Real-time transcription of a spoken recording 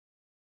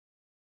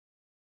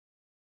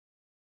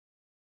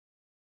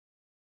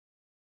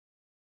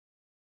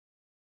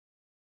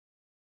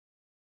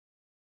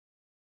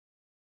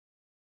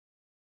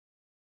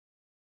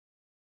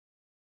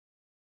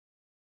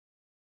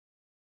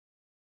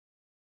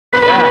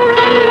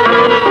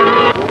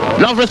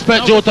Love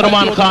respect due to the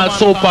man called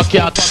Super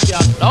Cat.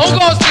 And the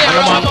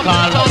man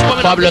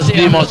called Fabulous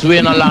Demos,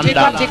 Wayne London.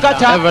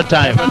 Every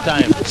time.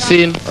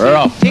 Scene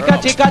rough.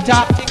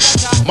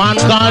 Man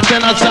called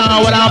Tenor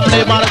Sound, when I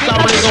play man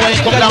sound, please away,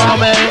 come down on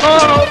me.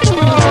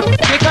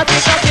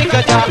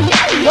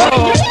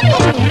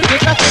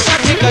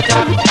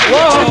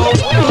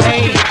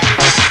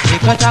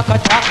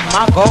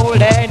 My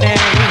golden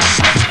name.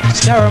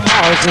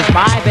 Sturmars is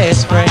my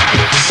best friend.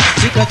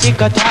 Ticka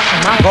ticka tock,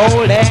 my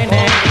golden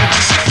name.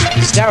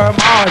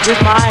 Sturmars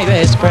is my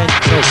best friend.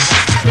 So,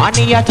 on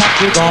the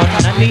attack we gone,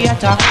 on the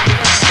attack.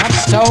 That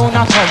sound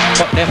a come,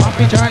 but them have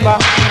to turn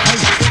back.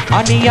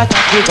 On the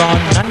attack we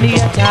gone, on the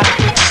attack.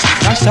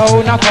 That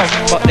sound a come,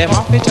 but them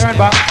have to turn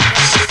back.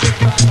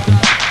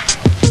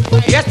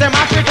 Yes, them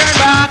have to turn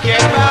back,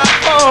 yeah.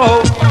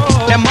 Oh,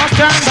 them must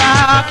turn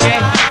back,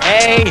 yeah.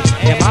 Hey,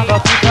 them have to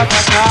pick up a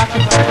talk.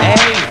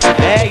 Hey,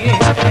 hey,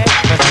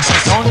 cause it's a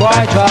sound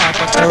boy drop,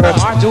 but the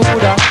remark do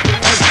that.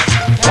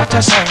 Watch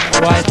a sound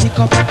boy pick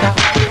up a talk.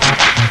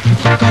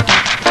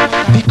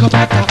 Pick up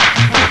a talk.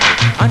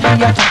 On the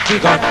attack we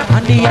got,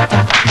 on the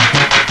attack.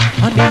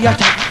 On the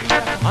attack,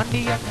 on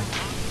the attack.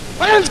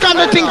 When's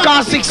gonna think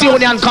our 6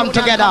 Union come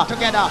together?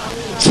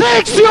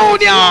 6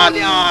 Union!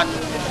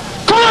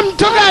 Come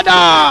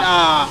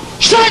together!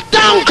 Shut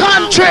down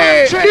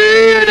country!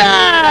 Do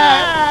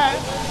that!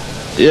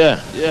 Yeah.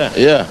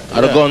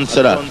 I'd have gone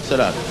to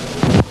that.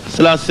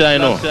 Selassie, I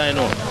know.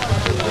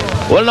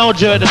 Well now,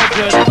 Jared.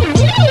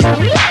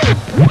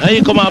 Now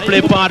you come and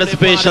play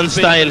participation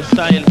style.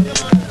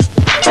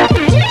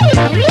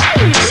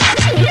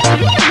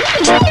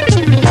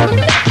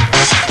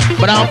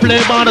 But I'll play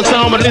by the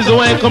sound, but Lizzie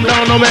Wayne come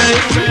down on me.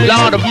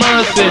 Lord of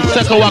mercy,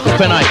 second walk up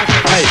and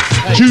hey.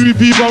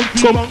 GVP bang,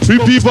 come,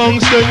 VP bang,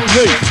 stay,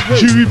 hey.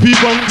 GVP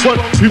bang, what,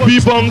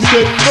 VP bang,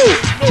 stay, no.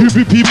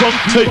 GVP bang,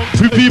 hey,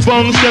 VP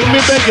bang, stay, me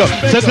beg you.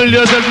 Settle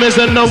yourself, me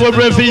say no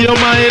worry for your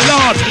mind,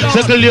 Lord.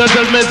 Settle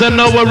yourself, me say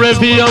no worry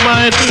for your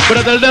mind.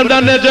 But I tell them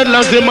that they just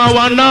lost him, I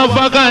want of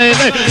a kind,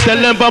 hey. Tell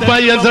them Papa,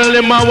 you tell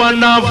him I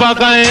want of a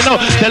kind, no.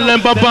 Tell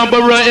them Papa,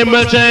 but him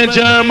will change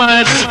your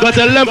mind. But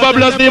tell them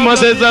Pablo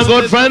Dimos is a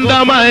good friend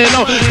of mine,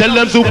 no. Tell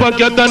them Super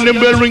Cat and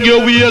him will ring your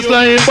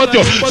waistline. But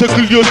you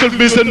settle yourself,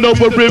 me say no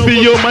worry for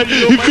your mind.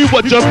 If you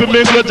watch up,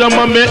 me go jam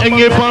and me hang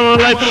it on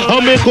life.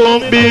 How me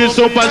cook beef,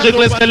 so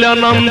passionless, tell you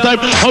on time.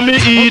 How me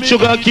eat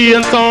sugar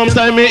cane,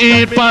 sometimes me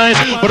eat pine.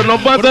 But no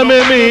matter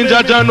me mean,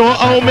 Jaja know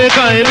how me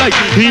kind. Like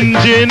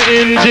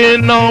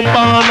engine number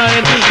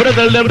 9. But I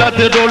tell them that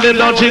they rolling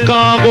down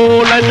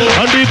Chicago line.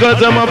 And because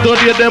them have to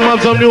date, them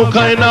have some new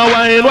kind of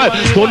wine. Why?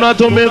 So not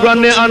to me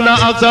granny and a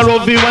axe a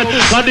roughy wine.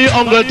 And the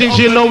uncle think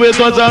she know it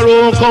was a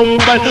row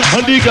combine.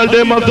 And the girl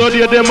them have to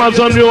date, them have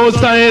some new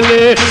style.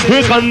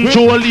 We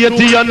control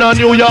Yeti and a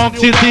New York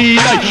City.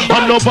 Like,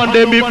 and up on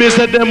them, if they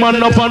say them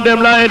and up on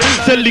them line.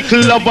 Say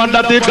little love and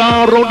that they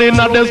gone round in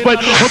a them spine.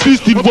 And this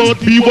thing won't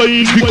be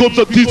wine, becomes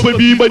a this way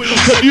be mine.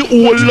 So the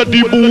old of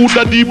the mood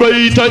and the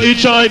brighter it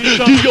shine.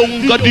 The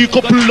younger, the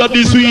couple of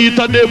the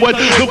sweeter they wine.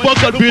 The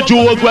back and be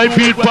joke, right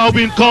feet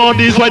powering card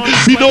is white.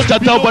 We don't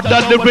chat about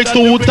that the break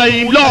 2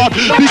 time, Lord.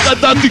 Because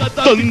that's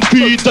 6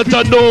 feet that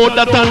I know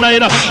that I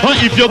nine. And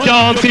if you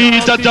can't see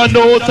that I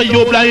know, say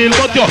you're blind.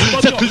 But you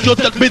settle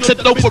yourself, me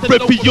set up for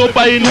prep your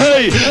mind.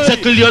 Hey,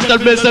 settle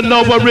yourself, me say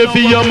no worry for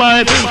your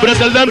mind. But I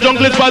tell them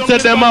jungle spots, say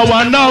them I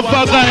want of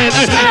a kind.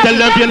 Hey, tell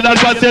them yellow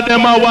spots, say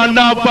them I want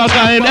of a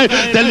kind. Hey,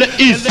 tell them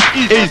east.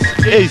 It's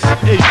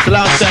the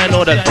last time I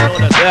know that.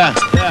 Yeah.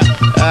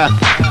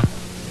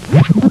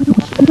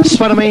 That's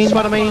what I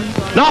mean.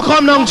 Now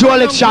come down to a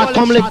lick shot,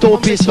 come lick 2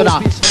 piece for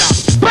that.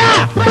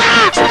 Let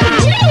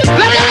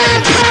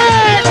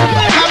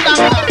me come down.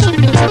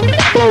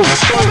 Boom.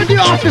 Come with the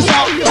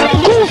officer.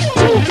 Goof.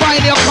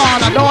 Find your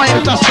corner. Don't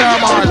enter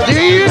Sturmars. Do you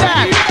hear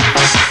that?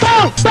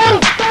 Boom.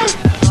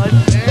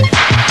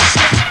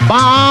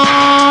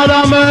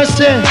 Bada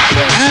mercy.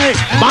 Hey.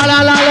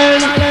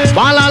 Balalalin.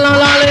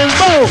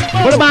 Boom.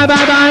 Bye.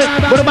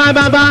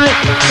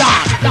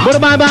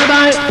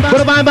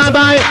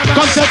 Bye.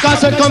 Come take a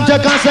set. Come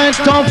take a set.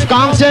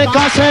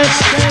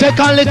 Take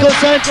a little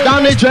set.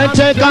 Down the track,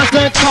 take a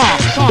set.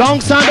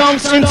 Dunks,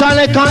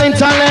 intellect.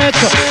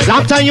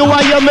 Last time you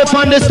were here, me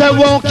on the step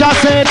walk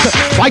cassette.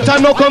 White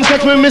time no come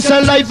catch me,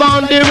 missing live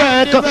on the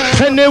wreck.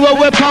 Anyway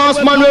we pass,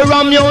 man, we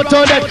ram you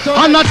to death.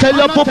 And I tell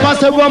you, Papa,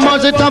 say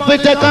romance it up, we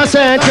take a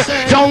set.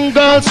 Young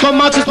girls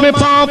come out, it's me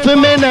palm for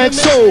me next.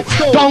 So,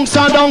 dunks,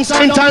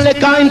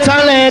 intellect.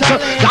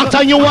 Last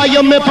time you were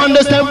here, me on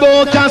the step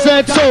walk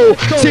cassette. So,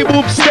 see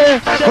boobs stay,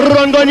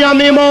 run gun ya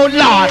me mouth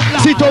lad.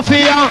 See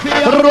Tofia,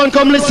 run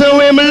come listen to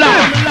him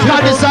lad.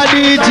 God is a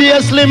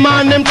DJ Slim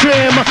and them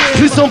trim.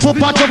 Listen for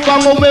part of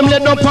Congo, him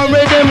let up and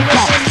read them.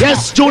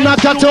 Yes, Juna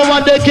Cat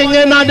over the king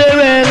in the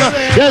ring.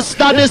 Yes,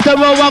 that is the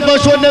one go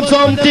show them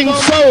something.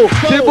 So,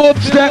 see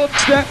boobs step,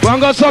 one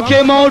go suck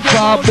him out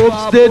for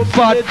boobs did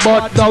fat,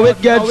 but now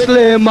it gets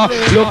slim.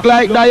 slim. Look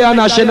like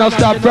Diana, she no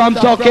stop from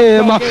tuck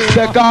him.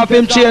 Take off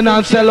him chain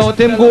and sell out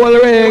him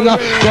gold ring.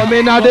 Come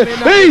in at the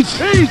east.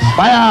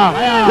 Fire.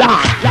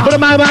 But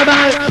bye bye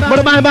bye.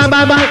 But bye bye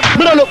bye bye.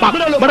 But don't look back.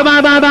 But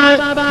bye bye bye.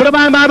 But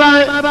bye bye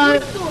bye.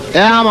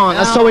 Yeah man,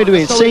 that's how we do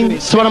it. Sing.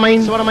 So what I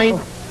mean?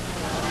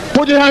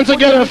 Put your hands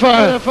together for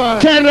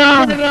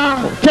tenor,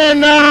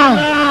 tenor,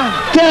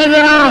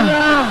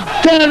 tenor,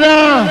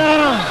 tenor,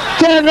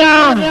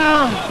 tenor.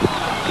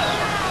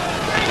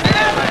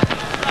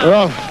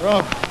 Rough.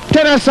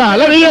 Tenor sir,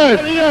 let me hear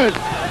it.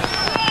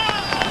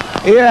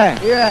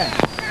 Yeah.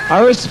 I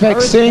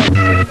respect, see?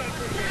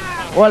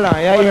 Hold on,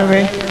 you hear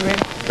me?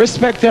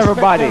 Respect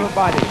everybody.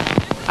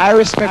 I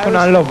respect and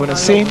I love when I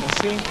see?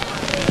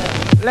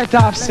 Let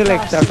off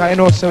selector, cause I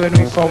know so when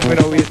we come, we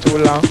don't wait too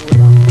long.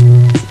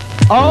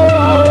 Oh,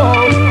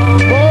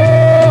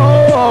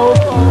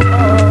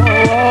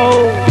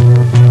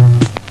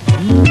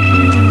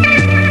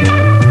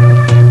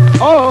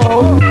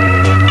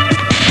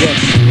 yes.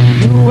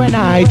 You and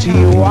I to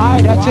you,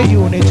 why that's a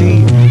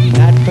unity.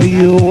 That for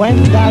you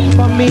and that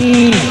for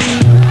me.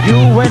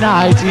 You and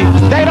I to you.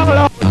 Take it on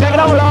low, take it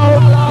on low.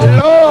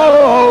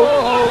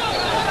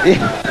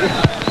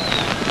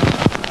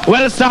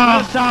 Well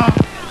sir,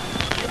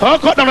 I'll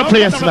cut down the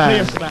place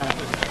man.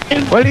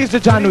 Well, he's the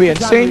John Wayne,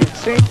 see?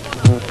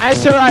 I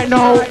say right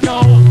now,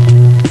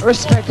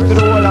 respect to the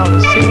whole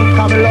house, see?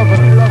 Come love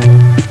him.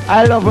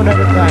 I love him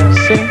every time,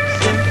 see?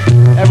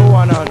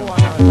 Everyone on.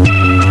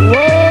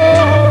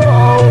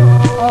 Whoa!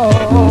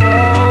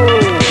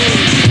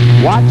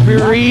 What we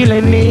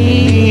really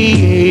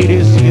need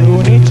is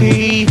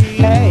unity,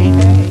 hey.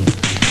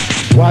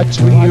 What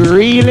we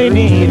really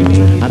need,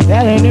 I'm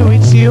telling you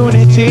it's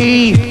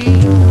unity.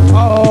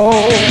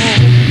 Oh,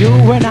 you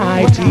and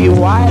I to you,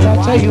 why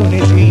that's a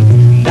unity.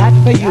 That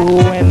for you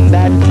and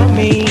that for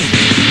me.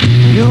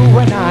 You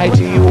and I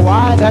to you,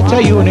 why that's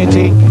a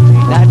unity.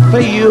 That for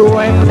you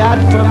and that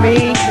for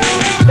me.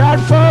 That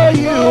for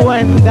you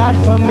and that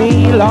for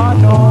me, Lord,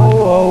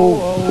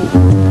 no.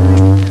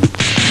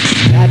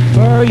 That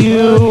for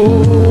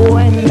you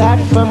and that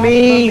for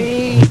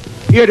me.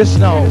 Hear the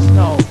snow.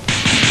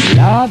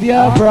 Love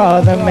your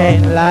brother,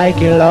 man, like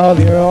you love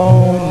your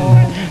own.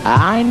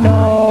 I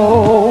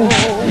know.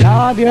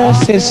 Love your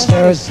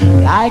sisters,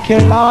 like you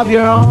love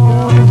your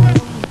own.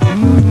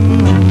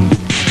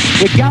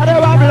 You gotta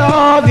have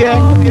love, yeah.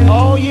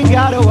 Oh, you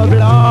gotta have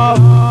love.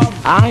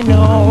 I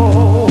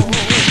know.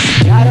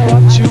 You gotta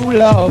have true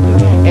love.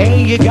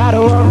 Hey, you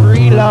gotta have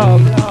real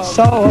love.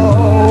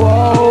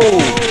 So,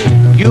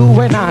 you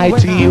and I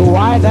to you,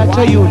 why that's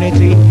a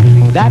unity.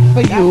 That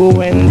for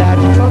you and that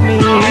for me.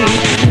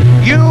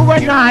 You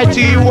and I to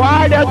you,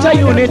 why that's a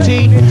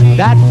unity.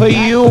 That for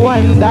you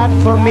and that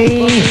for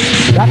me.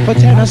 That for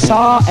Tennessee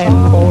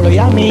and Bowler,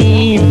 I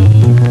mean.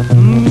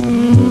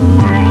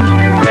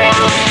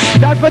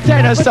 That for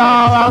Tennessee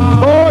and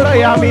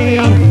Bowler, I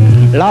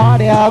mean.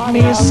 Lord help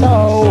me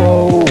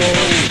so.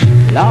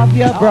 Love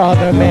your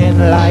brother, man,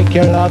 like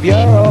you love your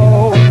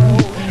own.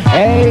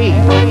 Hey,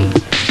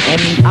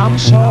 and I'm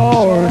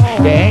sure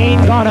you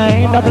ain't gonna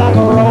end up like a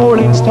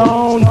rolling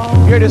stone.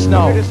 Hear this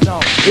now.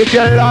 If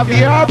you love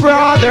your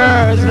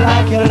brothers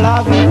like you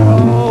love your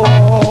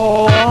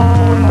own,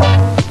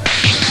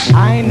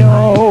 I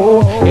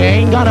know you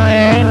ain't gonna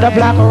end up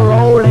like a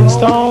rolling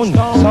stone.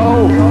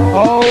 So,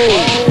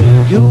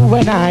 you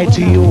and I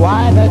to you,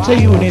 why that's a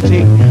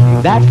unity.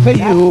 That for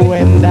you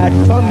and that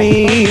for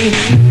me.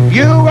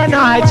 You and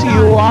I to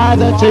you, why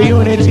that's a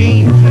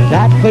unity.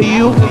 That for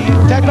you.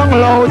 Take down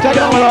low, take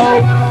down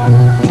low.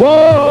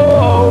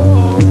 Whoa!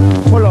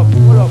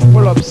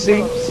 Pull up,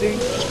 sing.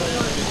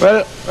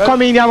 Well,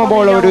 come in, I'm a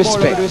ball with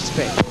respect.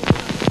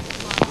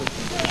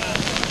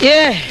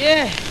 Yeah.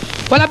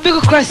 Well, a big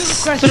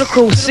request to the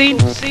crew, see?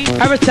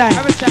 Every time.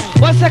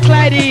 What's the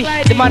Clyde,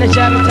 the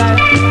manager every time?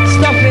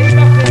 Stuff it.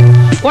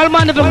 Well,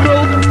 man of the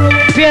crew,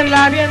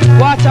 Finland,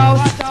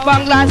 Waterhouse,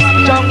 Spanglers,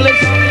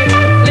 Junglers,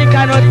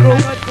 Lincoln Road crew,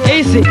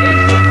 easy.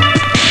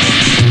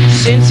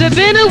 Since I've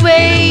been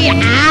away,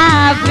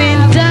 I've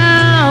been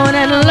down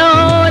and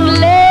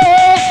lonely.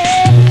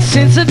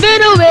 Since I've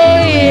been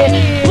away,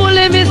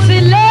 pulling me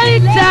see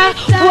later.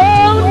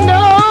 Oh no.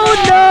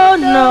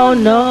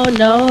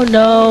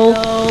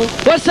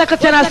 What's the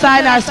container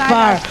sign or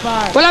spar?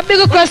 Well, a big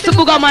request to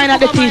Booga Mine at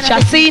the teacher,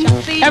 seen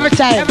every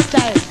time.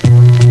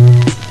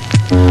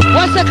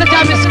 What's the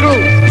container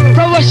screw?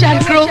 Promotion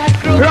crew,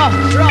 rough.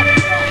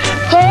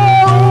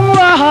 Oh,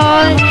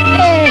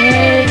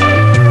 hey.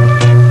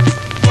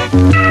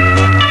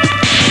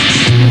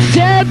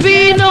 There'll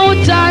be no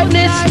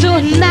darkness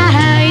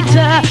tonight.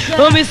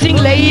 Oh, missing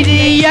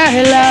lady,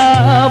 your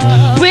love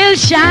will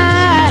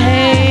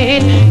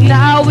shine.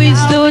 Now is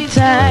the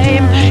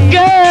time,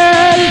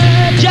 girl.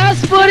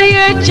 Just put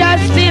your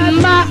trust in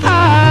my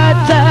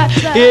heart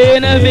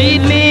and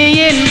meet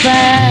me in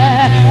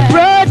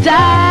paradise.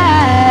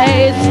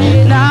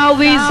 Now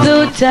is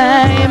the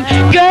time,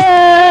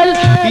 girl.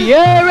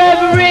 You're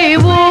every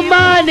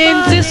woman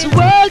in this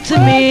world to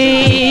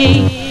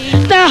me.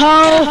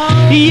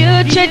 Now,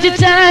 your treasure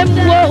time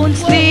won't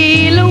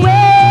steal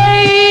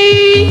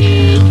away.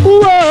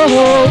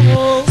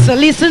 Whoa. So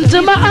listen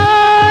to my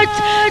heart,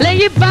 lay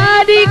your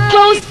body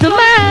close to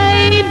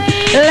mine.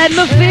 Let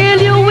me fill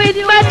you with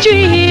my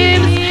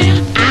dreams.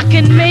 I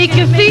can make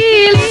you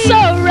feel so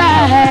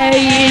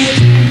right.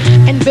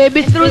 And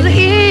baby, through the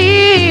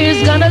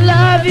years, gonna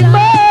love you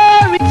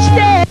more each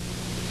day.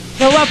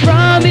 So I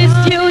promise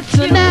you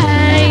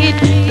tonight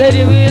that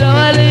you will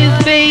always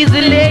be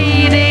the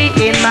lady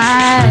in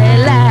my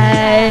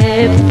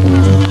life.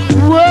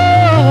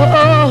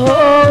 Whoa.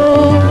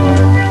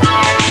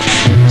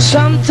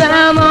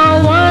 Sometimes I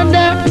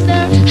wonder,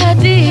 I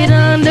didn't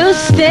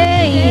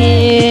understand.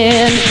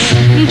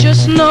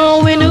 Just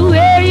knowing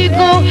where you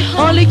go,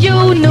 only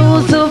you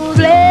know the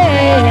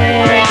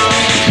plan.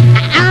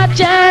 I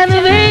tried to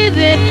raise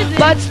it,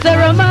 but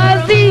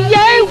Sturmars the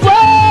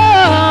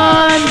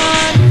one.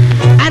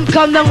 And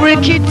come down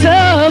Ricky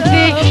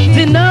Tuffy,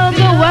 the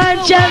 #1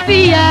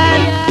 champion.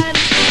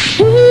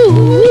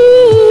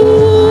 Ooh,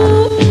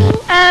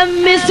 I'm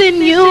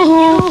missing you.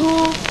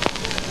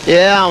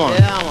 Yeah, man.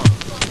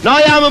 Now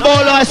I am a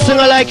baller, I sing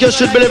like you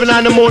should be living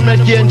on the moon,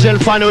 make the angel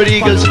fan with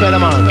eagles, fella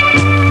man.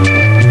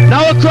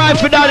 Now we cry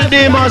for Daddy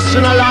Demas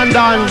in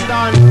London.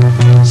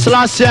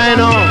 Selassie, you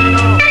know.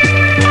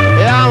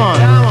 Yeah, man.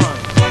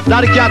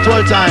 Daddy cat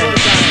all time.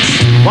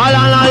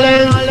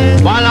 Walla-lang-ling.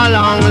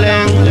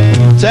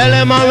 Tell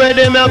them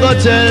already, me go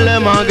tell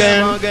them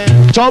again.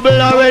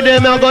 Trouble already,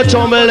 me go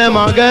trouble them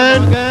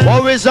again.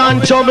 Worries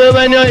and trouble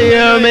when you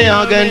hear me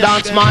again.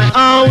 That's my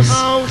house,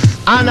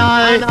 and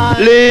I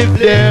live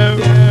there.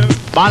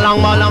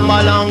 Balang, balang,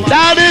 balang,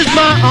 that is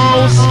my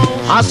house.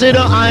 I see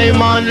the I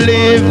man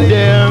live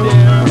there.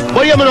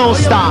 But you know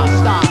stop.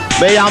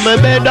 Me and my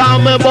bed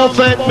and my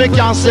buffet, me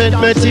can set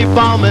me tip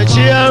on my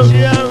chair.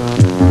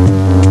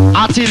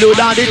 I tell you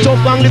that the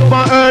tough and live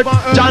on earth.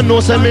 Jah know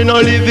say me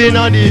no live in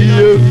the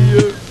air.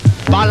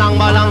 Balang,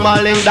 balang,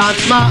 balang,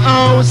 that's my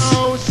house,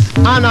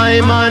 and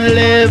I man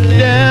live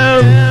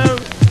there.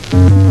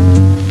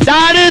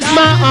 That is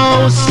my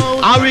house.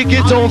 I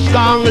Ricky Tough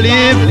gang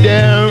live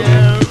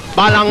there.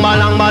 Balang,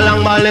 balang,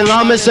 balang, balang,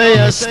 I me say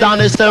yes,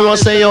 Danny Stereo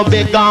say you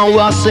big and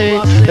wassy.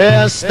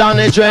 Yes,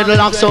 Danny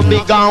Dreadlock so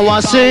big and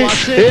wassy.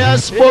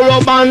 Yes, Puro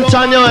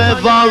Bantan you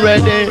ever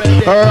ready.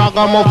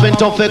 Ragamuffin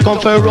Toughy come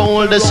for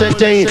roll the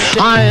city.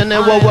 I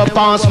never will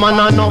pass man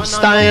enough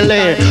style.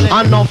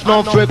 Enough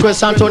no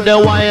frequency to the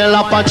wild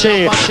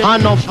Apache.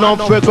 Enough no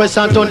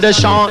frequency to the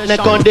short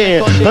neck on day.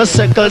 The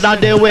circle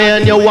that they way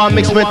and you want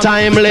mix me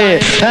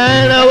timely.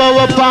 I never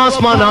will pass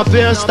man a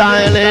fair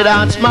style.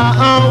 That's my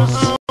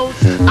house,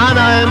 and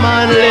I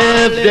man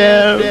live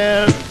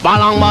there.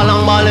 Balang,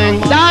 balang,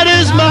 balang, that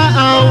is my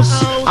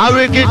house. I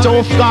Ricky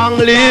Tough gang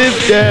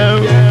live there.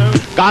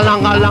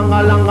 Galang, galang,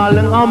 galang,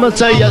 galang, I'ma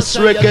say yes,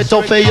 Ricky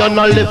Tough, you're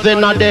not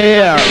living out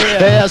there.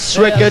 Yes,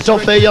 Ricky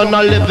Tough, you're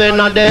not living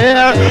out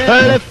there.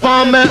 Live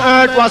on me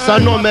earth, was I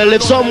know me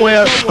live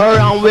somewhere.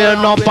 Around wear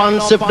no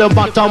pants if the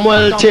bottom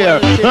will tear.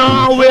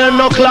 Wear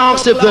no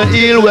clocks if the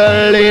heel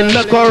well in.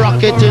 Make a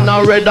rocket in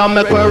a red and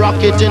make a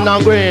rocket in a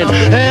green.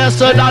 Yes,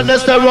 so that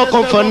is the rock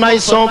come for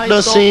nice up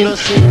the scene.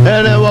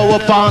 Anyway, we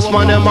pass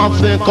man, them have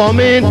to come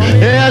in.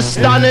 Yes,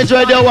 that is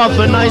where they want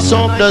for nice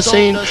up the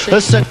scene.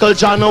 The second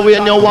January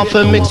and you want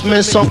for mix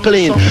me so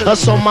clean.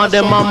 Some of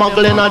them are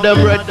muggling and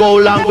them red,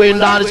 gold and green.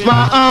 That is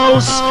my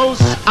house,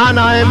 and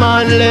I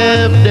man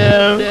live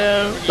there.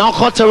 Now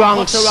cut the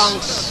ranks.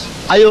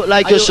 I look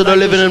like you should have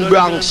living in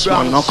Bronx,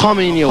 man. Now come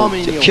in you,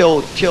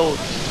 killed.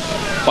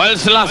 Well,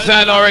 it's the last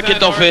time I Ricky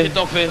Tuffy.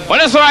 Well,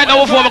 it's right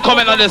now before we come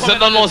in on this. I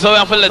don't know, so we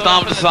have to let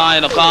them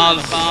decide, because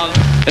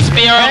it's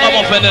me or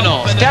Ragamuffin, you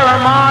know.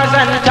 Sturmars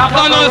and top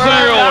of the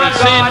world.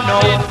 See?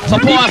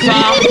 Suppose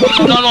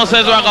don't know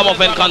says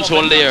Ragamuffin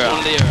control there.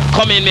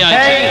 Come in me, I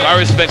think. I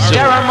respect you.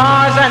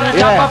 Sturmars and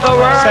top of the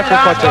world.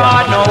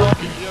 God, no.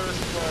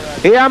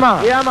 Yeah,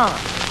 man.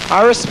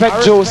 I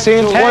respect Joe,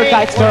 see? Work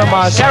tight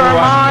Sturmars.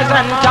 Sturmars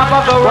and top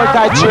of the world. Work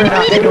tight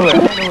trainer, anyway.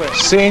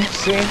 See?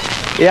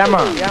 Yeah,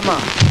 man.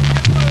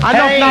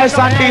 Enough nice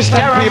and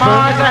decent people.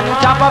 Sturmars and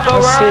top of the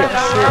world.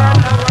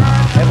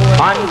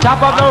 On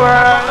top of the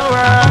world.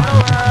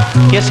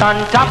 Yes, on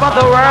top of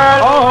the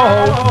world.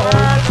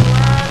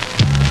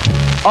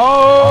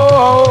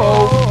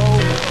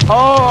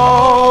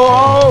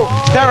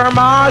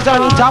 Sturmars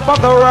on top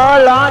of the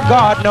world, Lord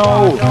God,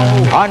 no.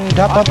 On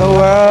top of the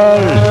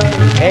world,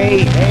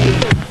 hey.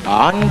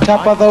 On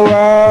top of the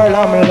world,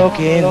 I'm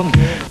looking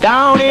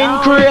down in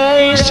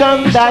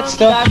creation. That's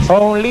the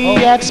only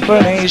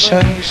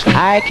explanation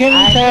I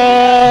can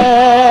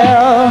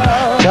tell.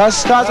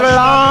 Just as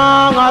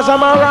long as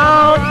I'm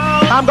around,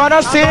 I'm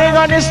gonna sing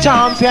on this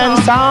champion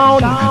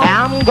sound.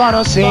 I'm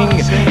gonna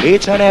sing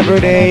each and every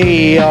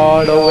day,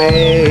 all the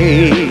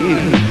way.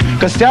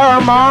 Cause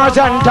Sturmars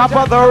on top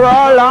of the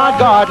world, Lord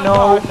God,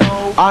 no.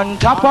 On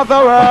top of the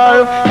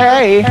world,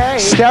 hey.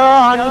 Stir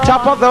on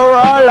top of the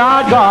world,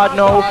 Lord God,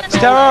 no.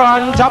 Stir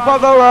on top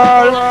of the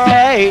world,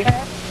 hey.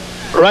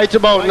 Right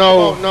about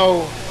now,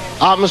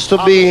 happens to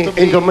be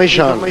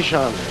intermission.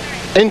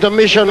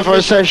 Intermission for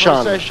a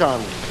session.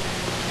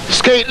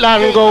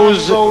 Skateland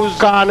goes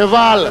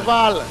carnival.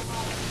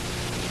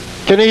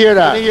 Can you hear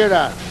that?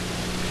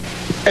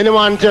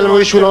 Anyone tell me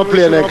we should not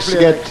play next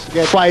get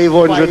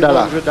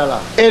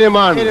 $500? Any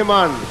man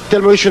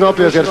tell me we should not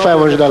play get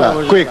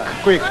 $500? Quick.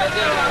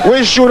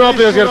 We should not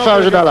play get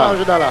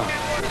 $500.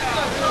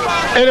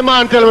 Any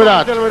man tell me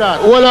that?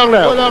 Hold on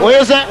there. What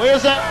you say?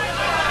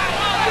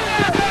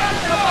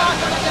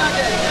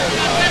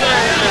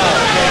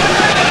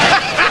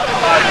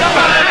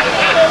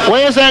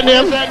 What you say,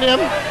 name?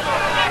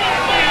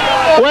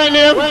 What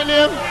name?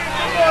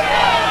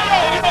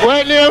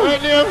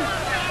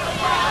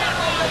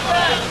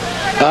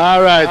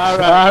 All right.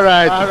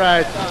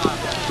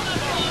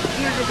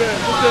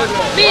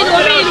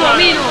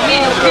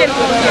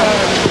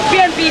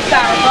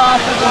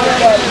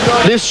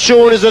 This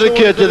tune is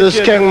dedicated to the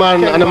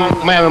Skateland and the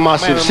Miami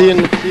Massive.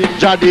 Seeing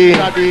Jaddy,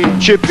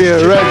 Chippy,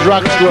 Red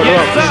Rocks,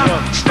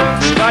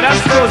 God has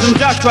chosen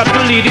Joshua to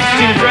lead his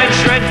children,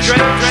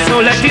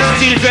 so let his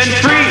children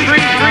free.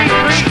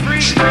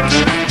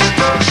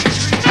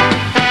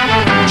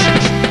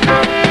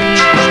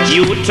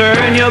 You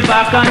turn your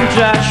back on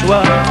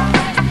Joshua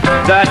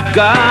that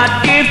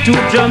God gave to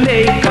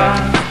Jamaica.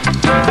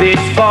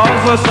 This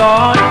calls us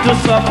all to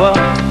suffer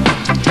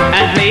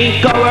and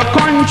make our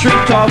country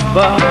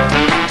tougher.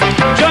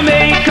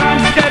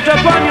 Jamaicans, get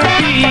up on your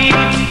feet,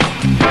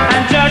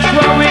 and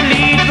Joshua will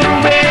lead the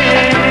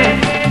way.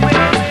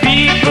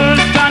 People,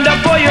 stand up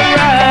for your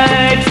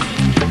rights,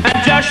 and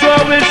Joshua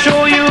will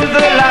show you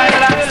the light.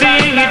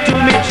 Sing it to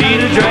me,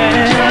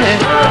 children.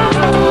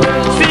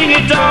 Sing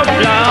it out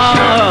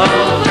loud.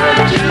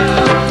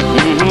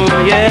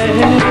 Yeah.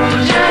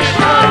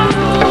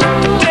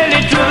 Tell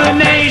it to the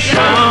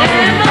nation.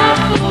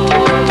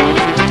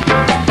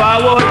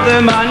 Forward the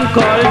man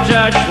called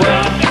Joshua.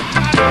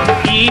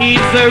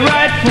 He's the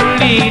rightful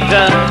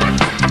leader.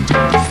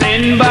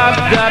 Send back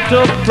that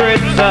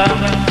oppressor.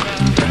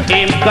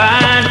 Him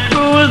can't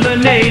rule the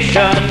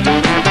nation.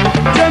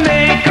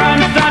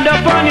 Jamaicans, stand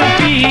up on your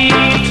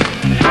feet,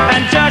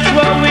 and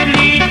Joshua will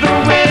lead the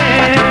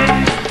way.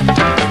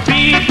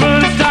 People,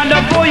 stand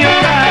up for your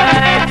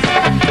rights,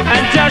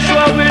 and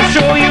Joshua will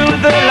show you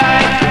the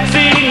light.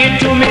 Sing it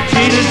to me,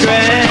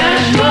 children.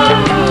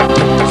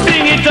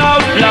 Sing it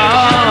out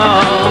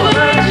loud.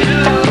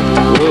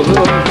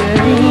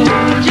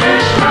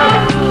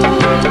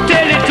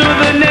 Tell it to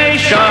the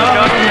nation.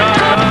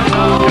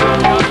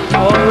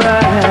 All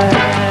right.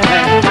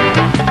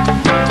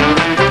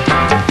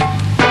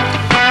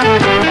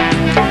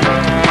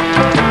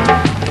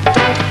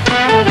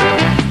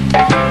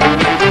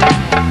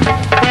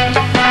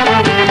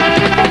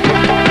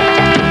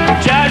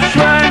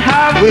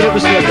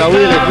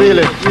 Wheel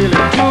it.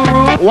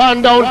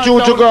 1 down,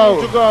 2 to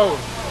go.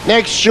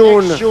 Next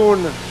tune.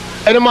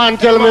 Any man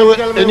tell me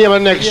the name of the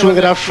next tune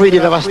get a free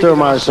date of a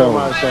Sturmars song?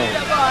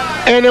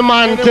 Any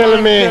man tell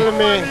me the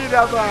name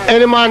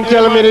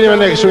of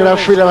the next tune get a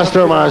free date of a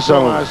Sturmars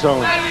song?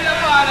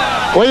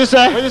 What you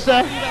say?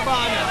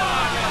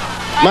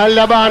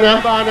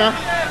 Maldabana.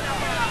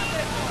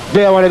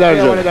 Play one of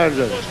Danjo.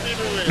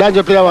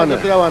 Danjo, play one.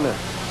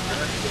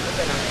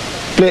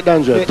 Play it,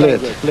 Danjo. Play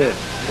it.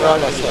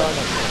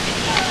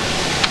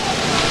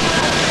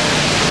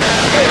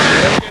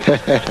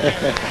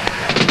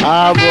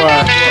 Ah, boy.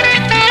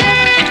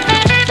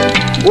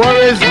 What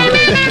is it?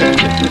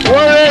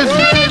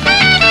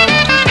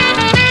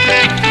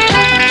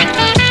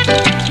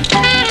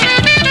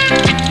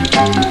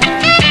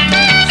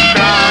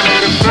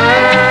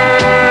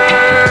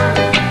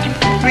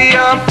 We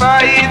are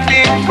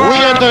fighting for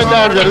we'll enter the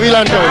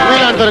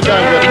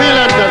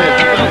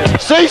dungeon.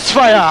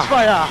 Ceasefire.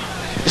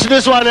 See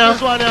this one here?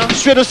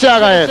 Straight to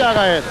Saga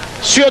head.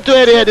 Straight to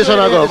Eddie head, this one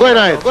I go. Go in.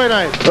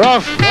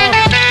 Rough.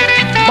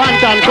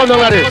 Bantan, come down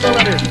like this.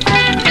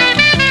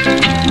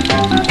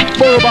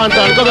 Boro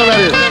Bantan, come down like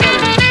this.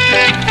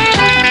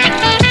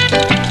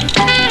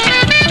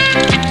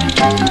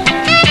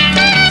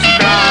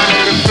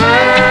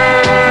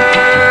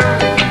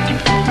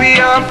 We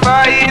are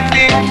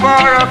fighting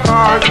for a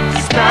cause.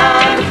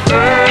 Stand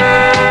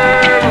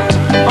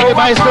firm. Oh,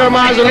 by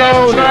Sturmars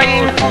alone.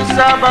 Trying to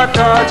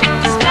sabotage.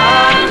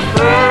 Stand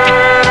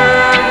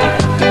firm.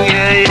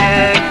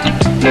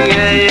 Yeah.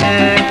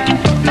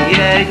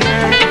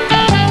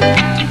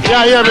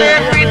 Yeah,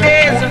 man.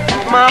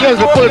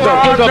 Pull it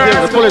up.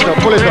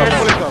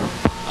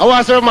 I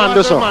want every man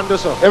do so.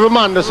 Every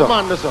man do so.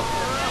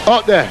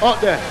 Up there.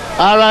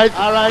 All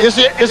right. You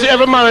see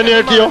every man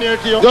near to you.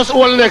 Just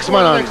hold the next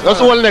man on.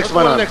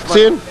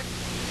 See him?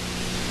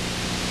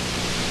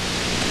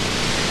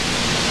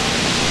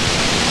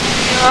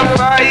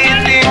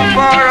 Fighting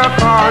for a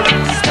cause.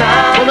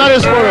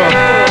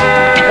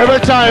 Every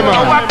time,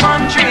 man. Our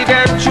country,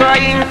 they're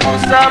trying to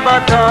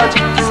sabotage.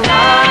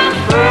 Stand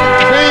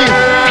firm.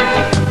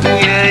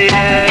 Yeah.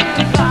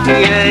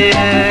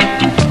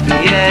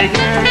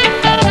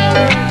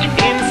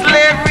 In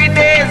slavery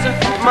days,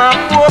 my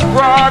poor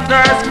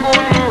brothers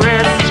couldn't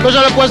rest.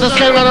 Special request to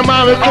Skateland and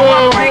Miami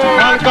too.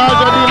 Man called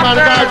Jaddy, man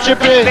called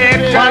Chippy,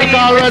 man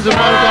called Resin,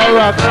 man called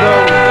Rocks.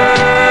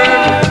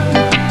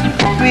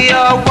 We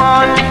are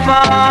one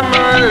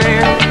family.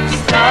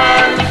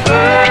 Stand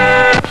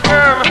firm.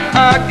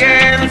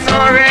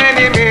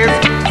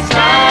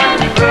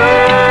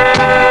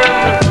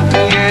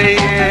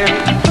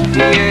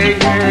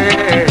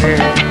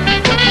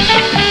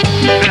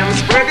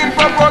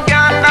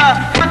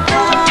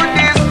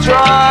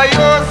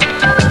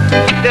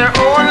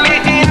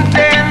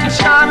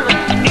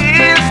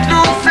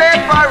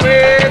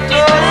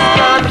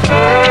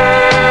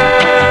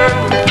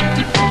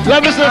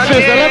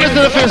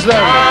 kiss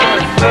them.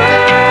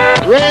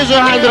 Raise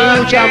your hand to the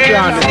new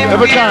champion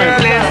every time.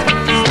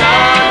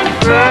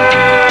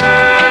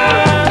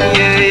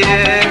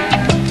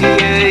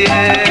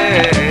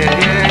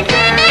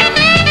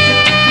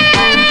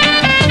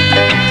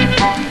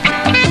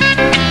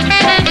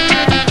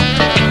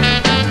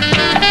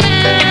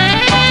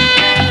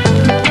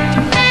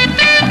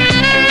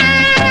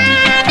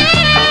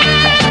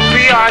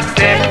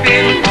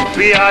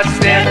 We are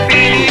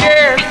stepping,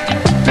 yes,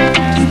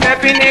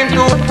 stepping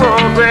into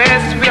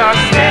progress.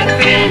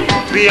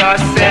 We are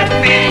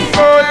stepping,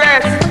 so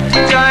let's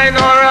join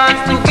our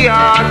hands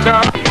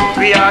together.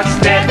 We are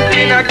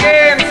stepping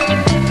against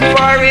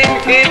foreign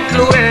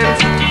influence.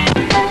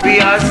 We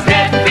are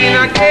stepping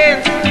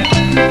against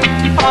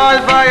all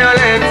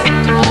violence.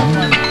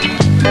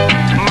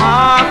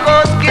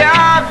 Marcus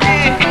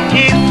Garvey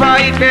is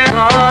fighting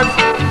us.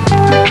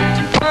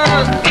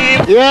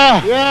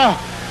 Yeah.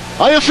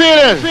 How you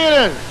feeling?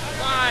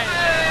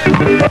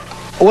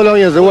 Hold on,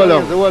 yes, hold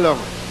on.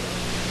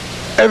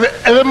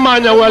 Every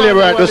man you will live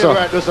right this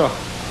up.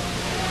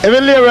 Every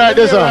live right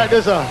this up.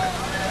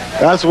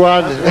 That's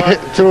 1,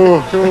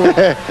 2,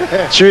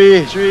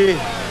 3.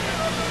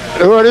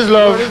 The word is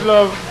love.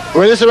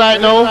 Well, listen right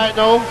now.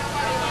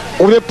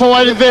 With the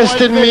power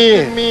invested in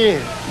me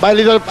by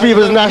Little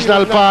People's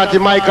National Party,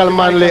 Michael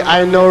Manley,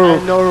 I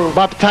now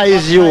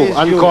baptize you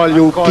and call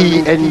you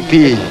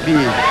PNP.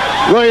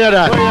 Go hear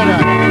that.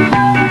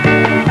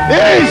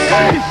 Yes!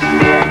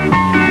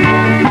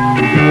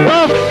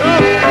 Up.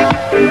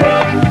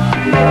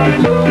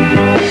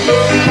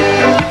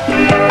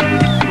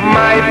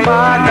 My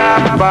father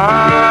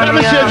born. Let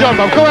me see you jump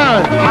up, come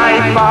on. My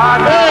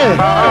father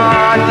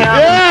born.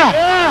 Yeah!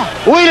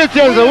 Wheel it,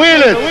 Tenzo,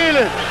 wheel it.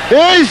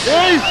 Yes!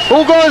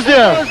 Who goes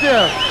there?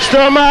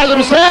 Sturmars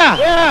himself.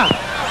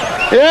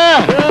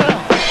 Yeah!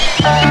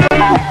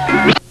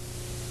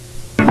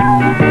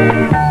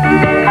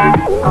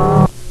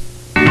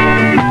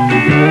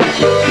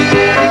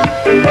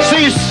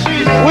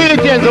 Wheel it,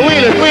 Tenzo,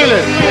 wheel it.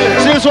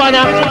 See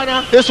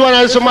this one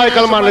is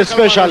Michael Manley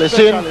special.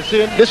 See?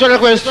 This one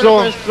request to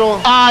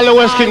all the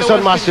West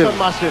Kingston massive.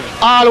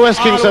 All West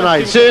Kingston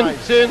night. See?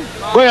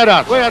 Go ahead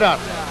that.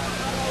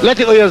 Let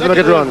it ears make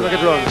it run.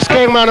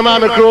 Skateland and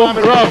Mammy crew.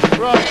 Rough.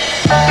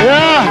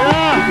 Yeah.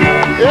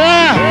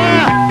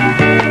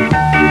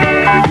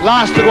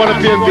 Last to go to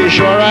PNP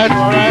show, alright?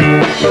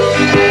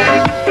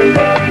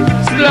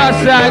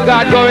 Last time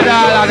God go with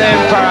all of them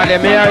for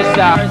them here,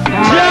 sir.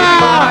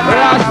 Yeah!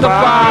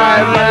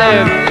 Rastafari,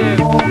 live.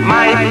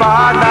 My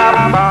father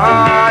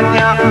born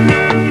ya.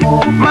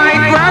 My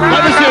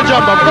grandmother. Let me see you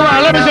jump up. Come on,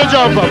 let me see you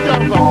jump up.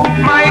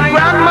 My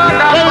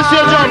grandmother. Let me see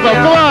you jump up.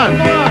 Come on.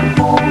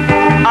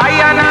 I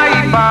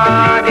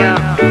born ya.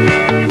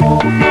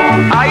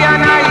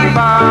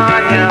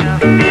 Born ya.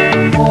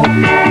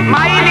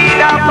 My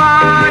leader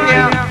born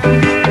ya.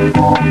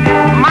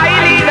 My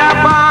leader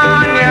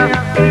born ya.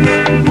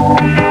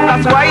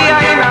 That's why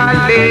I not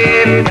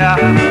live ya.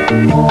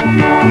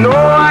 No,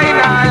 I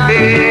not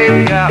live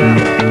ya.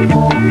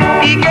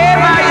 He gave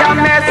me a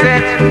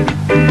message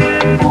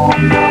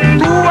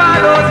to all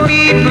those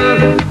people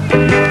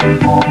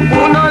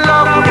who no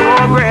love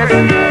progress.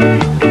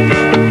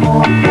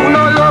 Who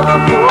no love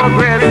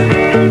progress.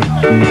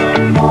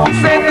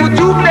 Say to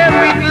juke them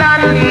with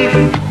land lease.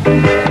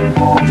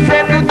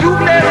 Say to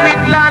juke them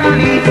with land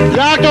lease.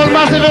 Y'all told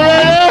Massive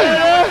already?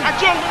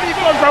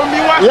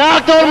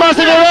 Y'all told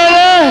Massive already?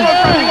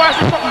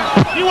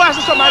 You want to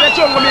see somebody that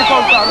jungle me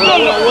come from?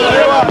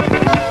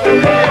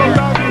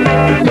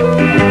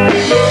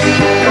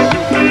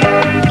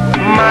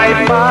 My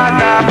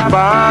father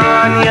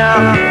born ya.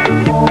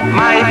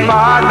 My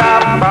father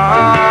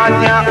born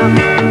ya.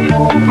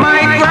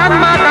 My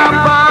grandmother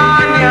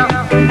born ya.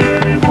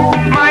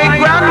 My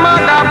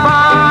grandmother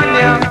born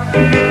ya.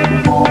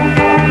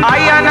 I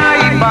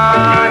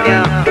born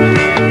ya.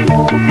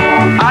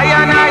 I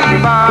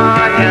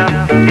born ya.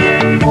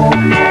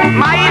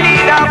 My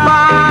leader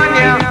born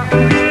ya.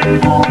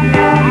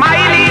 My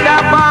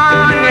leader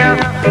born ya.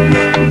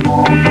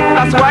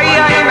 That's why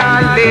I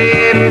not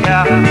live ya.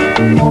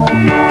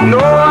 No,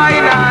 I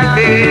not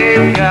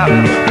live ya.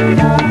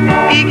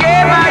 He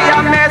gave me a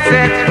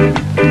message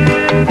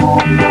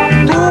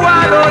to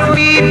all those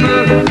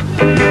people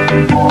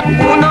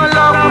who no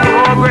love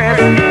progress.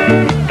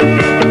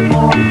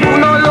 Who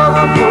no love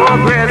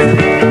progress.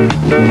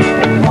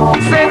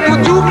 Say to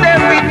juke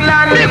them with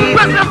land lease.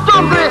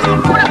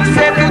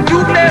 Say to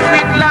juke them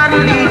with land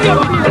lease.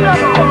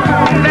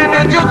 Let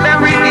them juke them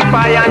with the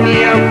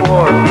pioneer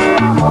corps.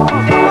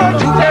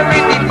 Juke them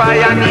with the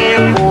pioneer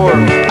corps.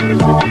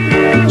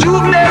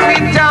 Juke them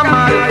with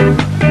Jamal.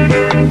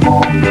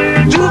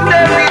 Juke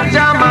them with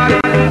Jamal.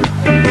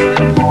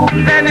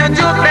 Then you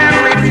juke them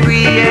with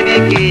free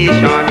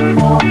education.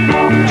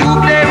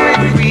 Juke them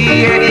with free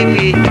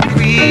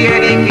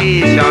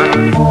education.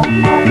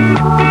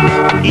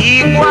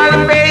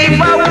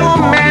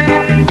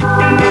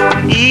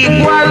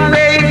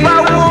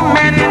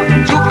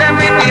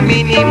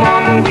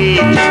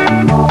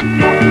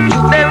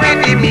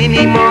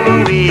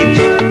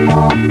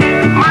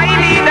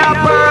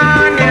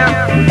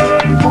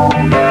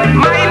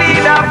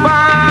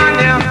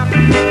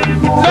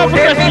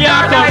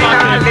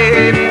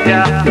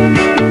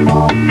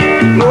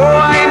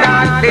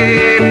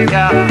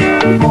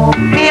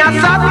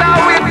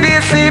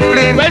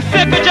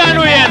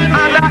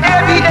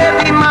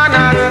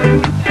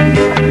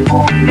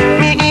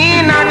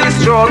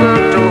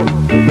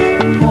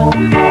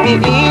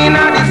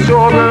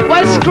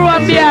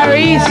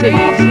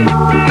 easy.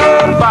 No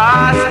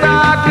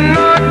bastard,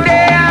 no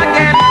day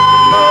again.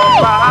 No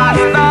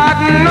bastard,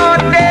 no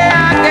day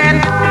again.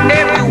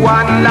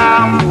 Everyone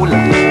laughful.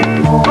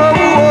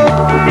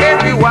 Oh,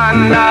 everyone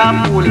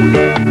laughful.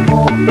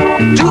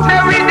 Juke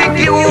them with the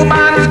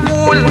Cuban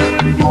school.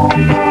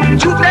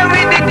 Juke them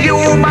with the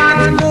Cuban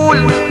school.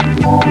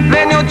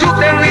 Then you juke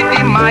them with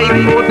the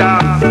micro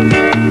dance.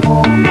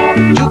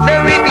 Juke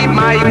them with the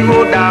micro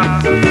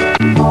dance.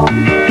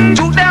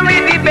 Juke them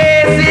with the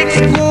basic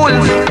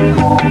schools.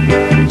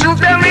 Juke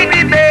them with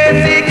the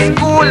basic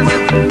schools.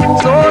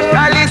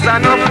 Socialists are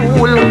no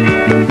fool.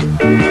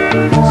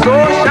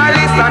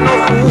 Socialists are no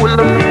fool.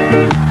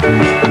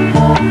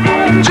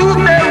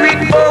 Juke them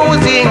with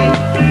posing.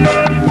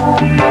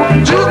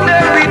 Juke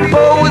them with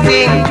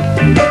posing.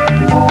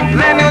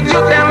 Then you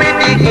juke them with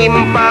the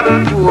impact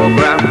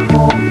program.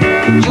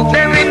 Juke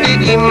them with the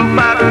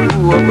impact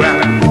program.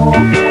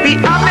 We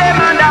have them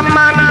under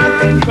manners.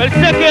 Well,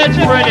 second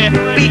ready.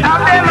 We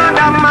have them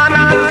under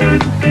manners.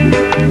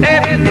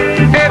 Every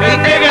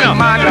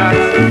manners.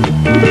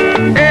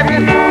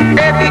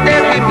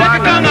 Every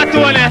manners.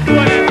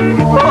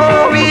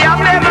 Oh, we have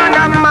them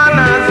under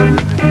manners.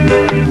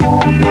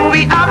 We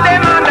have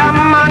them under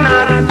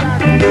manners.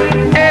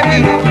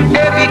 Every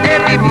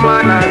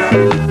manners.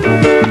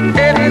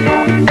 Every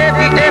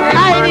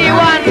I need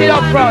one to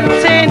up front.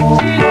 Sing.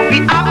 we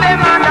have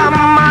them under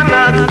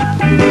manners.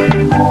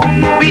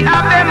 We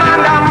have them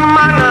under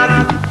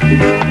manners.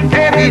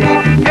 Every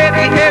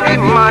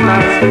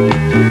manners.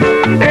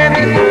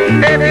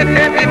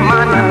 Every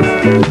manners.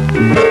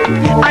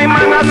 I'm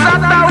on a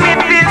sata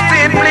with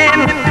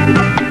discipline.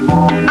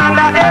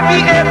 Under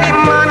every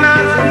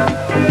manners.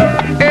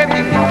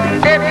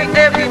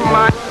 Every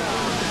man.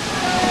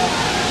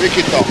 Break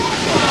it up.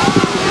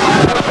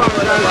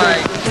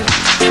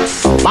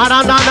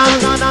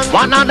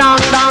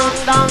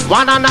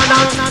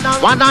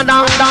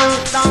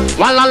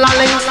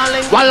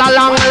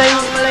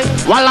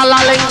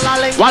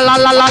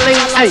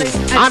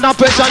 Under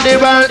pressure the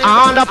world,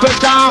 under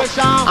pressure,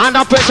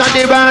 under pressure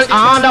the world,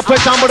 under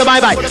pressure, bye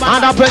bye.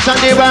 Under pressure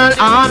the world,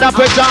 under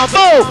pressure,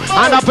 boom.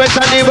 Under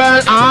pressure the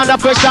world, under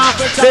pressure.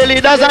 The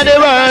leaders of the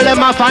world,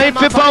 them a fight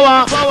for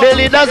power. The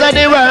leaders of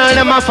the world,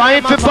 them a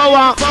fight for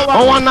power.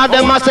 One of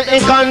them a say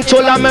in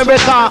control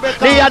America.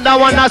 The other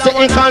one a say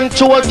in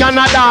control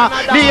Canada.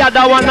 The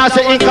other one a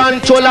say in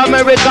control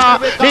America.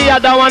 The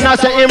other one a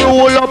say him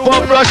rule up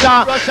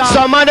Russia.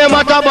 Some of them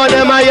a talk about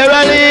them a you're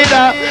a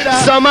leader.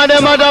 Some of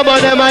them a talk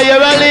about them a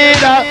you're a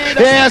leader.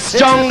 Yes,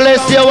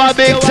 junglist, you a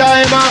big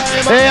timer.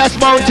 Yes,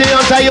 bounty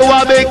hunter, you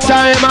a big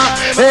timer.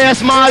 Yes,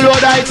 small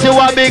roadites, you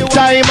a big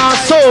timer.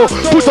 So,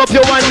 put up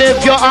your one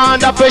if you're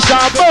under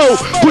pressure. Bow.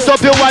 Put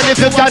up your one if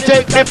you can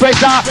take the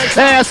pressure.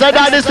 Yes, so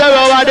that is the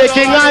road of the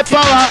king high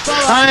power.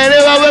 And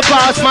anywhere we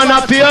pass, man,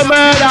 up your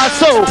murder.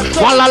 So,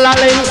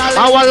 walla-la-ling,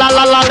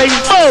 walla-la-la-ling.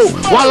 Oh,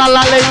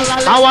 walla-la-ling,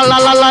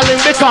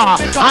 walla-la-la-ling. Because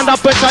under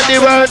pressure the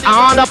world,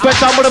 under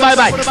pressure,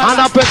 bye-bye.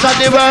 Under pressure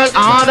the world,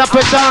 under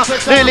pressure.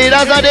 The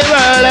leaders of the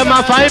world, them a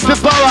fight for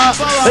power.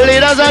 The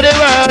leaders of the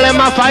world, them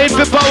a fight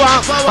for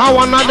power. And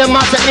one of them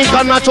a say in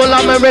control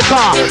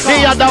America.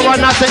 The other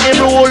one a say in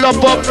rule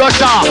up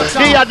Russia.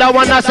 The other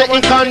one a say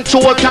in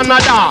control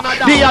Canada.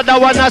 The other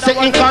one a say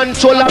in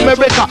control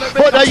America.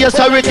 But the yes,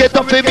 I get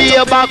up to be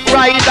a back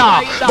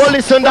rider. But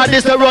listen, that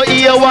is the Roy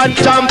one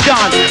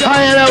champion.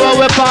 I never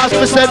we pass,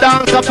 we say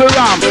dance up a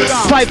ram.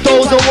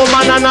 5,000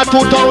 woman and a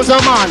 2,000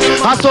 man.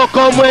 And so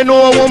come we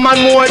know a woman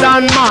more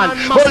than man.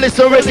 But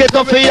listen, we get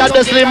up here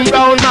the slim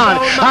brown man.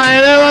 I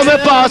never we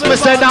pass, we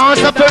say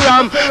dance up a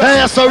ram.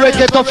 And yes, we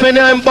get up in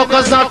them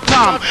buckles not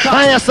calm.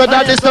 And yes, so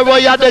that is the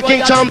Roy the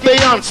king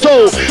champion.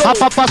 So, a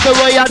papa the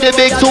Roy the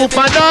big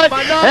super dog.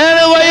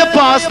 Anyway you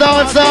pass,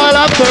 dance all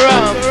up a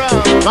ram.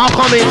 Now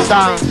come in,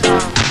 sir.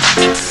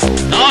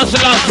 No,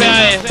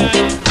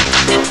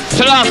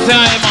 Selassie,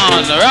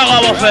 man,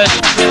 Ragamuffin,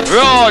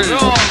 roll,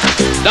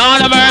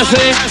 down the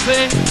mercy,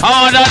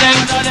 I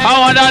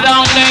want that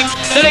downing.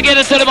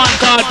 Dedicated to the man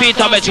called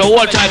Peter Mitchell,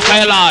 whole time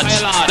Kyle Lodge.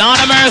 Down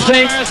the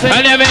mercy,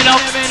 and you know,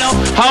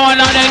 how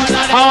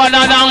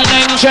that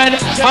downing, shed,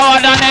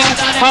 how that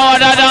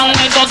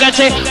downing, go get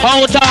it,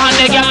 out of hand,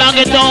 they get long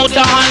it out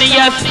of hand,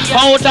 yes,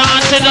 out of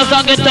hand, they just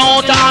long it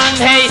out of hand,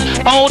 hey,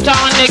 out of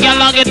hand, they get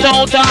long it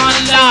out of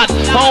hand, lad,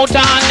 out of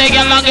hand, they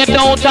get long it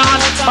out of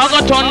hand, I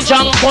got ton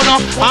junk,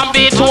 and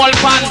beat whole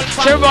fan.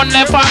 She run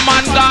left her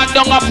man, gone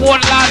down a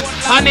Portland.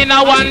 And in a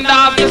one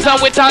dance, this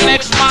with her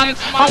next man.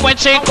 And when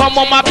she come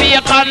home, I be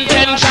a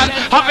contention.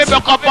 Have you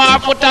broke up her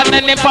foot and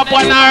then he pop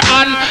on her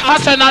hand. I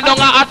send her down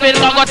a hot wheel,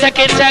 go take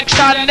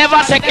injection. Never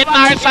take it in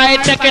her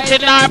side, take it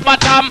in her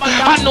bottom.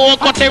 I know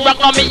cut it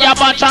rock on me, a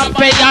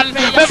champion.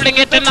 We fling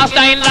it in a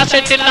style, dash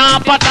it in a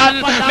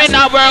pattern. Me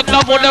not work,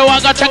 no food,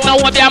 I go check no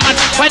what man.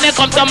 When it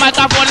comes to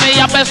microphone, me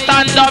have to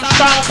stand up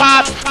strong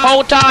cause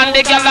out and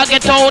the girl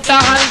get out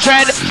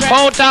 100.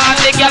 Out and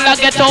the girl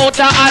get out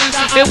and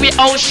the way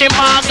how she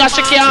manga, she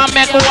she can't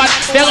make one.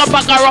 They go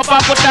pack her up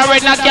and put her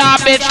in a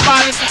garbage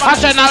pan. I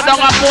turn her down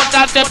and put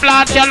her to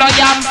plant yellow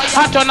yam.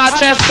 I turn her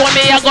chest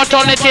pony, I go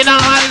turn it in her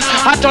hand.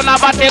 I turn her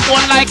body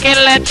gun like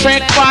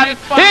electric fan.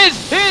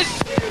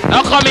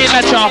 Now come in,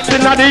 let's go.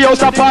 In the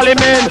House of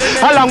Parliament,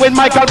 along with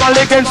Michael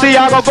Malikan,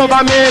 Siago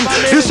government.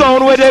 The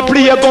sound where they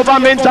play a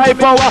government type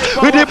power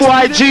with the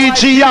boy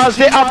GG as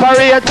the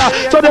operator.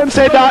 So them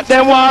say that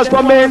them was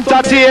from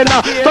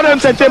entertainer. So them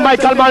say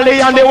Michael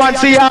Malikan and they want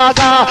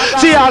Siaga.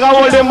 Siaga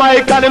hold the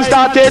mic and them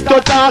started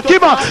to talk.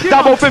 Him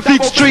double for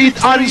fixed street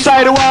and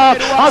sidewalk.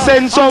 I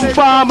send some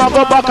farmer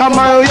go back a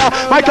mile.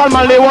 Michael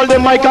Malikan hold the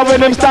mic and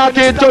when them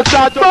started to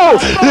chat. Oh,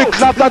 they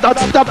clap that.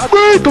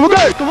 Come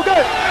again.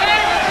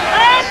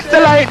 The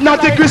light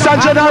not the Christian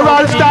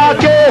General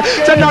Starkey.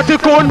 Say not the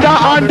Kunda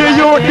and the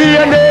youth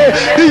DNA.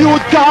 The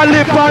youth call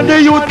Lip and the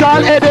youth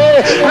call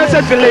Eddie. I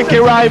said for Linky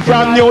right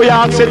from New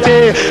York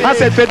City. I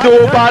said for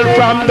Duval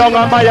from down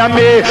in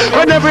Miami.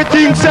 When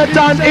everything set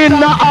and in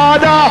the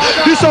order,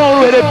 the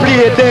sound where they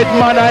play dead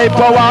man high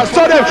power.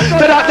 So them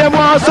say that them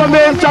want some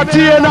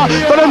entertainer.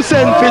 So them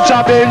send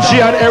Fisher Benji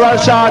and Errol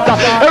Shatter.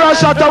 Errol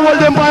Shatter hold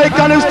them mic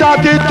and him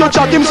started to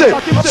chat. Him say,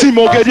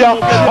 Simo get ya,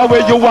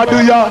 where you want do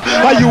ya?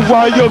 Are you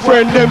want your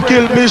friend them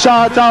kill me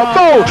shot up?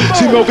 Oh,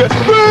 Simo get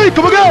free.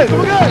 Come again.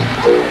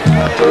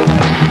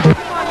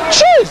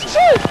 Cheese.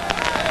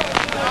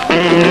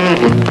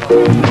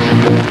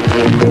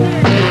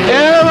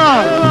 Yeah,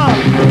 man.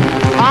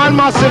 And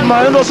massive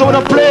man, you know so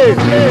wanna play.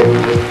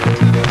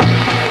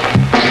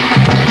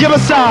 Give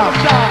us a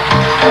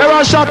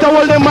Errol Shatter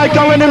hold the mic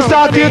and when him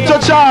started to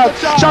chat.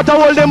 Shatter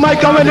hold the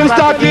mic and when him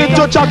started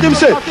to chat. Him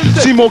say,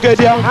 Simo get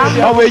ya,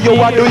 where you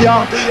want do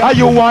ya? Are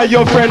you want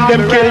your friend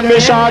them kill me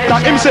Shatter?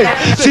 Him say,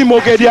 Simo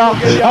get ya,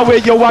 where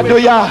you want do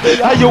ya?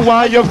 Are you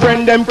want your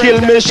friend them kill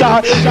me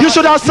Shatter? You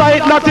should have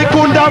sight Natty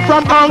Kunda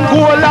from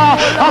Angola.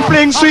 I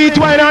fling sweet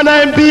wine and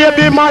I'm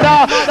baby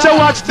mother. So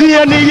watch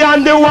DNA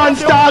and the one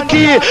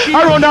Starkey.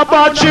 I run a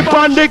bad trip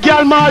on the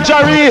girl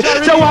Marjorie.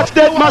 So watch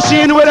that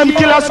machine where them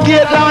kill a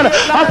Skateland.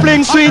 I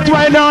fling sweet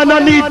wine and I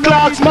need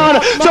clocks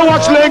man. So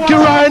watch Lenky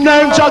right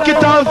now,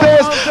 jacket and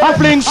face. I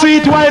fling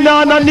sweet wine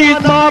and I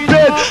need my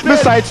bed.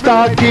 Besides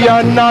Starkey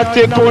and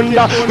Natty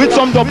Kunda with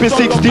some dopey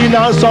 16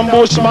 and some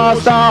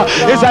Bushmaster.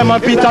 Is I'm a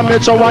Peter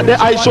Metro what the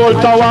I show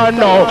tower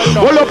now.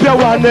 Hold up your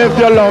one if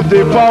you love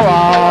the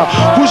power.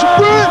 Push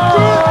break.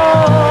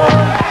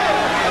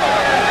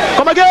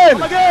 Come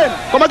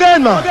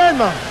again, man.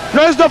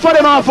 No, it's not for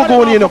them half for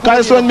going, you know,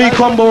 because when me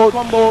come out,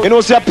 you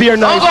know, see appear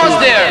nice. Who goes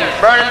there?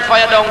 Burning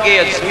fire down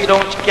gates. We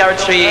don't carry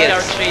 3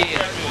 years.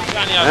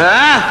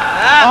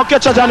 I'll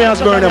catch a Johnny as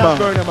burn him, man.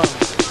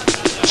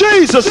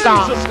 Jesus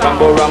now.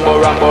 Rambo,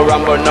 number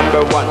 1.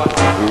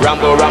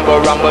 Rambo,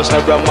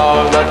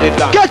 Sturmars the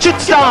dance. Catch it,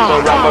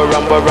 star.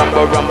 Rambo.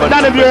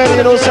 None of you ready,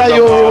 you know, say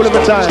you all the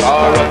time.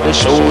 Star of the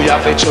show, you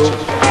have it too.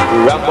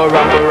 Rambo,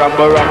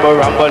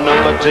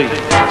 number 3.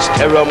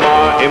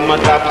 Sturmars in my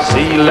top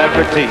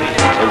celebrity.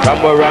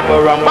 Rambo.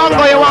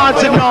 Mango, you want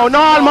it now. No,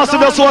 all must be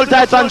the soul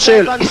tight and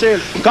chill.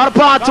 Got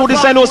part 2,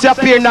 this I know, say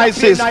appear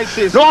nices.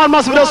 No, all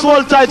must be the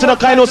soul tight, you know,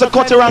 kind of say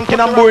cut ranking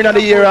and boring of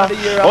the era.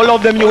 All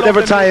of them youth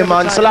every time,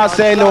 man. So last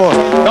say no.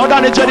 Now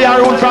Danny Jedi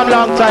around from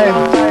long time.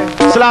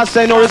 So last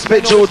say no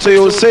respect due to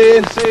you.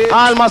 Saying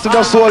all must be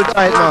the soul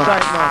tight, man.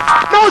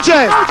 No,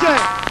 Jay.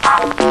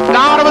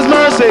 Now of his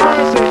mercy.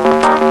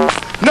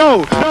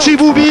 No,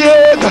 Chibu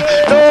Bieg,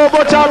 no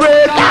butter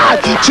bread.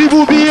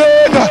 Chibu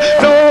Bieg,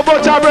 no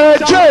butter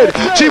bread. Jed,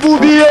 Chibu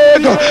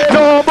Bieg,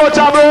 no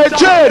butter bread.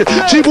 Jed,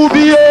 Chibu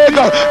Bieg,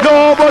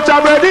 no butter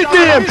bread. It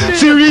name,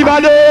 Siri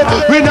Valley,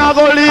 we not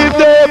gonna leave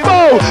the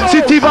bow.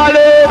 City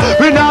Valley,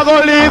 we not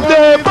gonna leave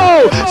the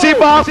bow. See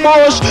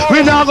Backbush,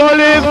 we not gonna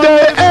leave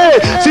the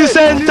A. See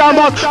St.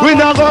 Thomas, we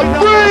not gonna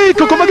break.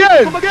 Come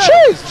again.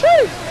 Cheese.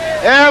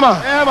 Yeah, man.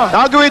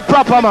 Now do it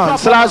proper, man.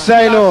 So last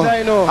say no.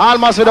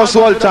 Almost with us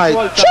all tight.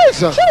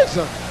 Jesus.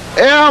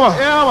 Yeah,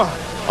 man.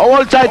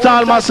 All tight,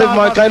 all massive,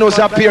 man. Kind of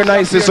appear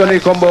nice when they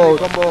come out.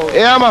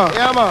 Yeah, man.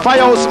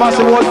 Firehouse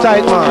massive, all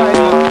tight, man.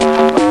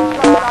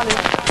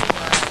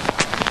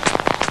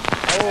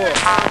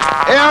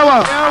 Yeah,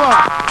 man.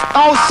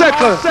 Now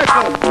second.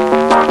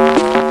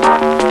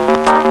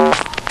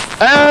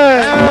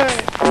 Hey.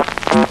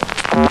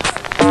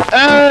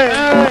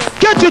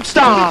 Get it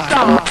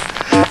started.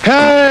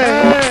 Hey,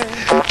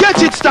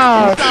 catch it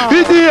star.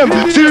 With him,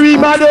 Siri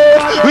Valley,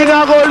 we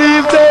not gonna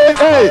leave there.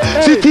 Hey,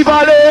 City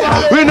Valley,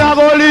 we not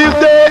gonna leave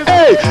there.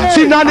 Hey,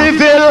 see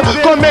Nannyville,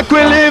 come make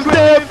we live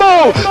there.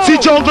 Bow, see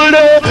Jungle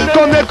there,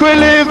 come make we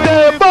live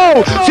there.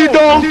 Bow, see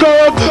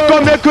Dunkirk,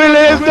 come make we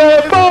live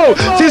there. Bow.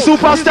 bow. See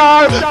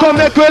superstar, come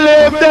make we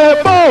live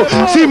the bow.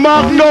 See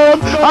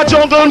Magnum, a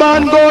jungle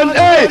man gun,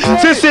 hey.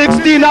 See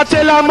 16, I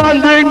tell a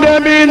man bring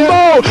them in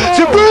bow.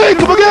 See bring,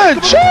 come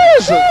again,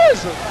 cheers.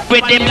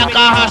 With them like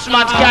a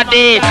hazmat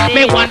caddy.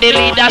 Me want the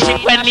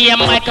leadership when me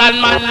and Michael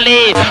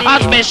Manley.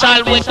 A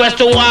special request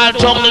to all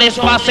junglist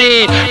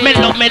passy. Me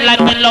love me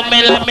like me love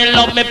me like me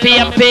love me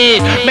PNP.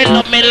 Me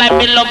love me like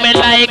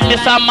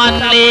Mr.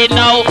 Manley.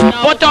 Now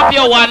put up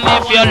your one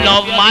if you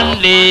love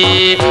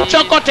Manley.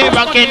 Chocote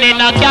rocking in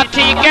a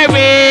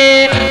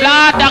category.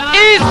 Lord of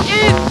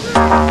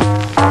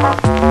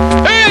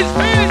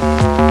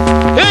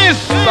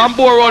From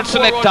Road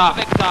Selector.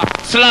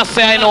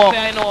 Selassie, I know.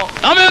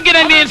 I'm going to get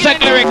in the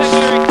insect lyrics.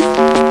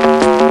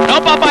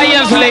 No Papa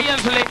Yensley.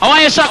 I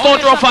want you to shout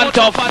out rough and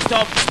tough.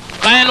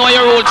 I know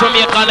your rule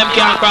Jamaica, them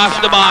can't cross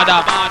the border.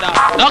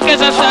 Don't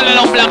get us selling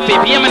out black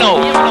people, hear me now.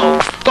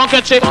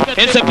 Conquetchi,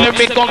 insect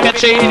lyric,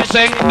 conquetchi,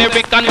 insect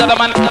lyric, under the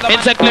man.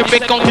 Insect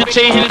lyric,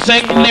 conquetchi,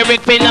 insect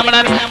lyric,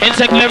 phenomenon.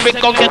 Insect lyric,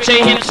 conquetchi,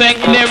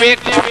 insect lyric.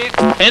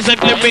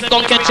 Insect lyric,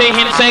 conquetchi,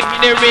 insect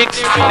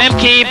lyrics. Them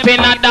keeping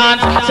a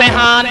dance, say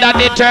under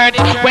the dirt.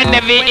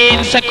 Whenever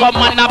insect come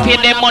and pay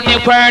them money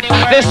worth.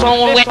 This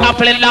song we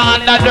apply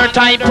under their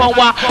time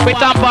power. With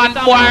a band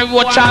boy,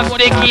 who chance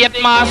the gate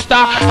master.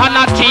 And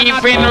a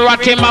thief in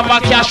rat him have a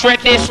cash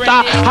register.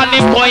 And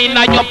him go in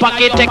your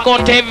pocket, take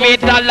out every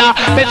dollar.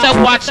 Me say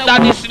watch that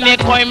the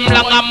snake come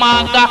long a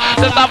manga.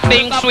 There's a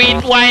fling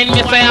sweet wine,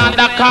 me say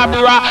under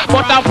cabra.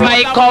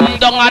 Butterfly come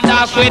down and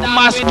dance with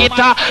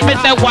mosquito. Me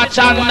say watch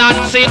and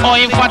Nancy or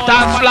in fat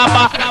and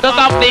slabber. There's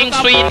a fling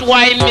sweet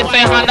wine, me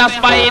say under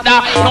spider.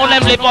 Now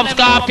them flip up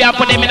scorpion,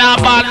 put him in a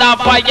ball of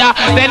fire.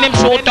 Then him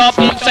shoot up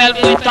himself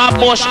with a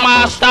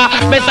bushmaster.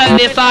 Me say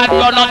this hard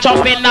run a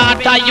jumping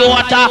out a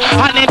Toyota.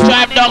 And him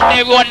drive down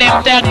the road,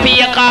 them take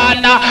pay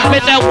corner. Me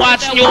say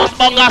watch news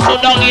bunga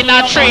so down in a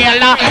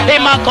trailer.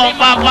 Him a come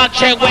back and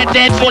check with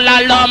it full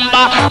of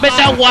lumber. Me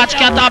say watch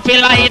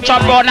caterpillar he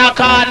chop round a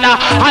corner.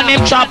 And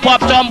him chop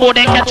up tumble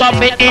they catch up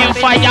it in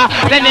fire.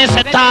 Then he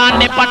set on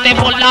the party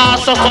full of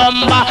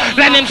succumber.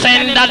 Then him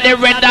send that the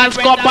red and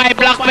scope by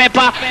black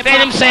pepper.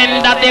 Then him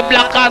send that the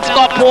black and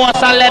scope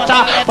post a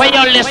letter. When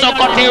you listen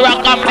cut the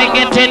rock and bring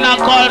it in a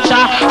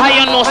culture. And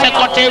you know say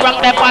cut the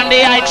rock up on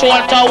the high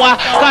troll tower.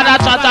 God a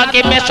chat and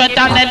give me strength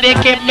and then they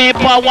give me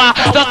power.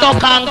 Just to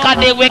conquer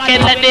the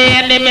wicked let the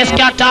enemy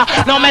scatter.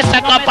 No me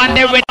set up on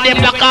the rhythm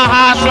like a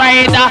horse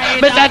rider.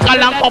 Me say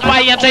Kalang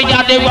Popeye say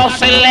you're the rough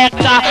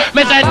selector.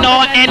 Me say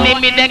no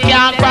enemy they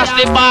can't cross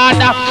the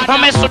border. No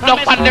me stood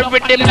up on the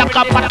rhythm like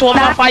a pot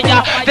over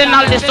fire. Then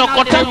all this so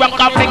cut the rock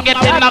and bring it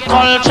in a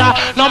culture.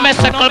 No me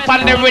set up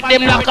on the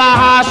rhythm like a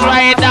horse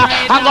rider.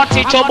 I go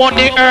teach you about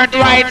the earth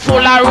right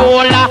full of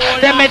roller.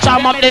 Then me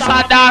jam up this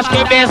a dance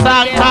bass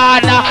and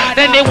carda.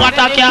 Then the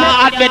water can't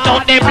add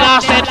without the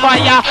blasted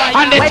fire.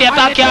 And the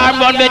theater can't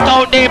run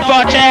without the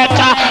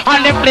projector.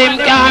 And the flame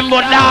can't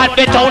run out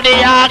without the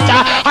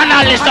actor. And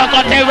all this so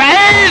cut the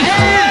race.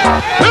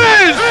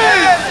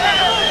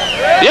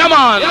 Yeah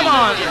man.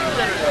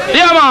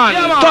 Yeah man,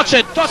 touch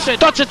it,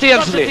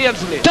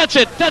 Ainsley. Touch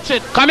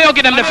it. Come here,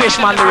 give them the fish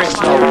man the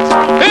rest now.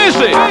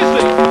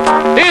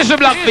 Easy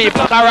black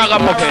people,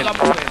 Karagamuffin.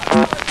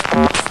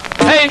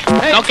 Hey,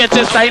 look at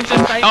this style,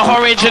 the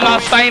original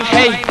style.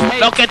 Hey,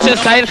 look at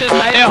this style,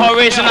 the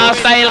original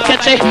style.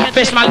 Catch it,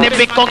 fishman the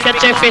big cock,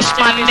 catch it,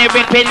 fishman the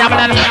big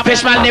phenomenon.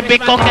 Fishman the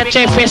big cock, catch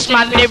it,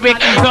 fishman the big.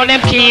 Now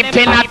them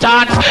keeping a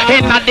dance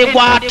in the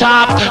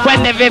water.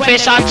 When the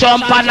fish a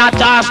jump and a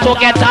dance to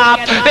get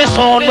up. The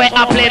sound where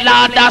I play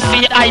loud, the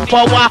sea high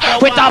power.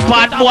 With a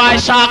bad boy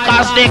shark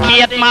as the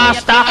gate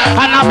master.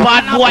 And a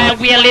bad boy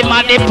wheel him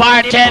at the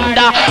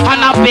bartender.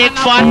 And a big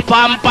fat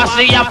pampas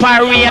the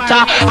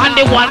operator. And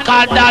the one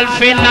called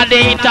Dolphin and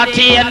the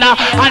entertainer.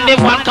 And the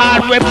one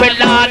called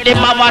Ripple and the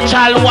Mava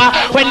Chalwa.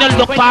 When you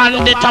look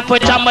on the top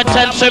with Jam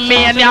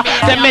Mania,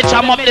 they may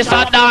jam up this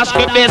a dance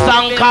with bass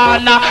and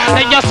corner.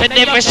 They just see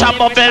the fish a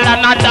bubble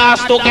and a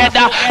dance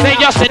together. They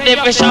just see the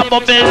fish a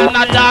bubble and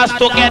a dance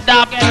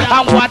together.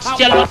 And watch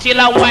yellow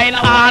till a wine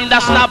and a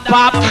snap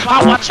pop.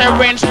 And watch a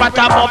rain spot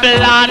a bubble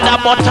and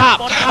a butter.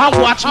 And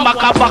watch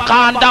Maka Baka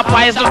and the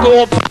pies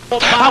group.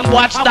 And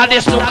watch Daddy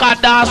Snooker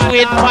dance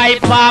with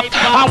pipe pop.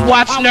 And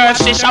watch Nurse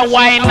Shisha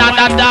wine and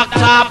a duck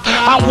top.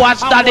 And watch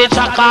Daddy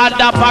Chaka and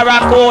the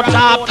paracoot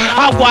top.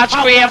 And watch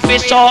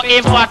crayfish so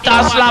if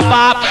water slap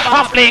up.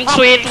 And fling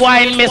sweet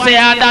wine me say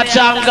and a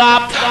jang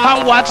up.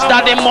 And watch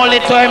Daddy Molly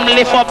to him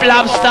lift up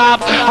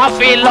lobster. And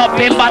fill up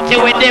him body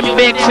with him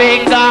big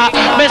finger.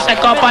 Me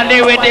stick up on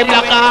the rhythm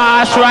like a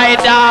horse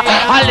rider.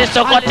 And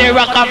listen cut the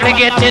rock and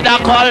fling it in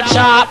the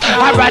culture.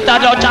 And right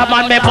out a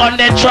man me bun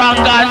the strong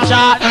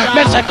ganja.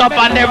 Me stick up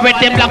on the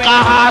rhythm like a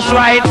horse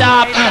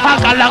rider. And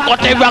call cut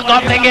the rock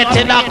and fling it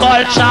in the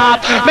culture.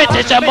 Me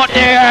teach them about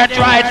the earth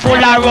right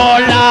full of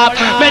roll up.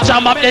 Me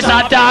jam up this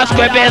a dance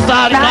with bass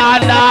and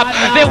turn up.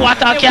 The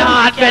water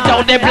can't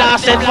without the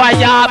blasted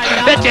fire.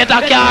 The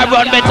theater can't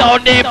run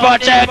without the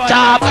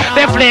projector.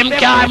 The flame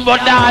can't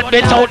run out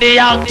without the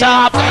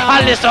actor.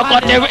 And listen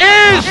what there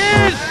is.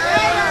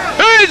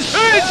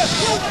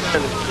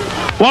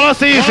 Wanna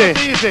see easy?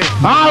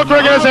 All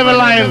cricketers have a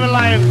line.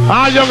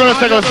 All young girls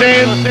take a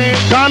scene.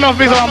 Can't enough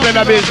people play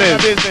the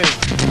business.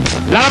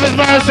 Lord of His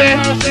mercy.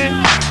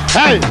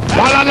 Hey,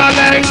 walla la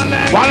lang,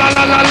 walla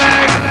la la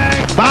lang.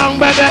 Bang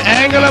by the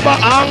angle of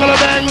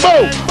bang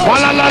boom.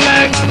 Walla la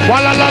lang,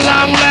 walla la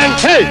lang lang.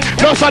 Hey,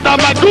 no Saddam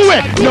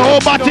Badoué, no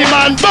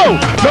Batman bow.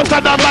 No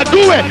Saddam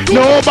Badoué,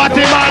 no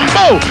Batman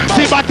bow.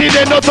 See Batty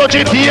they no touch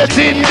it here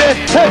in the.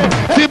 Hey,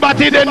 see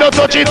Batty they no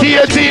touch it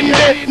here in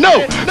the.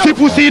 No, see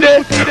pussy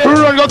they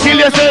run go kill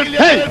yourself.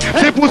 Hey,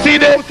 see pussy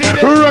they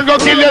run go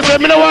kill yourself.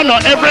 Me no want no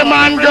every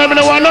man girl. Me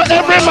no want no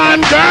every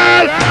man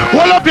girl.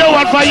 Hold up your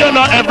one for you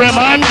no every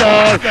man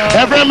girl.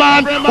 Every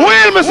man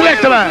will me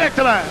select a man.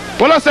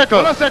 Hold on a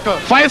second.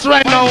 Fights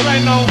right now.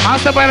 I'll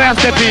step in and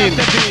step in.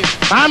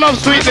 I love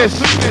sweetness.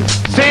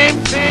 Same.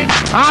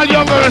 All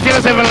young girls in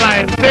the 7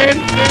 line.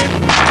 Same.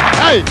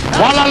 Hey,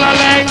 walla la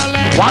lang,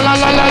 walla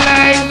la la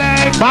lang.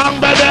 Bang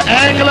by the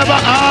angle of a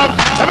arm.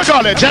 Let me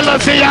call it.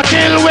 Jealousy a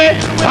kill me.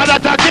 That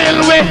a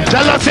kill me.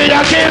 Jealousy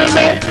a kill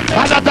me.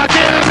 That a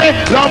kill me.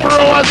 Love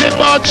Rose is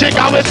but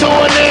chica with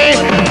Tony.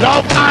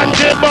 Love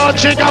Angie but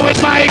chica with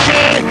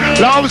Mikey.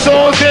 Love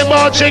Susie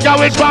but chica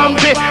with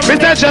Bumpy.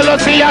 Mr.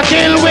 Jealousy a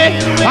kill me.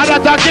 That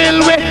a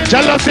kill me.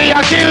 Jealousy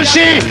a kill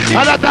she.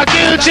 That a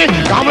kill she.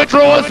 Come with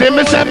Rosie,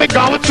 me say me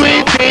go with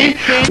Sweetie.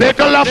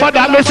 Little love for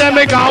that, me say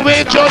me go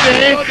with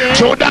Jody.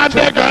 Show that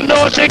the girl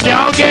know she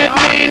can't get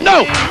me.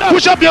 No,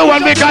 push up your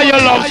one because you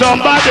love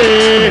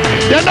somebody.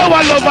 You know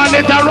I love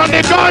and it around the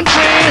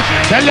country.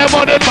 Tell them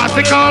about the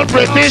posse called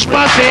British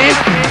posse.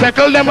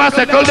 Circle them a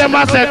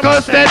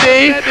circle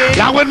steady.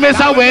 Now with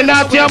Miss Wayne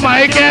at your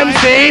mic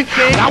MC.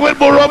 Now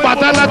with Burro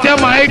Pattern at your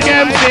mic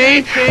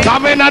MC.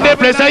 Come in at the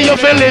place that you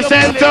feel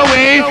listen to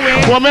me.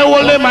 For me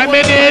hold the mic,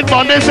 me need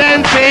for the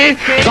sense.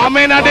 Come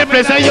in at the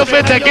place that you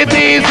feel take it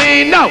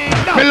easy. No,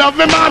 me love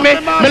me mommy,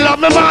 me love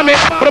me mommy.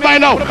 But I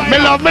know,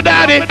 me love me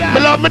daddy, me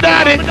love me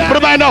daddy.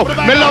 But I know,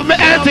 me love me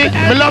auntie,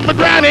 me love me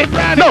granny.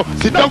 No,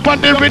 sit down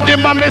on the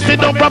rhythm and me sit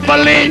down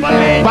properly.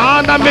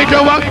 Bound and make you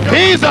walk,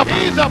 ease up.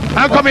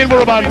 I'm coming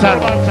Burro Bantan.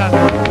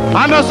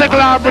 I know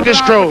Skateland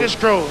British crew.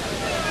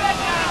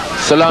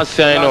 So last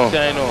thing I know.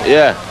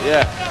 Yeah.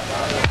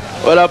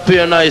 Well, up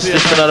here nice,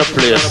 this is another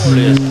place.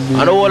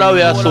 And all of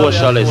we are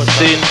socialists,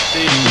 see?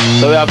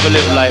 So we have to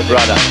live like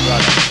brother.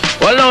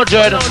 Well now,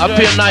 Jordan, up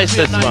here nice,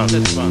 this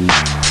man.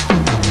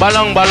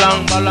 Balang,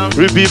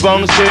 Ribi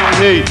bang sing,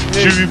 hey.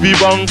 She Ribi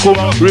bang come,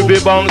 Ribi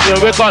bang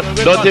sing. We call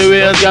dirty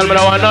ways, girl, me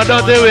da want no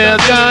dirty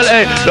ways, girl,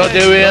 hey.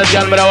 Dirty ways,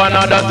 girl, me da want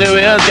no dirty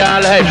ways,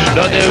 girl, hey.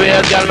 Dirty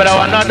ways, girl, me da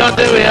want no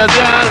dirty ways,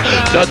 girl.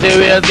 Dirty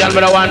ways, girl,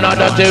 me da want no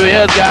dirty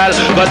ways, girl.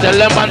 Go tell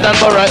them Bantan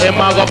Borough,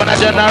 him a governor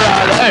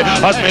general, hey.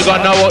 As me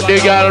gonna walk the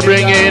girl,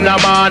 bring in a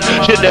man.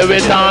 She there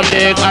with Tom,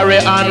 Dick,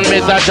 Harry and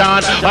Mr. John.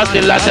 I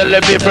still I tell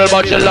the people,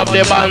 but she love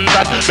the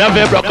Bantan.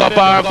 Me have broke up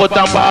her foot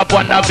and pop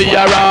one of your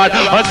rod.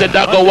 I said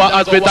I go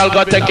hospital,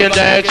 go take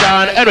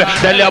injection. Anyway,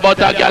 tell you about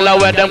a gal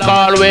where them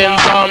call win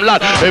some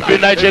lad. Every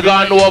night she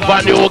gone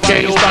over New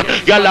Kingston.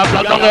 Gal a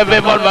flag down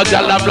every Volvo,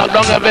 gal a flag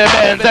down every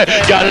Benz.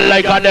 Gal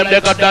like a them, they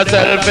got a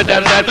selfie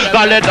themselves.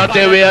 Call it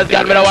dirty ways,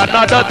 gal, me da want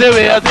no dirty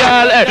ways,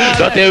 gal.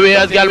 Dirty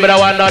ways, gal, me da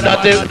want no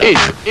dirty.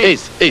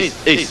 Is.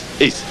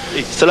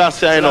 So last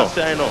thing I know,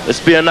 it's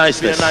pure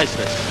niceness.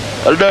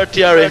 A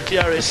dirty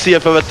Harry,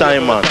 safe every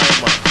time, man.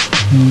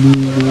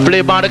 Play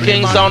by the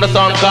King Sound, the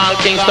song called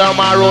King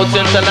Sturmars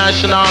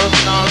International.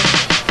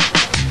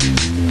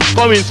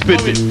 Come in, spit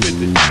it.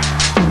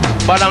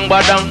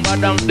 Badang,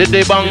 the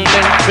day bang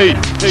sing. Hey,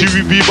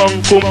 GVB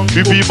bang come,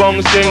 VB bang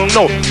sing.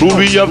 No,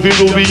 Ruby a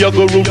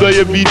go, Ruby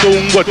a beat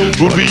on what?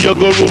 Ruby a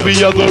go,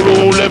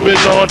 roll every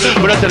sound.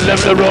 But I tell them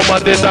the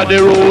Roman, this are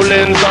the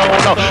rolling sound.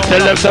 No,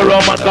 tell them the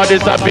Roman, cause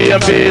this a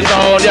PNP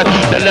sound. Yes,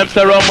 tell them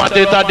the Roman,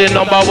 this are the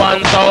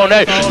 #1 sound.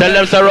 Hey, tell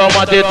them the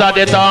Roman, this are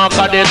the talk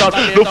of the town.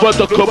 Look for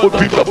the couple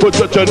people,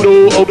 but you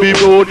know how we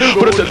roll.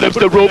 But I tell them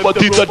the Roman,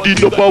 this are the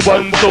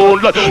 #1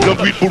 sound. No,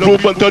 we put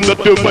Roman, turn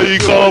up the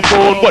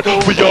microphone. But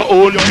we are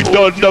on, we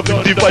don't have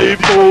the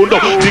vibe phone.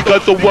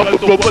 Because the one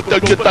with Robert, the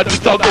get that is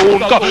a own.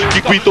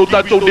 Kick me to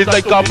that sound, it's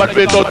like a man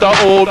without a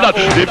own.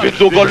 Living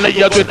to go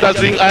layers with a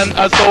sing and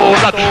a soul.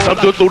 Some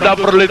to do that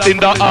for in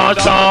the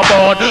arch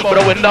bound.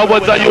 But when I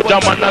was a youth, a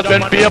man has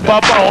been paper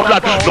bound.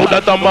 Know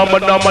that a mama,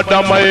 the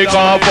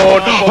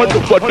microphone. I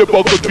know what the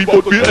buckle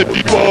people be at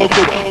the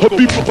buckle.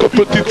 People come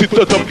to the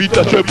sisters and beat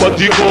a shrimp at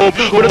the home.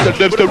 But I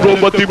tell them the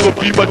Robert, they will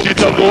be much in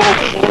the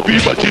home. Be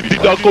much in the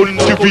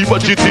country, be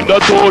much in the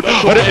zone.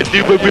 But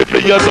anyway, we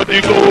players on the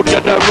road,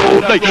 get the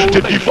road. Like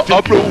Jennifer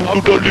Abroad,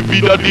 who don't live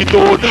in the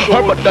tone.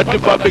 Her but that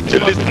if I make you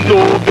listen to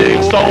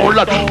big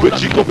sound. When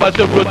she go past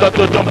the road, that's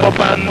a jump up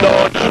and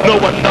down. No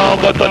one now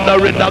got on the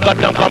ring, I got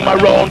them come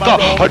around.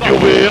 On your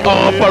way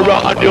up, or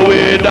on your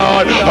way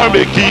down. Her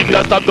making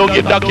that stop, don't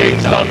get the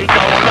Kingston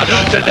town.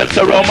 Tell them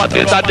to run, but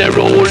it's at the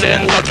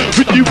rolling.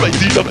 With the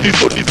rising of the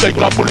sun, it's like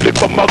a bullet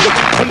from my gun.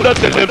 And I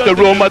tell them to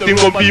run, but it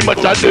won't be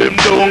much of them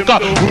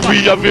down.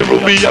 We have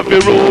a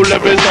roll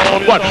every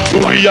sound. What?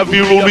 We have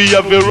a roll.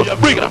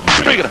 Bring it up.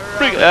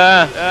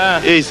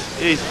 Yeah. East.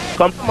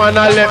 Come on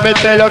and let me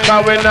tell you,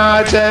 cause we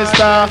not just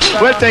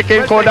we're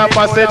taking code up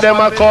and say them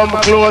a come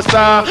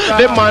closer.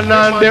 The man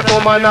and the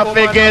woman have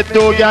to get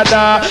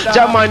together.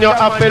 Jaman, you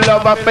have to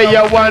love for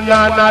your one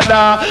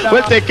another.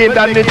 We're taking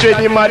down the dream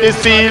him at the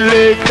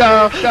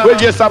selector. Well,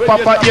 yes, a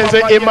papa, yes,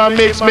 him a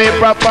mix me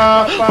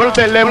proper. We'll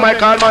tell them I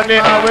call money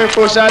and we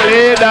push a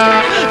leader.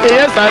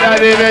 Yes, and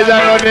the measure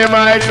on the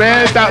mic,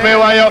 man. That me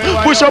why you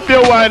push up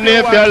your one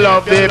if you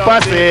love the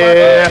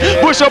pussy.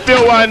 Push up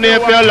your one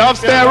if you love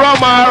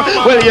Sturmars.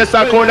 Well, yes,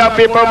 I could have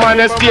people,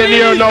 man, stay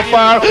near no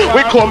far.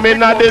 We come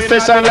in at this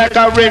session like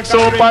a ring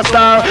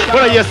superstar.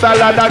 Well, yes, a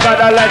lot of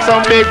God like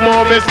some big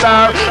movie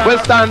star. Well,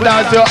 stand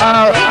as you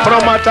are, no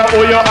matter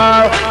who you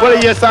are. Well,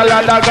 yes, a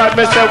lot of God,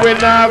 me say we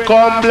not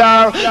come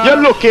blur. You're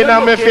looking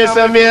at me face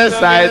and me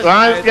side.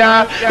 Once,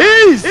 God,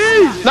 ease.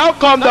 Now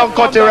come down,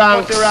 cut your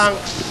ranks.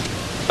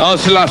 Oh,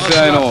 Selassie,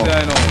 I know.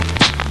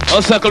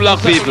 I'll circle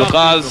black people,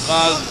 cause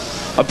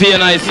I pay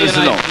nice, you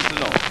know.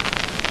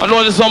 I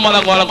know there's someone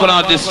that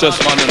gonna distress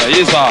man, you know.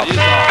 He's off.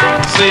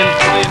 See,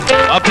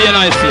 I pay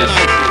nice, yes.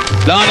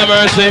 Lord of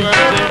mercy,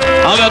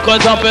 I'm a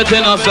cut up it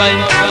in a style.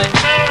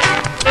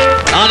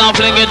 And I'm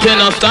fling it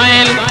in a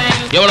style.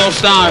 You know,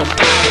 star.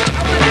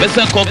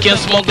 Mr. Cocaine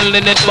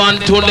smuggling it man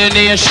to the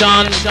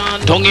nation.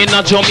 Tongue in a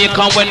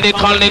Jamaica when they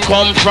call it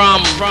come from.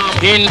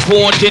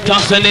 Import it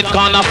and send it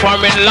kind of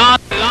foreign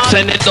land.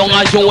 Send it down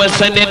a US,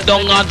 send it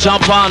down a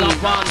Japan.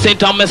 Say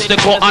to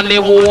Mexico and the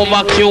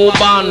over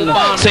Cuban.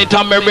 Say to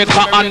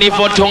America and the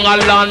for tongue a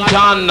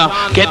lantern.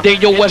 Get the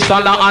US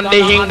dollar and the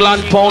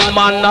England pound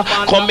man.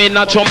 Come in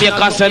a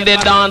Jamaica, send the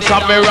dance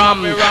of me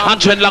ram. And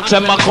dreadlocks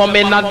them a come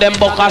in and them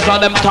buckers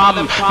and them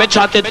tam. Me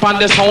chat it pan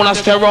the sound of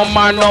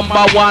Sturmars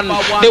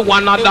 #1. The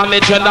one than the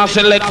dread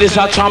select this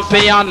a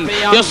champion.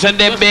 You send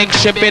the big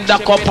ship in the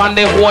cup and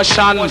the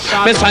ocean.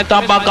 Me sight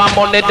a bag of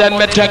money, then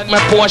me take me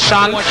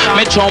portion.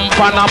 Me jump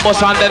on a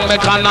bus and then me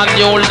can a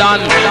new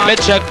land. Me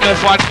check me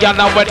fat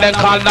gather when they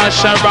call that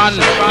Sharon.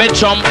 Me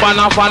jump on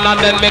a fan and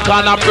then me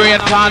can a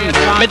Brayton.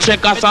 Me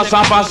check a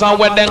Sasa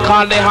when they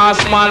call the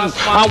horseman.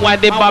 And why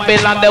the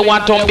Babylon they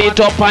want to beat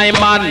up my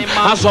man.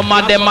 And some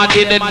of them a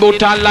did it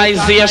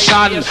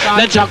brutalization.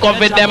 They jack up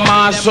with them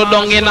ass so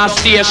down in a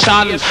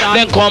station.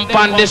 Then come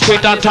on the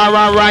street and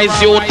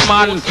terrorize youth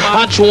man.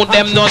 And show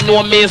them not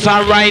know me is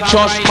a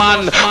righteous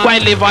man. Why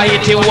live a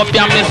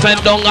Ethiopia me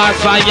send down a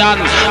Zion.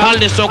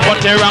 And this so cut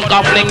the rank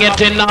and fling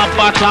it in a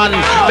pattern.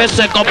 Me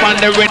set up on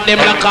the rhythm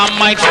like a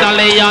Mike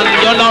Stallion.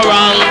 You no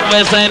wrong,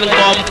 me send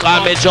come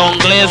call me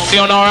junglist.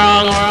 You no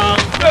wrong.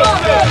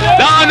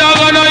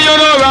 No, you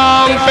no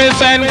wrong. Me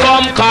send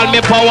come call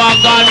me power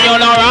gun. You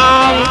no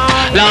wrong.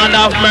 Land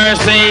of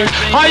mercy.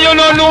 And you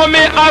don't know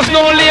me as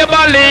no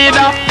labor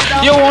leader.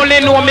 You only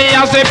know me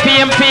as a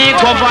PNP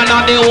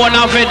governor, the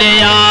owner of the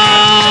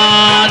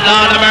yard.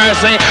 Lord of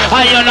mercy,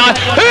 and you know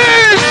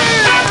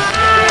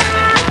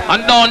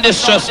and don't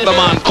distress the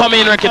man. Come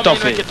in, Ricky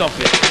Tuffy.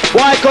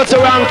 Why cut the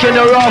rank in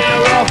the rough?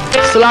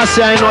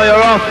 Selassie, I know you're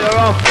rough.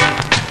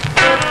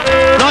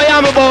 Now you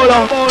am a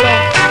bowler.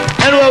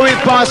 Anyway, we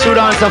pass through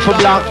the answer for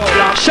black.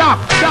 Sharp.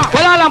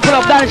 Well, all I'm pull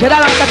up down here,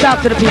 all I'm gonna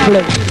talk to the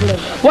people.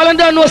 Well, I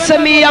don't know, say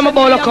me, I'm a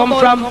bowler come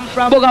from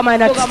Booger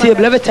Mine at the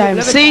table every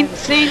time. See?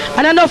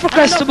 And I know for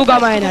Christ to Booger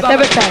Mine at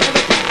every time.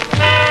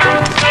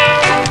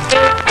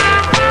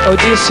 Oh,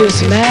 this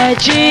is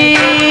magic.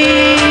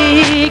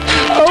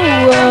 Oh,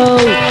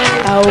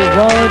 I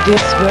want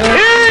this world.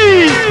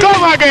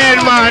 Come again,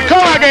 man.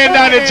 Come again,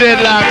 Danny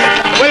Dreadlocks.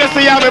 When you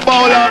see I'm a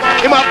bowler,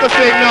 you have to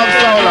sing now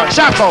solo.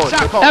 Shock out.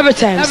 Every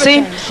time,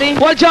 see?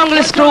 Well,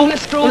 Jungle Screw,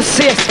 we'll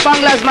see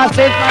Spangler's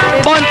Massive,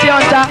 Bounty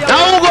Hunter.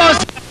 Now who goes?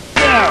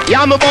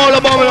 Yeah, I'm a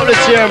bowler bumming up the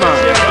chair, man.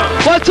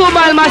 Well, 2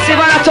 Mile Massive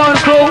and a Town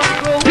Crew,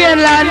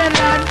 Skateland,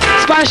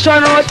 Spanish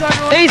Town Road,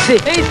 easy.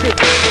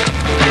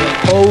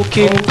 Oh,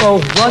 King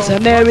Cole was a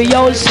merry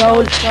old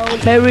soul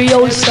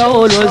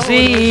was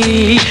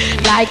he.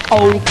 Like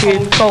old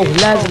King Cole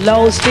has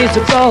lost his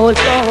gold,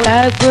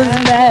 that was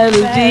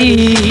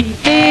melody.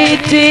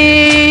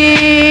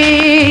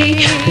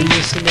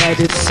 Listen at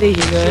it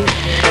singing.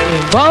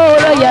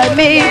 Bowler, yeah,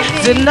 me,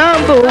 the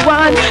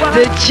 #1,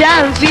 the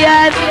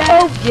champion.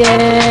 Oh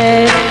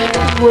yeah,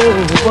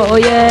 whoa,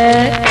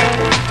 yeah.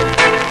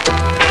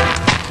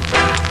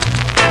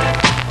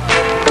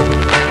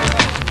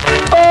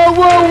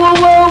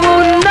 Whoa,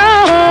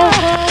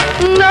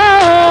 no.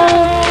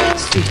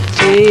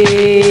 Sitting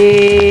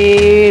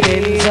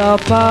in the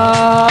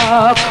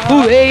park,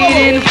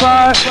 waiting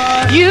for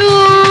you.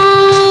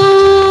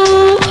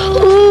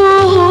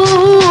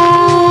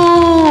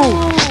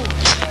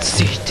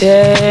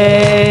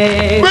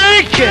 Sitting.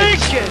 Break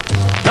it.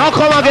 Now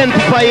come again,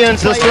 Papa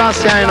Jens, the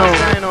Selassie I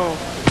know.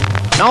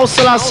 Now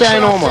Selassie I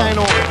know, man.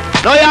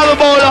 Now you have a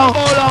bowler.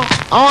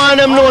 I want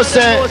them know,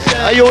 say,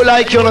 you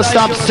like you to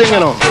stop singing,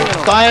 no?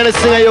 Cause any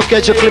singer you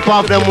catch a clip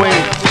off them wing.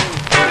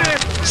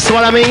 See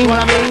what I mean?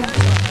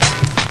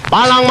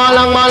 Malang.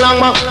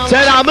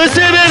 Said I've been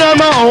sitting on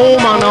my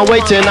home and I'm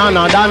waiting on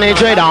a Danny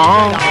Dread.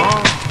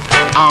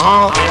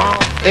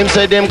 Him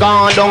said them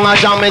gone down a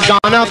jam is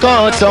gonna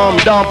cut some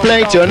dumb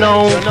plate, you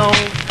know.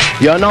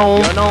 You know,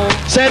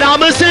 said I've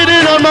been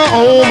sitting on my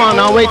own and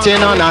I'm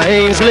waiting on a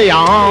Ainsley.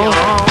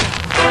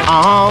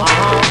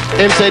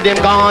 Him said him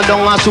gone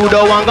down a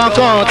pseudo and gonna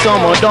cut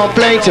some don't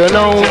play to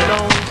know.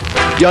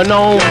 You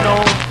know,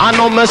 I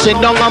know me sit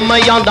down on my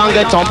yard and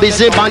get on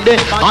busy body.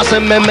 I say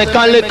me make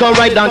a little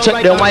ride and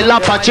check the wild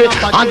Apache.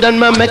 And then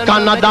me make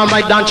another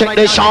ride and check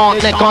the short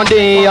neck on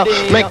the.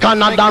 Make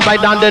another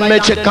ride and then me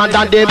check on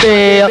the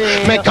bay.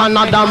 Make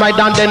another ride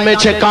and then me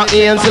check on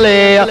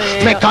Ainsley.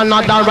 Make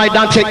another ride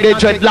and check the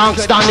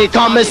dreadlocks Stanley.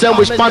 Come me say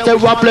which part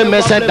of Ropley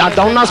me say that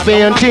down a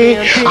Spain-T.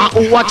 And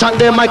who watch at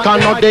them I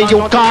cannot then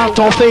you can't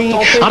toffee.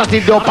 And the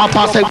do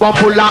papa say go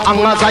pull a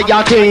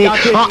anxiety.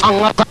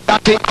 Anxiety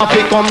if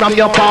you come from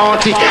your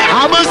party.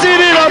 I'm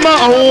sitting on my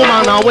home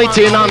and I'm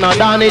waiting on a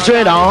Danny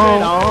trader.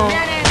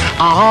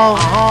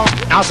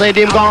 I said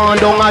him gone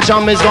down a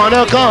jam is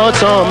gonna cut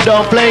some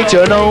don't play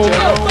you know.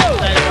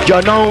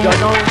 You know.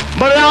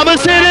 But I'm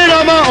sitting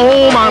on my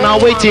home and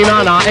I'm waiting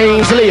on a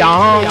Ainsley. I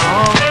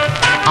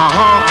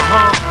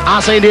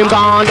said him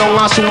gone down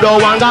a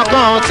pseudo and got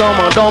cut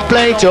some don't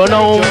play you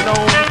know.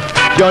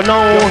 You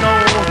know.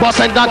 But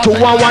said that to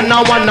one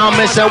now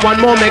me say one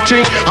more make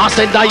three. I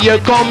said that here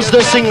comes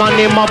the singer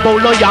name of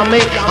Bolo Yami.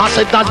 I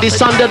said that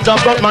this and the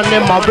double man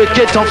name of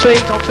Ricky Toffee.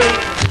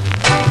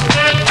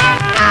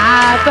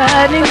 I've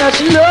heard enough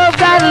love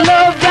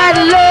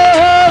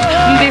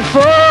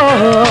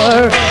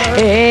before.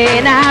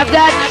 And I've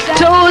got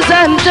toes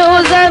and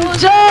toes and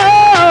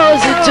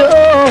toes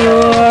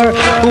adore.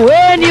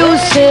 When you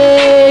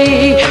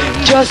say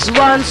just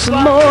once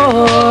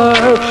more,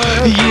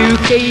 you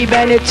came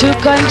and it took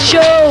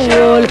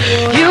control.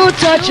 You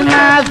touched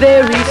my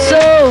very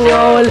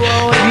soul.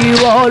 You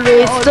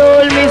always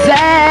told me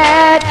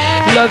that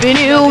loving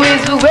you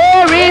is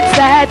where it's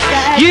at.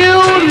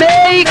 You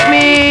make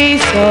me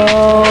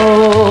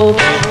so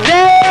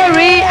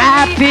very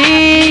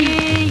happy,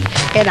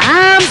 and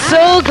I'm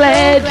so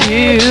glad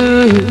you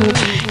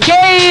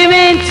came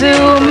into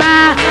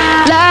my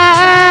life.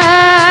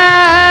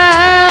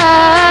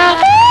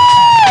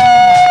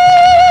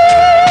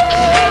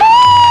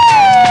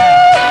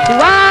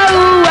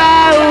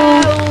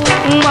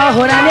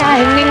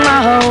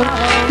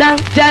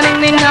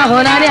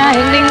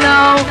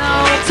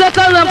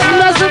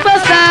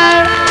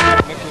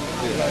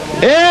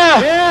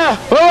 Yeah,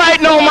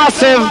 alright now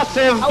massive.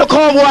 The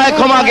cowboy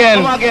come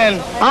again.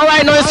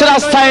 Alright now you see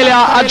that style here,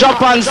 a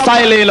Japan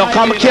style, you know,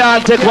 come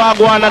can't take what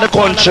go on in the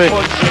country.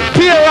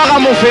 Pure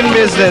ragamuffin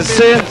business,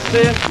 see?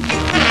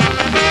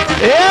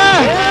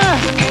 Yeah.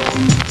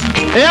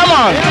 Yeah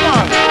man.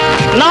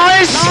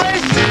 Nice.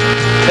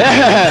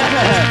 Yeah.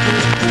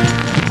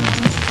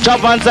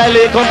 Japan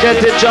style, come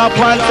get it,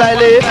 Japan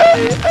style.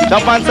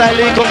 Japan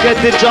style, come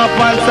get it,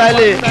 Japan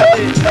style.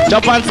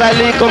 Japan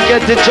style, come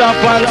get it,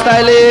 Japan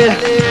style.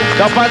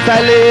 Japan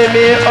style,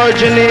 me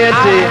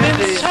originated.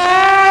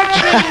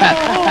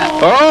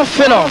 Rough,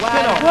 you know.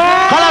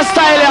 Color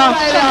style,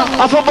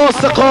 yeah. I'm about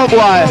the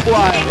cowboy.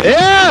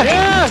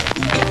 Yeah.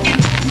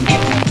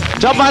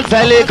 Japan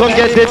style, come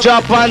get it,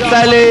 Japan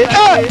style.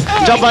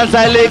 Japan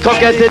style, come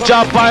get it,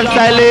 Japan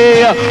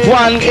style.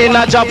 One in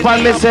a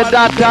Japan, me say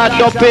that a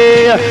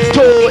dopey.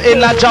 Two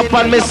in a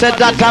Japan, me say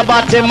that a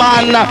batty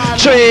man.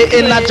 Three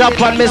in a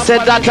Japan, me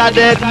say that a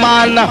dead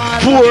man.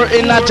 Four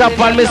in a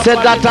Japan, me say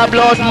that a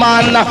blood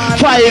man.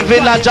 Five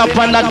in a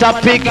Japan, that a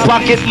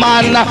pickpocket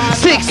man.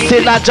 Six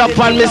in a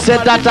Japan, me say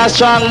that a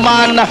strong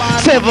man.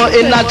 Seven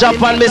in a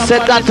Japan, me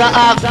say that a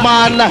hack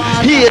man.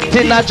 Eight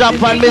in a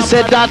Japan, me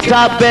say that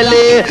a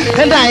belly.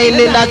 And 9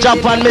 in a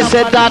Japan, me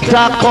say that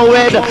a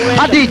cowhead.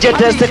 A DJ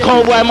test the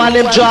cowboy man,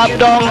 him drop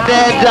down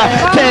dead.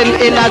 10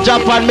 in a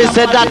Japan, me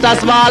say that a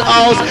small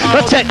house.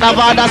 But check the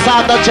Vada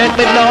sound, don't check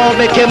me now,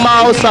 Mickey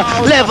Mouse.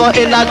 11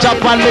 in a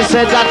Japan, me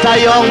say that a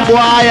young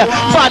boy.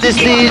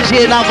 Baddest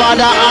DJ in a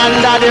Vada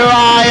under the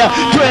rye.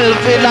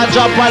 12 in a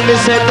Japan, me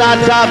say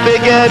that a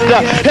big head.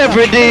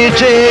 Every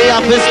DJ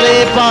have to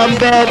sleep on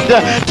bed.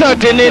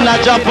 13 in a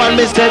Japan,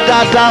 me say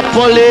that a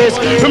police.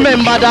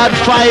 Remember that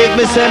 5,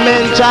 me say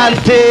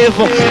mention 14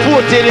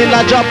 in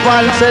a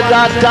Japan, say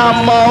that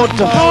I'm out.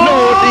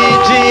 No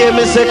DJ,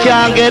 me say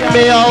can't get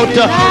me out.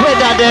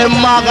 Whether them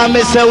maga, me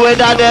say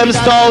whether them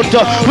stout.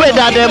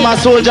 Whether them a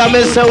soldier,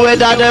 me say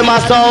whether them a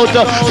stout.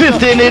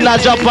 15 in a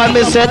Japan,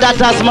 me say that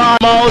a small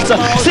mouse.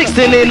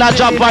 16 in a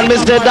Japan, me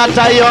say that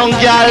a young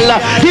girl.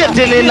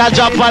 18 in a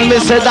Japan, me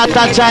say that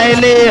a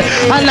Chinese.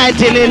 And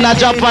 19 in a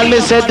Japan,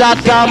 me say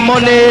that a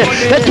money.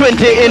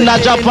 20 in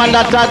a Japan,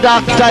 that a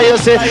doctor, you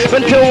say.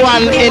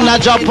 21 in a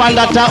Japan,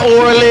 that a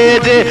old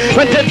lady.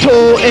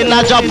 22 in a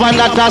Japan,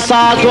 that a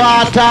salt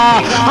water.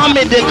 I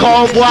made the cow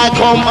show, boy,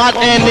 come at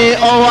any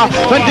hour.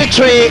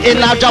 23 in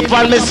a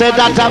Japan, me say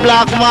that a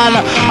black man.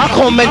 I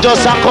come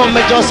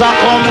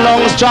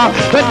long strong.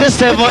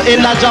 27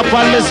 in a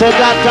Japan, me say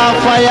that a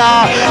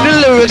fire. The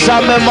lyrics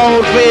are my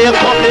mouth, wake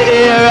up the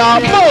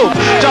area. Move!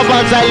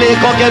 Japan style,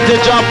 come get the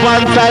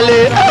Japan style.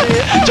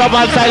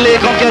 Japan style,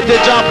 come get the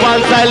Japan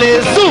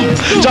style. Zoom!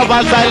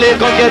 Japan style,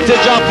 come get the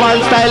Japan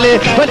style.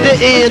 When the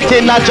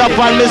 18 a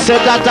Japan, me say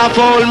that a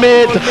full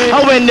meat.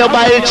 And when you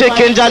buy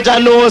chicken, Jaja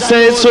know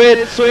say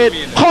sweet.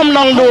 Come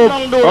long do.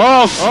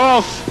 Off.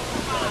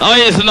 Oh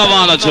yes,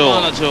 Nirvana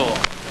Joe.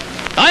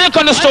 I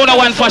can the stone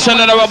one fashion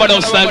and a rubber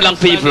dub style black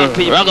people.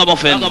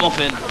 Ragamuffin.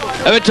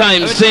 Every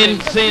time, sin,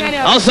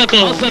 I'll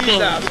circle.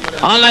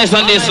 All nice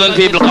and decent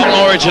people come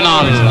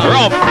original.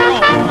 Rough.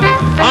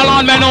 All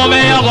on me know me,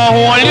 I go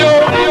hold you.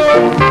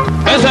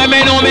 They say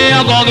me know me,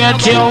 I go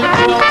get you.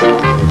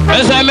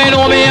 They say me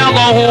know me, I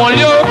go hold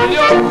you.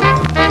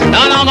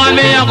 Now on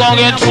me, I go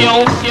get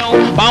you.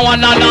 But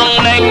one a long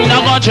leg, I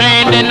go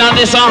train in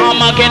this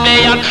hammer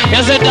Canadian.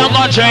 Yes, it I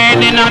go train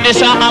in this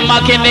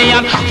hammer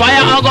Canadian.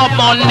 Fire I go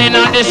burn in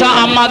this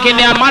hammer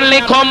Canadian.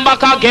 Manly come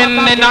back again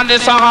in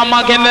this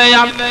hammer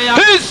Canadian.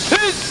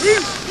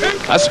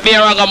 A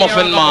spear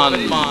ragamuffin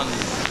man.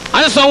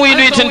 And so we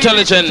do it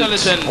intelligent.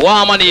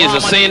 Warm and easy,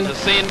 sin.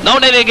 Now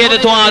they get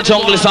it to all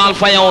junglers, all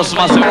firehouse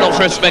massive. No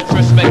respect.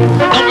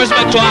 No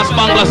respect to us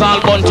banglers, all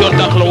bunty and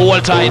tackle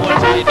all tight.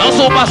 Now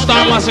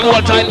superstar massive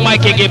all tight,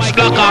 Mikey Gibbs,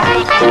 Blacker.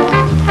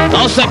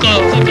 Now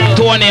second,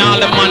 Tony, all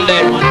the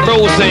Monday,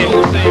 Brucey.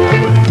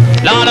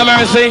 Lord of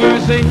mercy.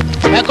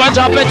 I can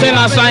drop it in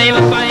a sign.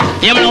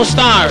 You know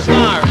star.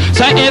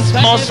 Say it's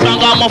most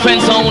stronger muffin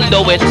sound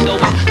do it.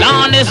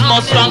 Lord is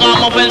most stronger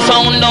muffin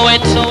sound do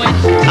it.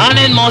 And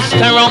it must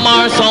terror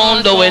more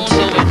sound do it.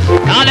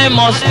 And it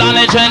must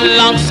damage and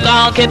long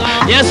stalk it.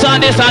 Yes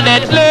and this and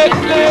that lick.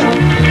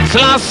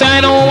 Last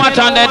I know what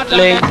a that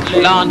lick.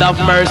 Lord of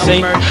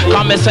mercy.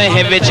 Come and say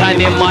heavy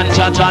Chinese man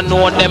judge and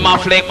know them a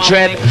flick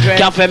dread.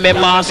 Cafe me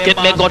basket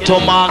me go to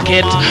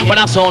market.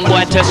 When a sound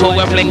boy test we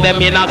fling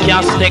them in a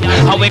castic.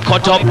 And we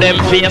cut up them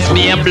face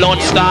me and blood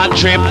start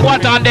drip.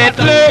 What a that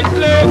lick.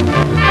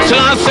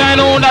 Last I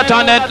know that a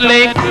that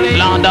lick.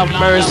 Lord of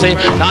mercy.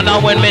 Now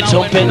when me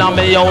jump in on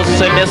me house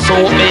see me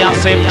suit me a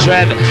sim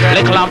dread.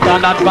 Lick lamp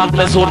on that back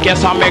me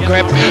suitcase and me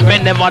grip. Me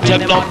never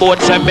take no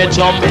boat say me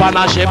jump on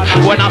a ship.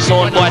 When a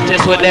sound boy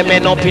test with them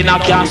end up in a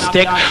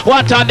castic.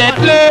 What a that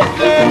lick.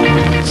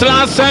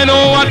 Last I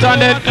know what a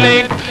that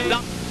lick.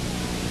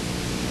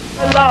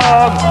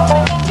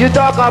 You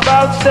talk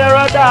about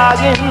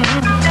steroiding.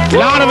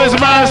 Lord of his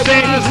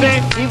mercy.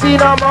 Even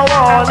on my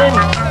warning,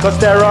 cause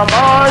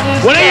Sturmars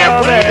is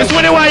coming. It's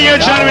when you want your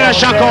jam in a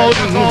shock out.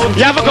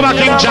 You have to come back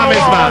King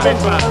Jammys, man.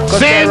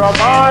 See?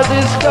 Sturmars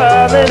is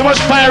coming. Too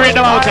much fire in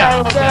the mouth here.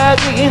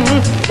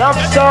 Love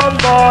sound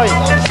boy,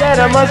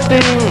 said I must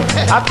sing.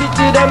 I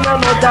pity them,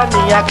 no more than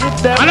me, I keep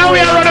them. I know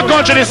we are around the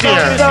country this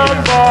year.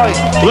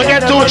 We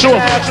get two true.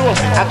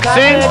 I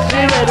can't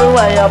see right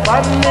away up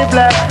on the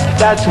black.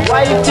 That's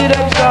why you see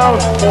them down.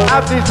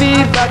 Happy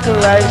feedback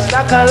life,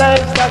 stack a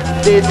life, stack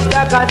this,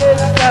 stack a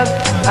this, stack.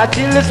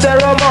 Until the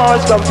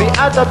Sturmars come be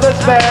out of the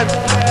span.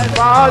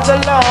 Falls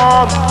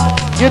along.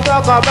 You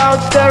talk about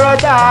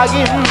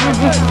steroiding.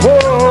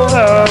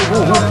 Whoa,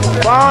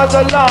 falls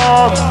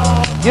along.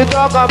 You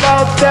talk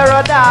about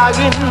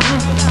steroiding.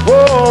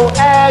 Whoa,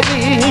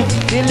 Aggie.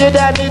 Till you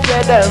daddy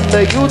said them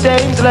the youth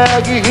ain't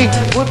sluggy.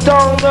 Put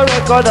on the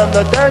record on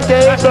the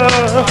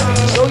turntable.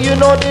 So you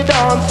know the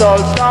dance all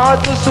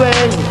start to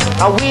swing.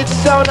 And with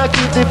sound I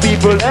keep the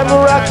people them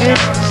rocking.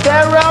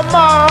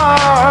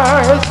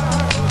 Sturmars.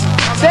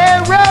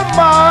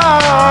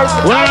 Sturmars.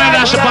 Well,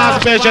 that's the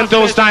participation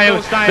to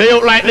style. They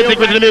look like the thing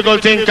with the musical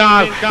thing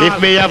called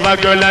If Me Have a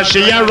Girl and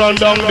She a Run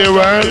Down the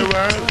World.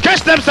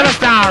 Catch them to the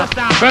star.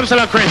 Them to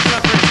the Chris.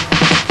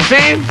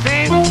 See?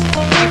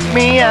 If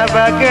me have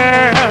a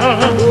girl.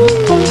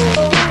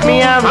 If me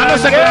have a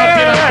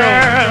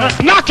girl.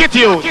 Knock it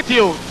you.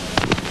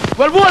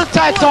 Well, hold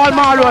tight to all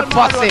my road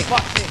posse.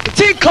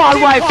 Thing called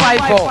Wi-Fi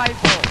Bo.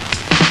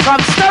 From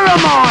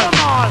Sturmars.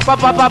 Ba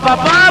ba ba ba ba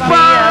ba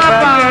ba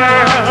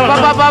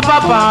ba ba ba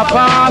ba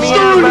ba.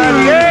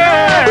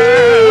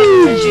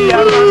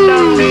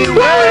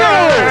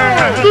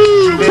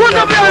 Put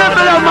the belly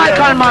below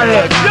Michael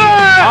Marley.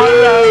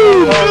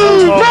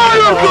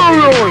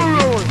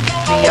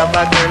 Me have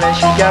a girl and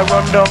she a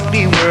run down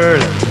the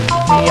world.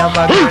 Me have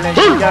a girl and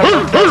she a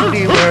run down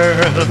the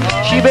world.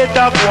 She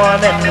better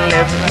one and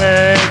left me.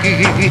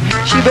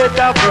 She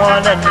better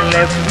one and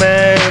left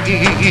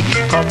me.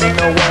 Come in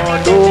no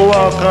one to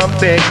walk and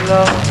beg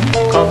love.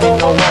 Come in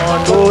no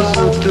one to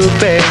suit to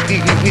beg.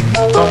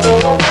 Come in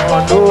no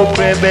one to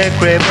crab.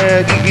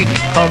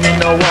 Come in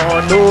no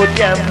one to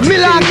damn.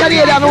 Milan can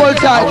hear them all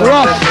time,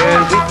 rough.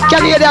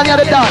 Can hear them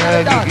the dance.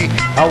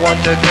 I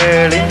want a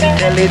girl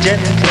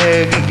intelligent.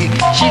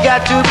 She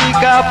got to be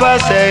copper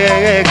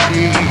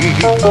sexy.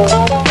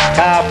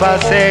 Copper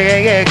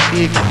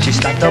sexy. She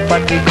stand up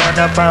at the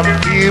corner from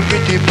few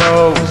pretty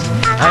pose.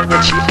 And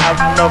when she have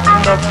enough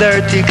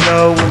dirty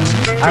clothes.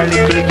 Her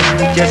little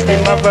guinea just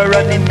him have a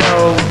running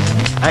nose.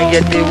 And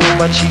yet the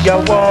woman, she a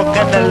walk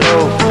and a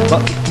low.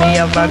 But if me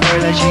have a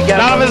girl and she a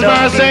run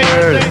down the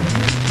girl.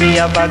 Me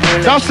have a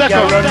girl and she a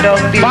run down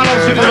the girl.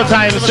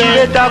 She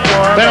better go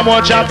on. Better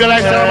more champion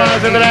like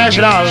Sturmars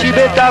International. She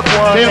better go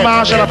on. Still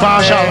Marshall or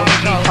partial.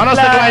 I don't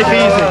stick life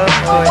easy.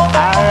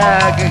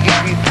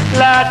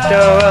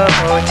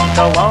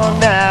 Come on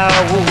now.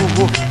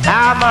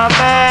 I'm a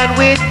man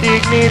with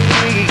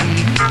dignity.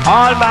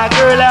 All my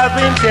girls have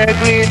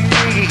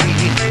integrity.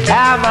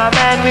 I'm a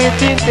man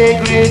with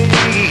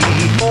integrity.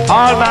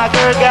 All my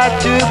girls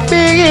got to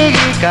be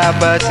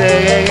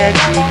capacity.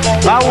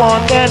 I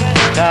want them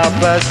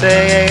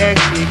capacity.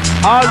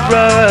 All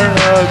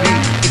right.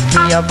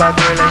 Me have a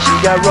girl and she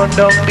a run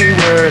down the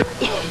world.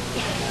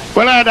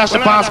 Well, that's the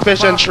past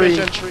patient tree.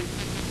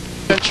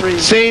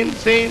 Seen?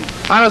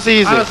 I don't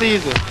see easy.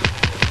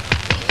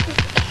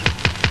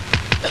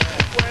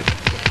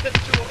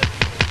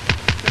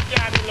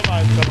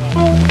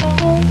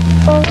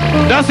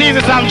 That's easy,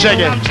 Sam. Check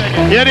it.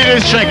 You need to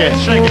check it.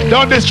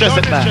 Don't distress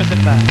it, man.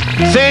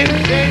 See?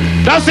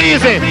 That's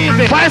easy.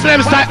 Price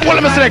them style. All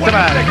of them select,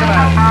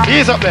 man.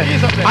 He's up there.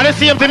 And the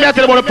same thing I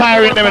tell about the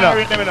pirate, them, you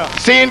know.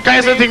 Seeing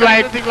kind of thing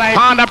like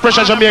under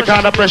pressure, Jamaica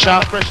under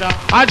pressure.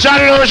 And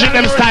Johnny Roger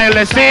them style,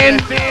 they seen.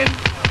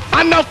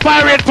 Enough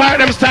pirate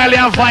them style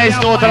and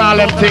vice note and all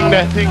them thing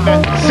there.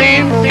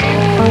 See?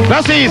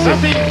 That's easy.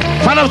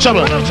 Fan of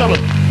trouble.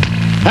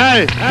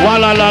 Hey,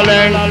 walla la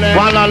leng,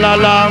 walla la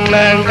long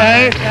leng,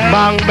 hey,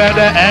 bang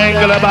better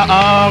angle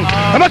bang.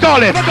 Let me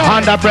call it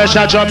under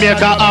pressure,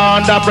 Jamaica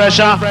under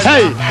pressure.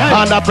 Hey,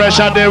 under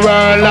pressure, the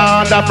world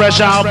under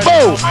pressure.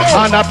 Boom,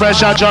 under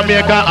pressure,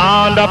 Jamaica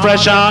under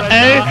pressure.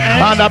 Hey,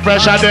 under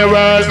pressure, the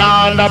world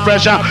under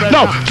pressure.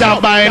 No,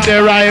 can't buy the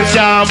rice,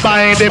 can't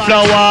buy the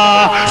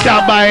flour,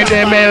 can't buy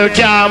the milk,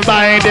 can't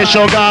buy the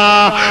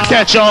sugar.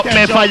 Catch up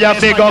me fire,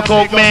 figure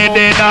cook me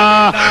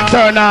dinner.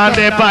 Turn on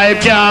the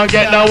pipe, can't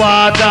get no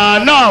water.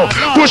 No,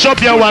 push up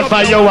your one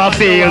for you and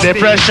feel the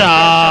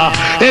pressure.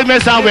 It me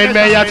say with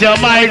me at your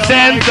mic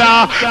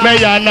center. Me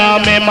and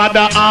me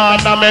mother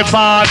and me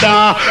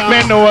father.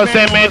 Me know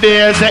say me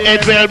days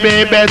it will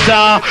be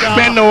better.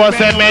 Me know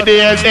say me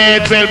days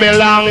it will be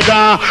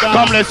longer.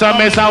 Come listen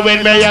me say with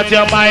me at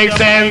your mic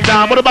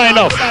center. But by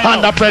now,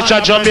 under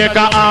pressure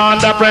Jamaica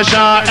under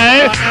pressure,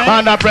 eh?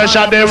 Under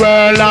pressure the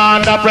world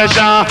under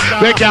pressure.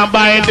 We can't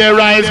buy the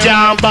rice,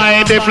 can't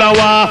buy the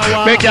flour.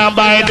 We can't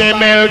buy the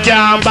milk,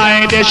 can't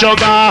buy the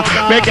sugar.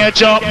 Me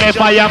catch up me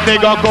fire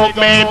figure cook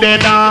me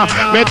dinner.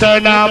 Me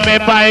turn on me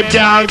pipe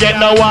can't get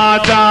no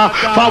water.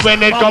 For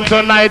when it come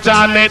to night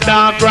and it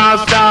dark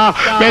rasta.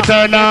 Me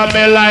turn on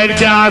me light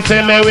can't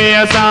see me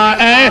waist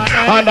eh.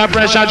 Under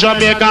pressure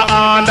Jamaica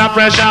under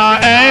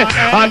pressure eh.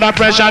 Under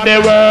pressure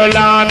the world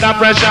under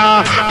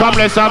pressure. Come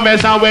listen me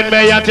say with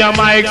me at your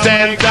mic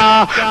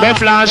center. Me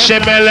flashy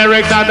me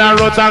lyrics and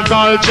the roots and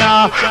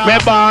culture. Me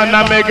born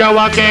and me go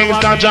a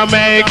Kingston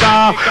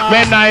Jamaica. Me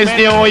nice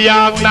New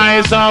York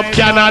nice up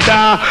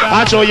Canada.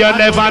 I show you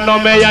never know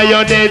me, yeah,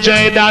 you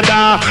DJ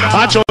Dada.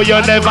 I show you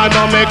never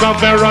know me, come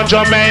from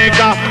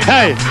Jamaica.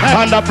 Hey,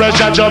 under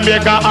pressure,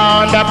 Jamaica,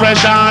 under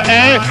pressure,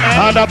 eh?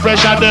 Under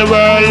pressure, the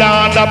world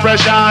under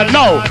pressure.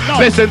 No,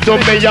 listen to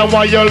me, I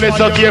want you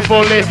listen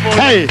carefully.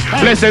 Hey,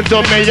 listen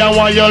to me, I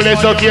want you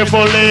listen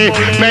carefully.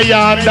 Me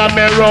under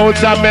me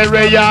roots and me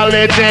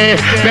reality.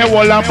 Me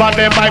hold up on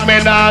the mic, me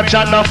not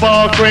chat no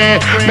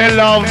fuckery. Me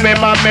love me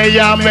mommy,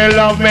 and me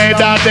love me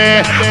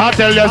daddy. I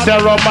tell you,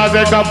 Sarah,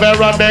 Mazik, come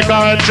from the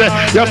country.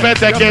 You fit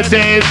take it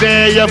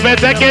easy, you fit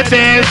take it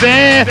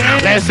easy.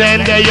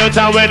 Listen the youth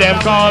and with them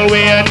call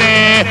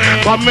Winnie.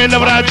 Come in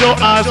over to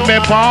ask me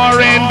for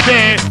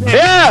tea.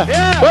 Yeah,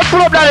 we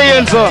pull up that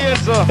answer.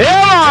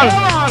 Yeah man,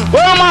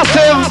 we're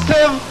massive.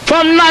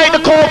 From night the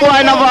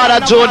cowboy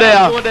Nevada Joe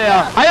there.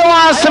 I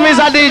want to see me as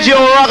a DJ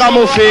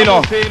Ragamuffin.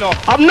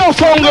 I'm no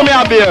fungus me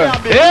a beer.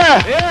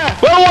 Yeah,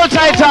 we're all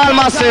title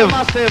massive.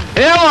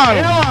 Yeah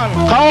man,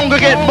 come hungry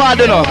get bad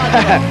enough.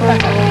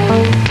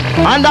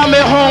 And I'm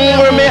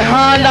hungry, me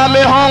hand, I'm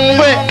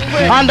hungry.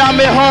 And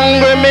I'm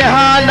hungry, me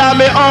hand, I'm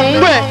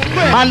hungry.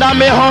 And I'm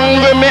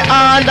hungry, me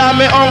hand, I'm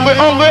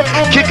hungry.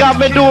 Kick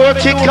off me door,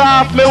 kick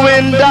off me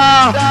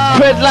window.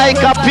 Spread like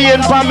a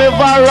pain for me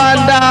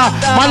veranda.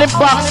 Money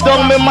box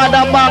down, me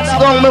mother box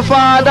down, me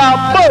father.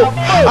 Boom.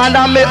 And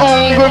I'm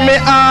hungry, me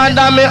hand,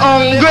 I'm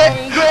hungry.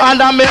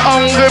 And I'm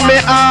hungry, me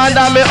hand,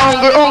 I'm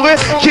hungry.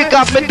 Kick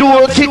off me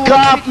door, kick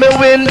off me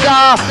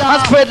window. And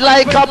spread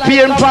like a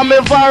pain for me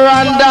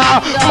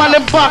veranda.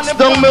 Money box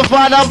down, me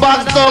father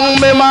box down,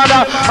 me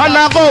mother. And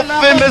I go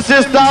for me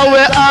sister, we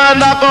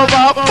and I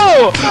cover.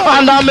 Boom.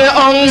 And I'm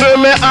hungry,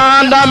 me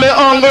hand, I'm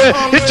hungry.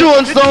 The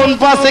tune sound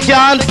pass,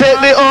 can't take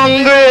the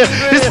hungry.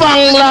 The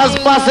Bangla's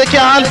posse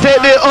can't take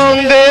the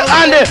hungry,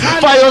 and the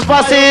Fire's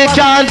posse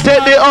can't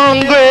take the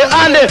hungry,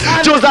 and the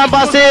Chosen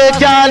posse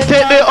can't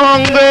take the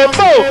hungry.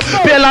 Boo!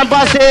 Skateland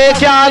posse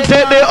can't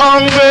take the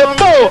hungry.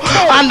 Boo!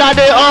 Under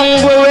the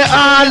hungry,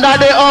 under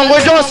the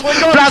hungry. Just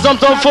plant some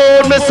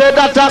food, me say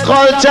that a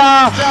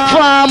culture.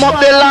 Farm up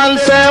the land,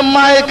 say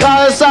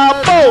Michael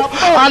Sapo.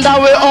 Under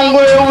we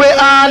hungry,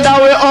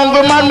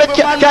 man, me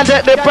can't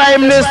take the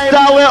Prime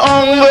Minister, we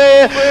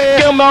hungry.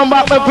 Give me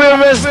back my Prime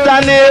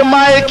Minister name,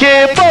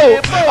 Mikey. Boo!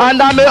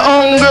 Under me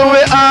hungry,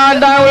 we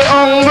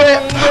hungry.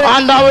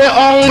 Under we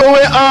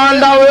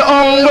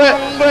hungry.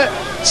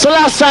 So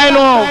last sign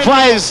on,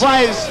 Vibes.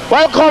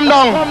 Well, come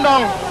down.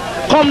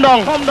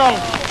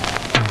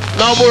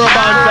 No more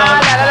banter.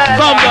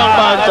 Come down,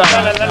 banter.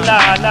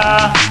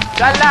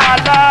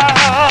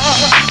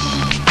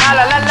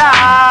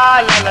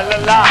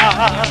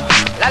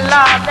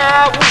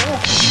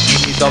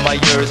 Give me some of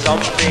your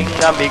something,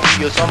 and make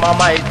you some of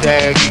my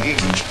tag.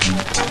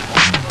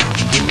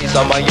 Give me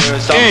some of your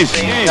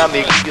something, and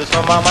make you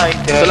some of my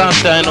tag. So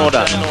last time I know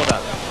that.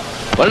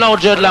 Well now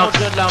Dreadlocks,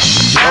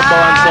 number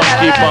one song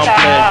keep on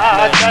playing.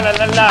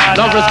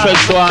 Love respect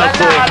to all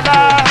crew,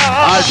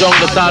 all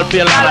jungle, all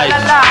PNP,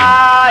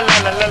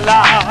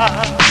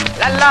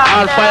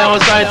 all fire on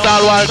sites,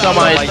 all Walter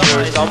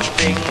Mites,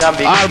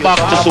 all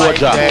back to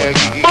soldier.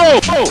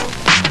 Boom!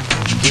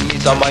 Give me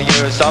some of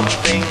your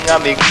something,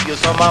 and make you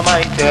some of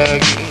my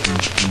tag.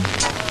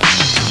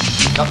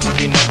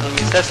 Nothing, me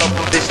say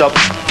something this up,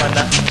 man.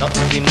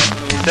 Nothing, me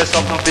say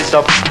something this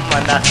up,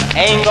 man.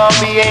 Ain't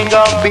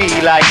gonna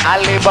be like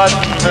Ali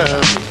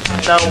Button.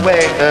 No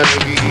way.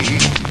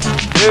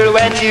 Girl,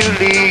 when you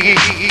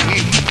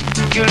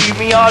leave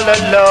me all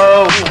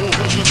alone,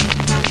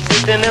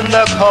 sitting in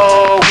the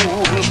cold,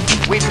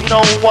 with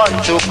no one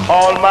to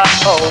call my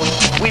own,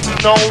 with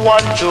no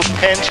one to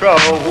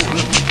control.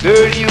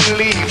 Girl, you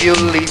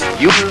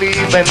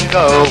leave and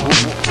go.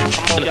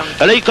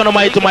 I like on the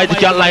mighty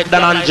can't like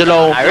Dan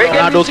Angelo.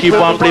 I do keep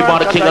on playing by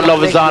the king of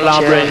love is all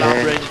I'm bring.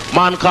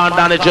 Man called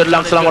Danny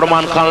Dreadlocks along with a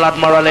man called Lad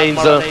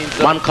Maralains.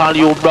 Man called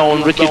you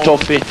Brown, Ricky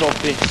Tuffy.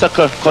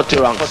 Sucker, cut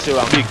your ranks.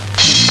 Big.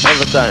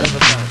 Every time.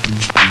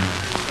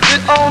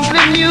 With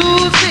only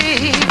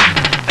music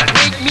that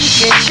make me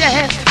get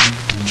chant.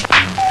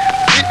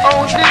 With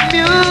only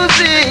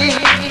music.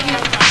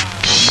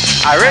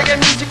 I reggae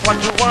music what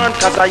you want,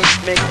 cause I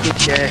make it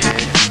chant.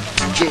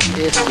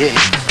 Yeah.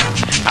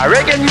 I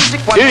reggae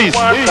music what you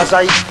want, cause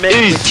I make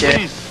it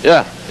chant.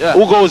 Yeah.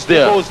 Who goes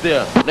there?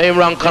 Name,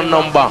 rank and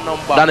number.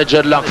 Danny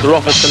Dreadlocks, the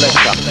roughest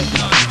selector.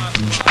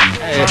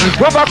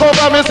 Papa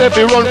cover me say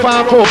fi run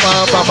for cover.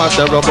 Papa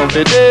Stereo come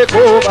fi take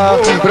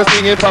over. But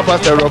singing Papa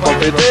Stereo come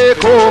fi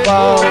take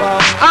over.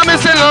 I me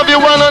say love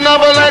you one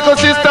another like a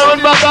sister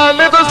and brother.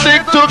 Let us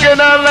stick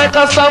together like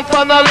a stamp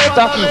and a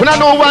letter. When I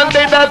know one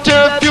day that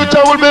your future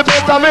will be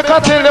better, make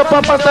I tell you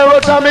Papa Stereo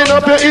jamming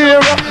up your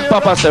ear.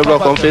 Papa Stereo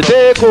come fi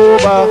take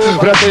over.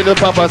 But I tell you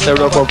Papa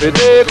Stereo come fi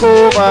take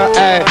over.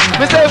 Hey,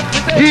 me say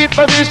eat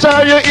for fish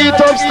or you eat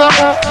up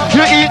snapper.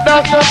 You eat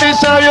that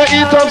fish or you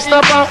eat up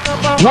snapper.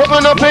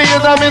 Open up your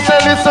ears and me say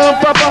listen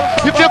Papa.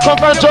 If you come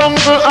from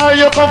jungle or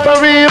you come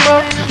from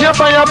river, you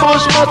fire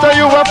bush matter,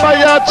 you a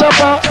fire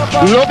chopper.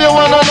 Love you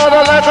one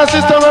another like a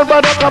sister and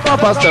brother.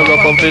 Papa Stereo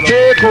come fi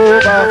take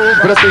over.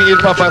 But I sing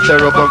it Papa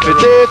Stereo come fi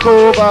take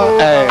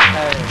over. Hey.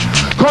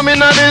 Come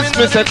in on this,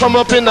 me say come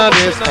up in on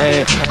this,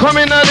 hey. Come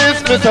in on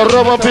this, me say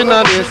rub up in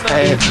on this,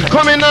 hey.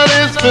 Come in on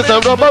this, me say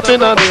rub up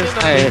in on this,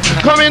 hey.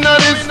 Come in on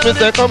this, me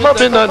say come up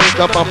in on this.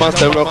 Papa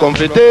Stereo come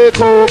fi take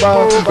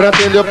over. But I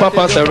tell you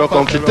Papa Stereo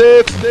come fi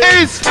take.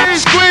 Ace,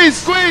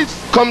 squeeze.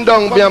 Come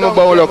down, be a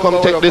bowler, come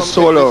take this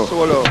solo.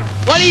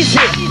 What is it?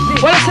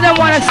 What is it I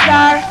want to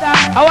star?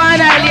 I want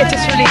our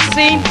latest release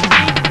scene.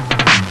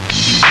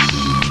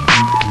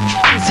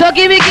 So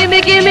gimme,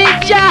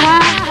 Jah.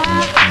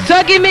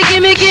 So gimme,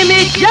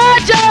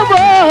 Jah,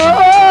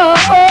 whoa,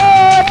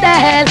 the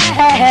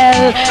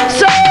hell.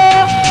 So,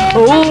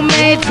 who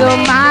made the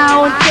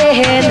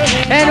mountain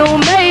and who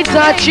made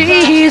the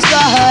trees,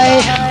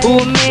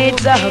 who made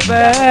the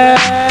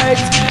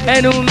birds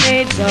and who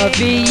made the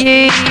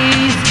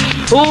bees,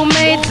 who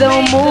made the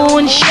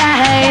moon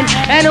shine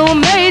and who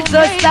made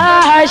the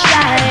stars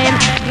shine?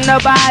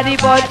 Nobody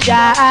but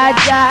Jah.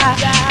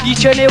 You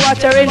turn the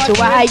water into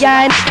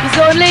wine. It's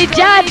only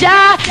Jah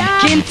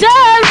can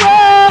tell.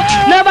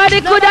 Nobody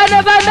could have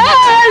never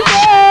made.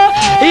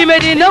 He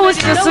made the nose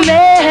to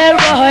smell,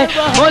 boy.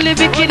 Only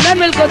wicked men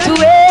will go to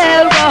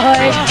hell,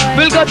 boy.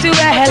 We'll go to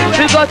hell, so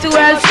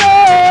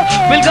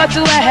we'll go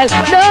to hell.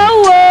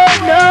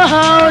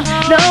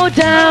 No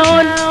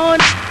down.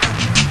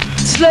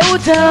 Slow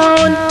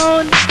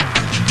down.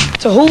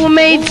 So who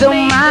made the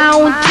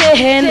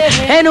mountain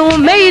and who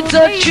made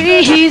the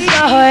trees,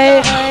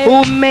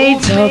 who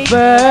made the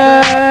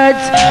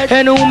birds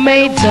and who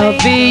made the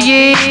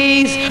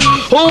bees,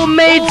 who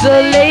made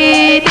the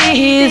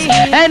ladies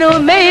and who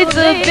made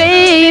the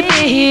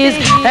babies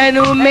and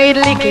who made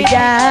little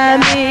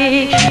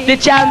Yummy, the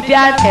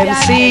champion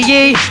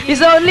MC.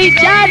 It's only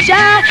Jah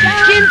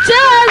can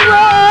tell.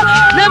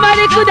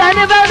 Nobody could have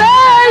never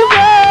done.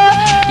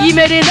 He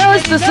made it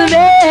us to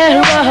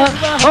smell,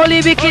 boy. Only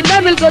wicked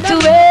man will go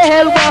to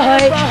hell,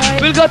 boy.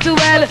 We'll go to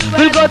hell,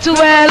 we'll go to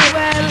hell.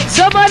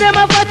 Some of them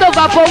have got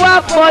over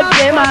power, but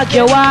them are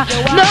gewa.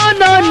 No,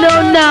 no,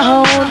 no,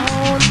 no.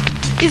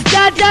 It's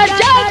that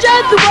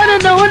the one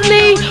and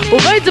only who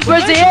made to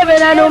pursue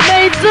heaven and who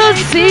made to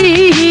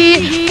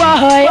see,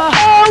 boy.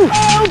 Oh,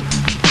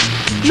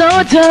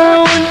 no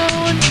down,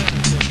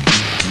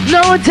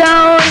 no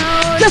down.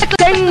 Just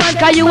think man,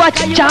 cause you watch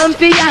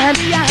champion.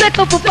 Take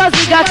up a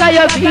ziga, cause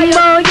you big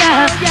man,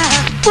 yeah.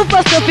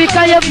 Pupa Sophie,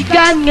 cause you big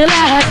gang,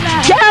 lad.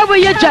 Yeah,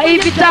 when you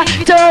drive it a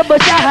turbo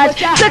charge.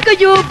 Take a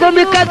you come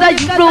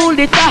because you roll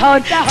it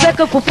down. Take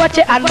a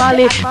Pupache and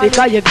Molly,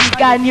 because you big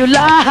and you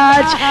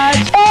large.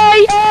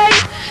 Hey,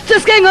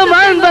 just gang a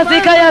man, but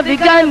because you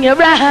big and you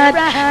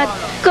rad.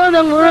 Come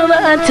on, Roma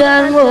and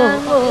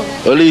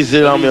Tango.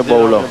 Easy on me,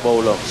 bowler.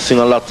 Sing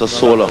a lot of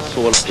solo.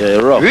 Yeah,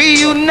 rough.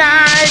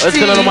 Reunited. Let's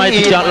tell them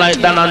mighty cat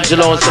like Dan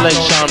Angelo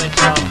selection.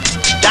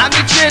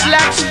 Danny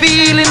Dreadlocks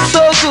feeling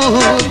so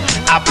good.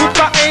 I put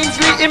my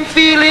Ainsley him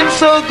feeling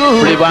so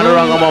good. Play by the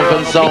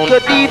Ragamuffin sound. Nico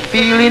D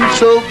feeling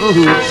so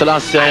good.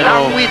 Celestia, you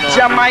know. Along with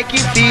Jamaica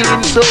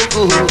feeling so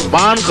good.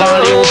 Man,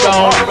 call you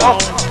down.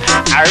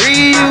 I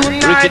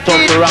reunited. Ricky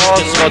talk to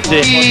Rankin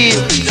Scotty.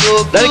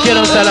 Dedicate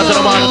themselves to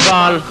the man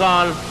call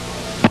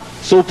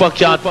Super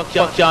Cat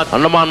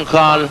and the man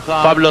call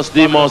Fabulous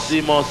Demos.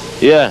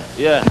 Yeah,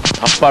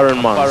 a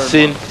foreign man.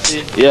 Sin.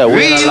 Yeah,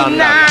 we in a land.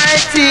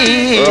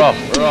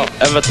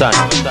 Rough, every time.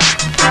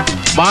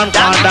 Man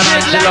call Dan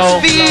Angelo.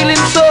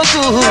 Feeling so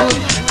good.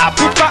 I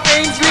put my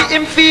Ainsley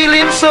him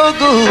feeling so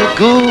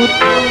good.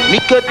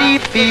 Nico D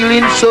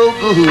feeling so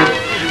good.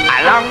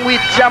 Along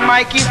with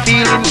Jamaica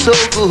feeling so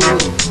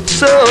good.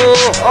 So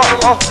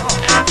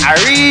I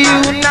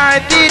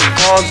reunited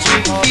cause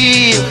we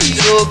feel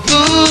so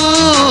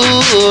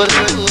good.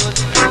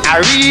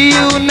 I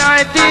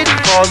reunited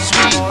cause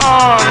we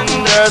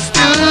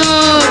understood.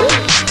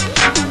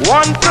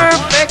 One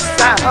perfect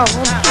sound,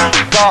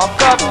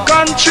 talk up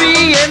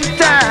country and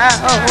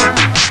town.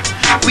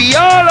 We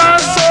all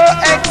are so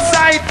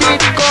excited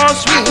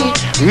cause we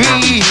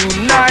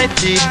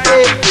reunited.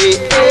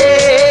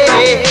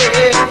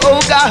 Oh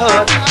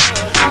God,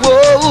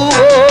 whoa.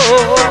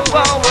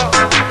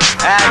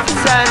 As the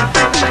sun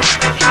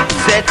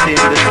sets in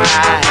the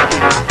sky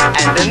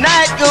and the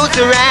night goes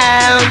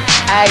around,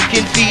 I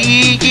can feel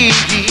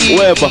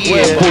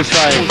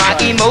my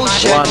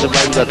emotions.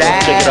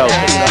 Check it out.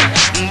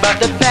 But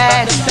the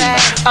past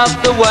of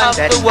the one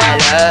that I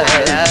love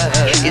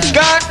is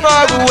gone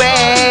far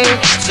away.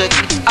 So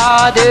it's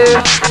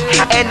harder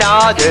and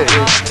harder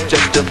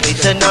just to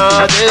face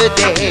another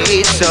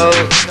day. So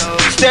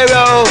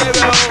stereo,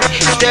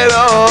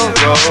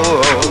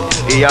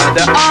 you're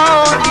the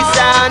only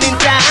sound in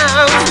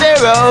town.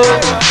 Stereo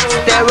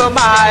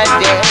my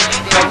day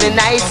from the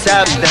nights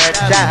of the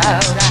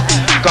town.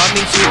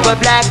 Coming super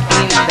black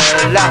in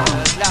the law.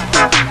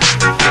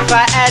 If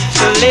I had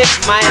to live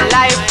my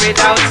life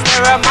without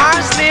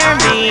Sturmars near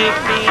me,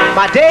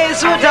 my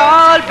days would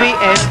all be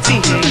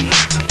empty.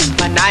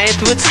 My night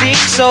would seem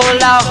so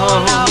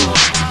long.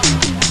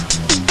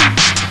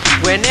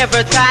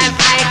 Whenever time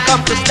I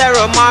come to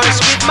Sturmars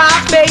with my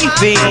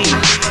baby,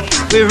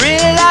 we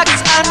relax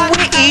and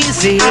we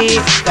easy.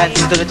 Dance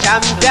to the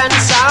champion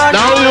sound.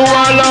 Now you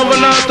are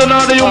loving out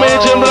another, you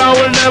made him I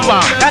will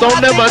never. Don't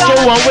never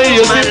throw away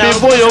your seat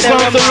before you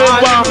come to the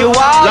river.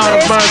 Lord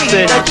of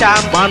mercy, man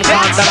can't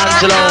Dan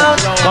Angelo.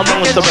 Come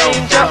on, Mr. Bell.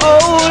 Your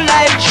whole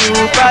life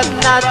true, but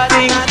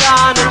nothing's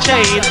gonna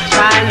change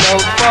my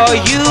love for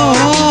you.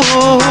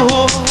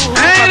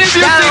 And if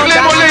you think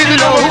Lemo Lazy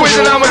don't quit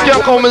and I'm a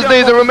care Commons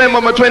Days, I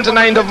remember my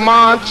 29th of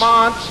March.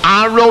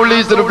 I roll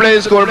these to the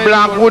place called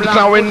Blackwood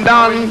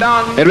Clarendon.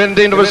 It went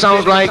into the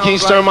sounds like King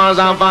Sturmars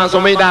and fans, so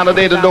me down the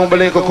day that don't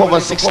believe could cover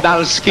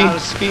 $6 ski.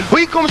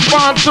 We come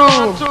spot too.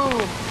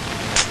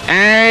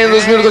 And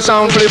this beautiful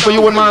sound play for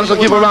you and man, so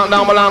keep around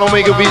down below, don't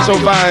make it be so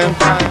fine.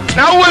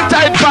 Now hold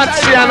tight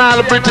Patsy and all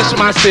the British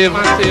massive.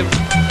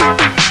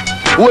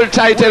 Hold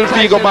tight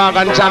LP go back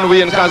and John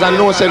Wayne, cause I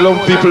know say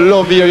love people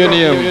love hear your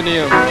name.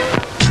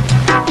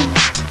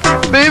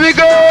 Baby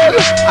girl,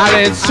 I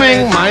let's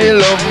swing my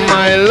love,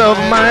 my love,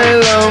 my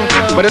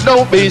love. But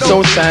don't be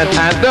so sad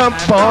at the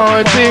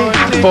party.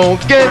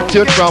 Forget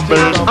your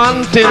troubles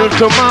until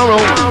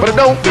tomorrow. But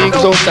don't be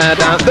so sad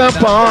at the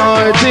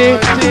party,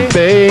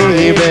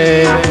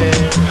 baby.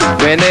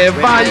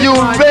 Whenever you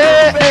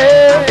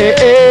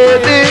ready,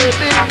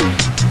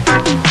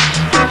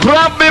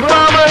 grab me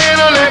by my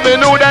hand and let me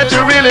know that you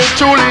really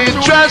truly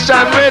trash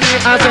and ready.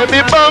 I said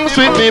be bounce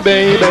with me,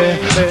 baby.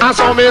 I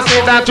saw me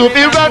say that to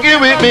be rocky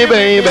with me,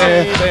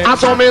 baby. I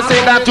saw me say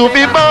that to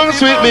be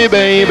bounce with me,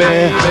 baby.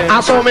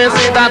 I saw me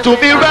say that to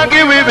be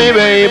rocky with me,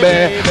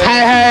 baby.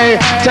 Hey,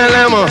 tell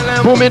them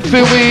boom it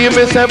for we,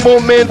 me say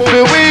boom it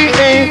for we,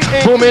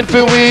 boom Booming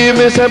for we,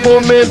 me say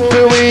booming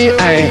for we,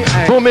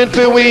 eh. Booming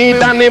for we,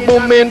 Danny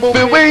booming for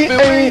we,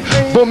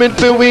 eh. Booming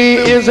for we,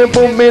 is a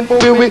booming for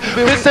we.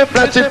 Me say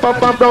flash it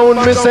Papa Brown,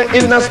 me say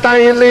in a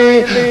style.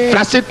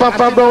 Flash it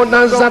Papa Brown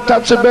as a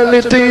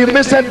touchability.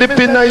 Me say dip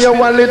in your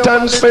wallet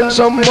and spend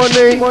some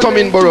money. Come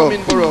in, bro.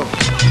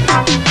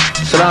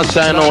 So that's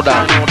I know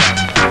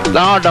that.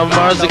 Lord of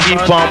mercy,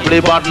 keep on play,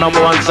 but number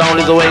one sound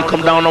is away,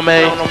 come down on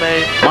me.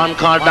 Man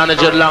called Danny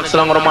Dreadlocks,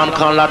 along with a man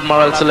called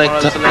Admiral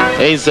Selector.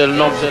 Hazel,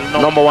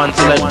 number one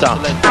selector.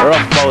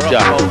 Rough bout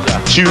ya.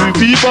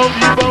 Chewy bong,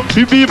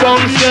 pipi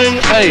bong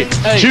sing, hey.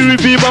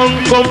 Chewy bong,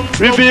 come,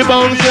 pipi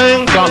bong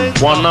sing, come.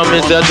 One of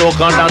me said, don't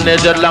call Danny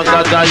Dreadlocks,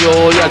 that's a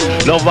yo, yes.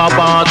 Love a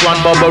part one,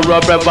 bubble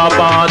rub, rub a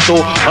part two.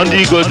 And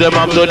the girls, them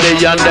up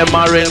today, and them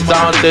a ring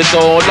sound, they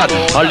so that.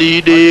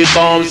 Holiday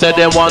come, say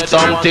they want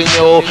something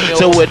new.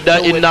 So with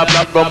the in the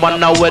black from and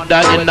now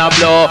weather in the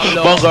blow.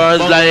 But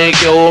girls like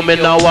you, me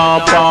no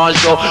want pass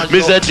show.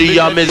 Me say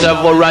Gia, me say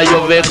for right,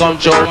 you will come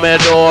show me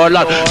door.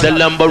 The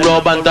lumber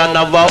rub and then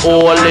have a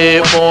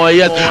holy boy.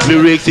 Yes,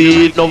 lyrics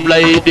eat no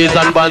ladies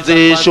and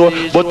fancy show.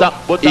 But that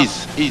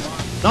is.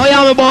 Now you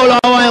have a ball, I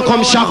want you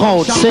come shock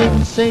out.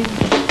 Sing.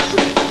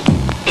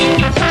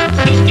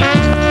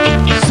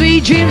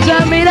 Sweet dreams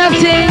are made of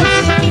things.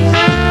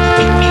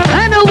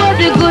 I know what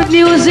the good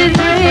news it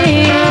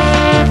brings.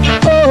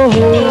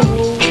 Oh.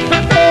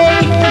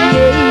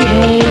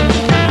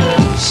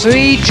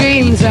 Sweet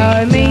dreams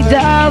are made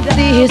of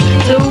this.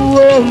 So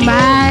am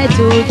I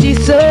to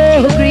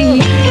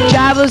disagree.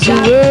 Travels the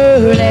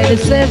world at the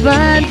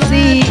seventh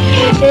sea.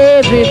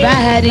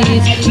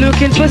 Everybody's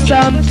looking for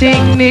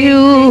something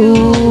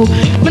new.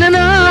 But I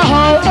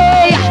know,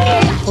 hey.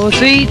 Oh,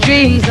 sweet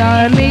dreams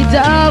are made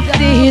of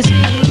this.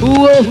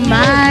 Who am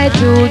I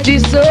to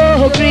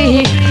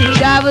disagree?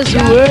 Travels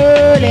the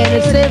world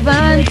and the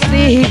seventh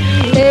sea.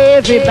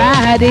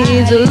 Everybody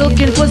is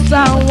looking for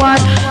someone.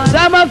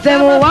 Some of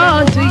them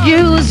want to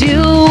use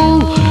you.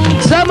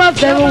 Some of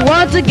them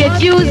want to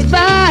get used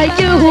by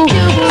you.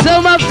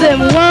 Some of them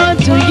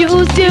want to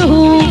use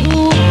you.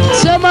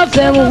 Some of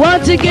them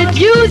want to get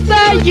used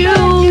by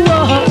you.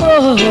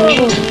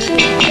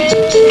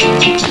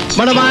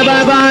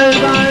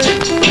 Bye.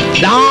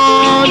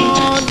 Down.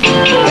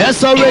 Yes,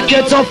 so it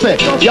gets up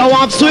it. You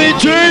have sweet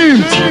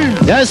dreams.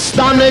 Yes,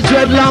 Stanley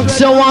Dreadlocks,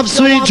 you have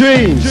sweet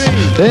dreams.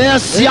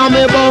 Yes,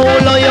 Yami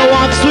Bowler, you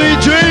have sweet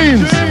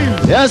dreams.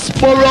 Yes,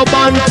 Burro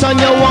Banton,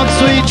 you have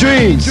sweet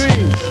dreams.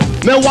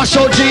 Me wash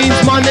your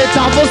jeans, man, it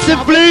have a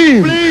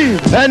spleen.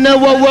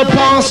 Anywhere we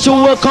pass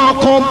through, we can't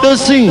come to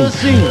scene.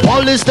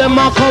 Police them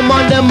a come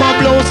and them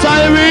a blow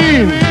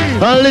siren.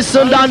 And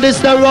listen down this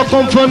stereo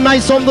come for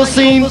nice on the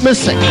scene. Me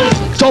say,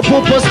 top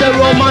up a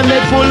stereo man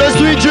head full of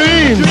sweet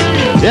dreams.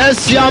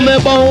 Yes, yeah, me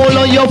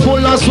Bowler, you're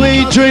full of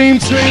sweet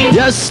dreams.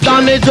 Yes,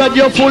 Stanley Dread,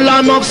 you're full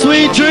of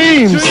sweet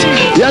dreams.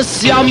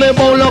 Yes, yeah, me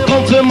Bowler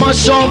come for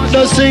mash up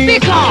the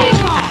scene.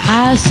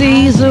 I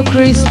see the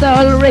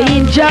crystal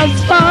rain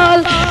just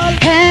fall,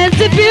 and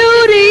the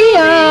beauty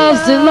of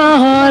them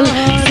all.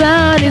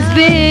 Sun is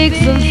big,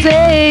 some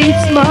say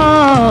it's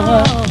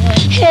small.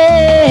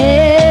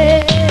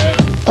 Hey,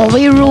 oh,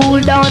 we rule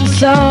down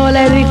soul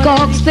at the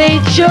Cock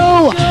State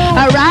Show.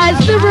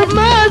 Arise to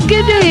must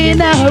get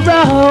in a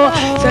row.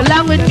 So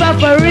long with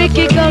Papa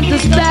Ricky come to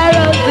star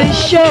of the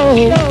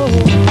show.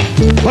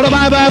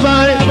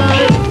 Bye.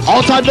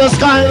 Out of the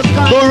sky,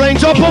 the rain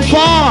drop a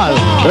fall.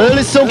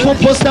 Listen,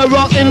 Papa, stay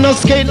rock in the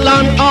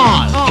Skateland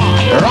all.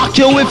 Rock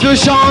you with your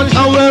chant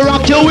and we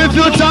rock you with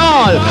your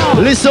tall.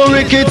 Listen,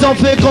 Ricky, don't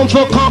fake come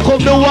for conk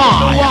up the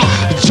wall.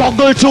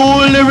 Juggle two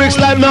lyrics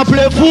like me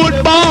play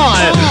football.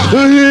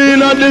 In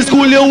the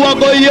school you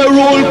walk on your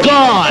roll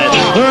call.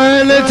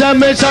 Anytime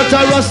me chat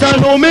a rasta,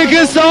 no make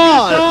it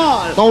stall.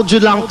 Now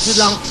Dreadlocks,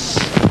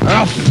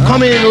 rough,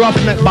 come in, rough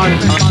neck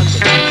band.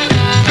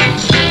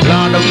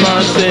 Lord of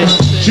mercy,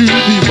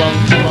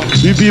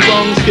 BB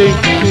bong sting.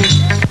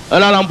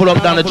 And I'll pull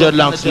up down the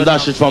Dreadlocks and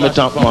dash it from the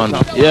top, man.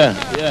 Yeah.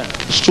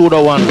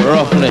 Studio one,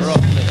 roughness.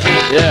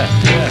 Yeah.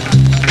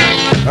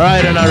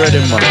 Alright, and I ready,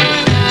 man.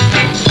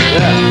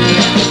 Yeah.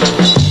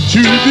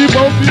 BB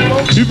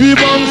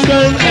bong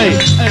sting. Hey,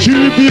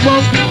 BB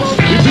bong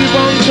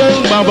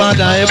sting. Baba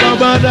die, da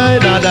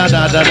da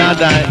da da da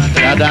die.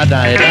 Da da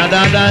die, da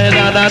da die,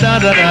 da da da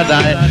da da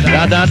die.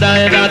 Da da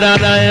die, da da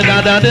die,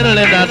 da da da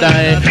da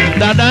die.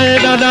 Da die,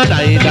 da da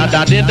die, da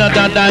da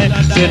da die.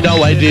 Say the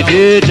white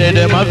DJ,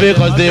 them a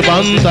because they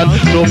bounce and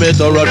to me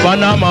to road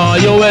Panama,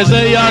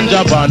 USA and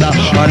Japan.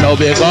 And now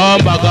we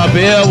come back up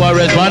here,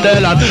 Warriors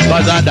Vandeland.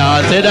 Cause I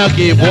dance, say they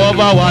keep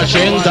over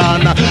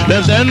Washington.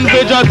 Them send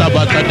pictures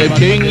about the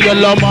King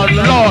Yellow Man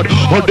Lord.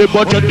 On the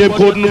budget they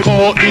couldn't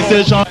call this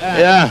session.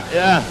 Yeah.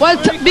 Well,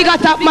 big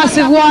attack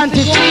massive 1 to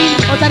 3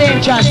 out of the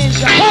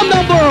entrance. Come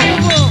down, bro.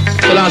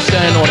 So last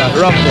time I know that,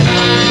 rough.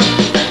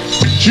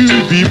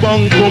 Chiripi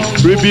bang come,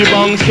 rippy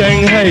bang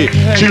skeng, hey.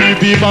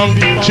 Chiripi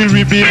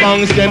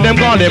bang skeng. Them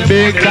call them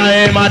big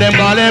time, them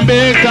call them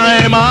big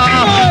time,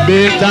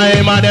 big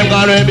time, them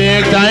call them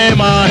big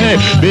time, hey.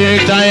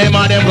 Big time,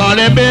 them call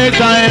them big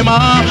time,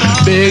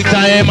 big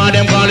time,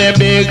 them call them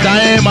big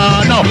time.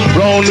 Now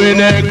round we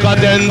neck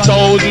 $10,000.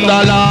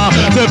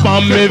 Step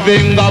on me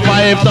finger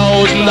 $5,000.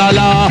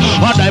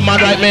 A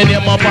diamond right me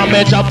name up on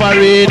me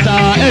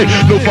chopperita. Hey,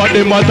 look for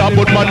them a top,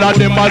 but man of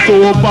them a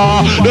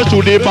super. They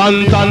shoot the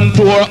Bantan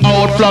tour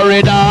out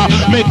Florida.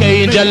 Make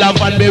angel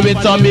of and be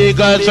with some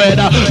eagles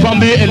feather. From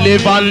the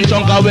elephant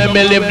chunk where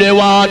me live the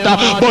water.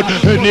 But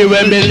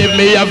anyway me live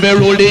me have a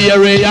rule the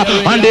area.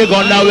 And they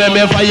gonna where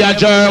me fire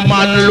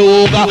German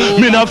Luger.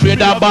 Me no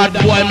afraid of bad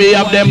boy, me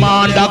have them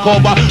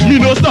undercover. Me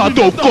no start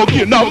up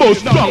cooking, I'm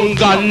most strong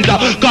and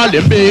call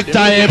them big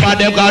time, and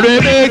them call me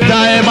big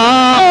time.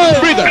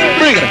 Bring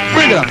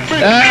it up.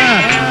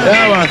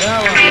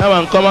 Yeah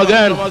man, come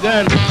again.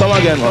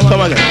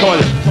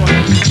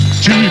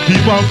 Chiripi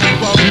bang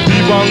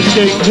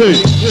skeng, hey.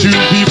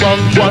 Chiripi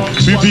bang one,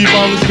 rippy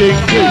bang skeng,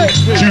 hey.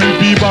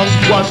 Chiripi bang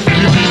one,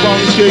 rippy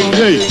bang skeng,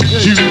 hey.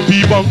 Chiripi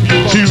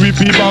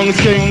bang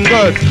skeng,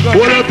 good.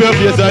 Hold up your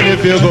face and if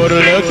you good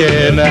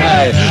looking,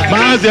 hey.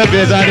 Mask your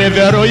face and if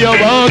you know you're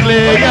ugly,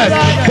 yes.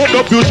 Put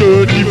up your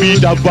shirt if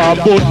it a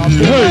button,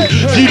 hey.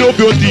 See up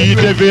your teeth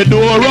if it do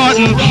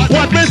rotten.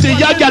 What me see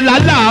ya gyal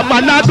a laugh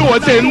and I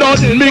don't say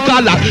nothing. Me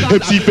call her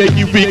MC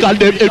Peggy, we call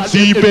them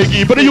MC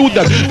Peggy. But you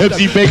them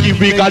MC Peggy,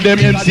 we call them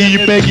MC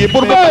Peggy.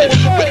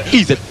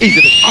 Easy.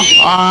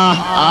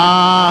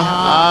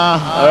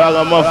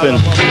 Ragamuffin.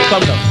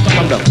 Come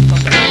down.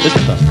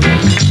 Listen.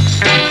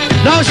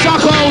 Now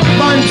shock out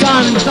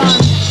Bantan.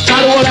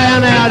 Tell what I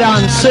am here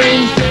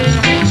dancing.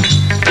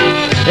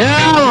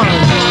 Yeah man.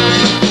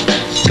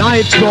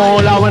 Night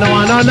crawler, when I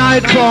want a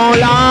night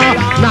crawler.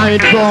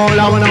 Night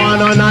crawler, when I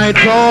want a night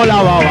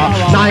crawler.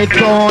 Night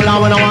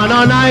crawler, when I want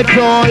a night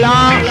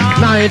crawler.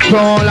 Night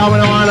crawler, when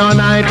I want a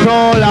night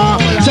crawler.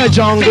 Say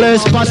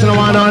junglist, passing I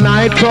want a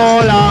night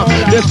crawler.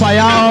 The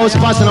firehouse,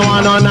 passing I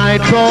want a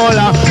night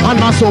crawler. And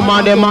my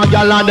son, them a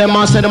gyal, them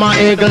a say them a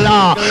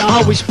eagler.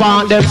 I wish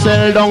part them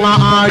sell down a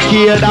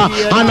arcade.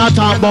 And I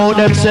talk about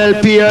them sell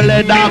pure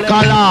leather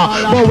color.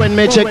 But when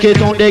me check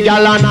it out, the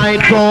gyal a night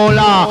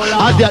crawler.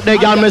 I get the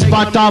gyal me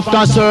spot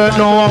after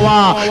certain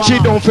hour. She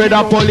don't fear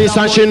the police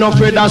and she don't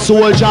fear the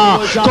soldier.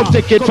 Come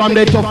take it from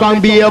the top and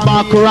be a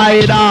back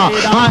rider.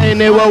 And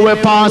anywhere we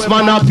pass,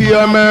 man, a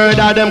pure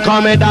murder. Them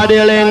call me Daddy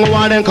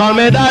Lingua, them call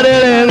me Daddy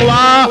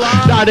Lingua.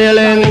 Daddy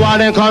Lingua,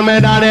 them call me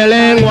Daddy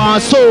Lingua.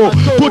 So,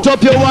 put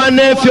up your one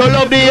if you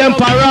love the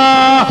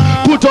emperor.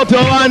 Put up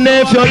your one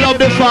if you love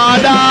the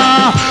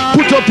father.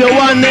 Put up your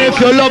one if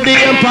you love the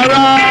emperor.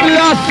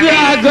 Love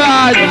your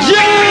God,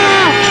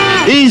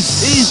 yeah!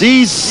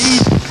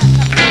 Is.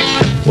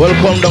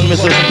 Welcome down,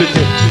 Mr.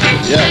 Spitty.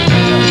 Yeah.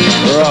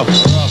 Rough.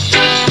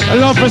 I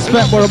love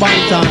respect for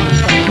Bantan.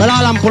 But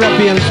all I'm pull up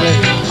here and say,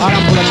 all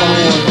I'm pull up on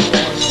one.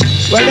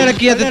 Well,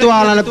 dedicated to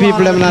all of the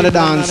people in the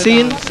dance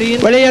scene.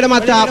 Well, you hear them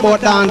talk about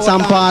dance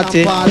and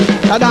party.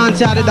 The dance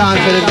here, the dance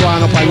where they go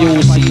on up on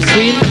UC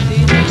scene.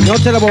 You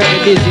tell about the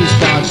disease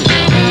party.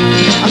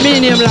 I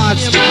mean him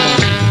last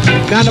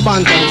week. Me and the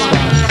Bantan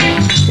squad.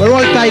 We're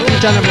all tight,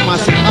 each and every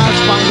massive. All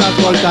spanglers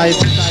all tight.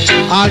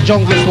 All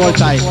junglers all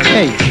tight.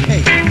 Hey.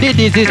 The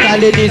dizzy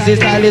style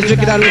is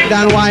wicked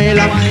and wild.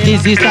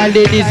 Dizzy style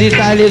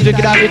is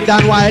wicked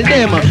and wild.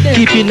 Them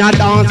keeping a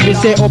dance, me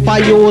say up a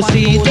you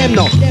see. Them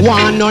no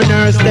one no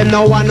nurse, them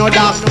no one no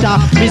doctor.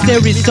 Me say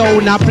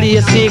resound a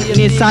play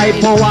sickness high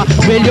power.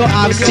 Well you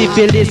have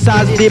syphilis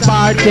as the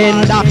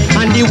bartender,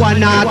 and the one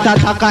that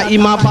attacker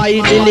him a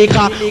buy the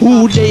liquor.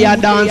 Who they a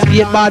dance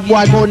get bad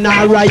boy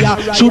gonna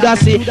riot. Shoulda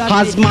say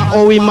asthma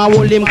or him a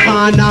hold him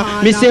corner.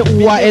 Me say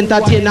who a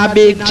entertain a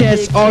big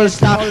chest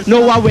ulster.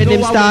 No one when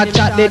him start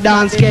chat the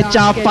dance catch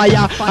a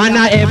fire, and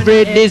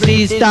every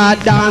disease start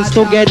dance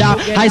together.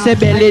 I say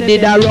belly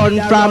did a run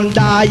from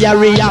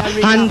diarrhea,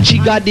 and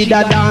Chiga did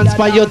a dance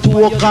for your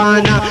two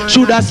corner.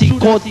 Shoulda see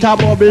cut a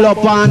bubble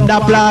up on the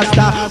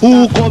plaster.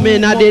 Who come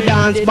in at the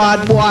dance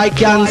bad boy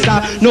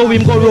cancer. Now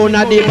him go round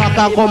at the back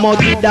and come out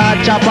with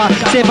that chopper.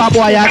 Say a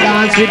boy a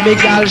dance with me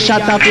girl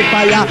shut up the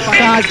fire.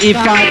 Cause if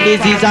a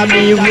disease a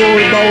me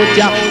roll bout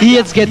ya,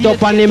 heads get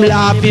up and him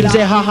laugh. Him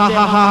say ha ha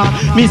ha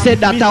ha. Me say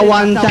that a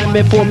one time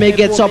before me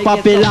get up a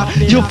pillar.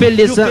 You feel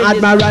listen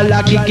admiral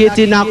I kick it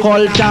in a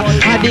culture.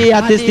 And the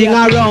hottest thing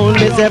around,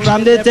 me say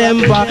from the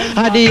temper.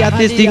 And the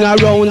hottest thing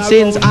around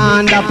since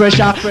under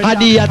pressure. And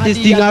the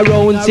hottest thing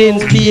around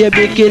since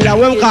baby killer.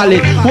 When call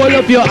it, hold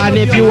up your hand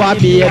if you a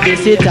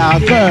babysitter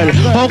girl.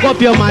 Hug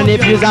up your man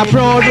if you's a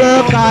proud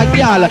worker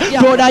girl.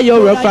 Proud of your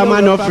work from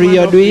and not free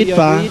you do it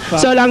for.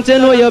 So long to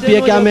know your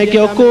pay can make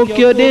you cook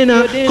your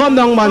dinner. Come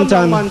down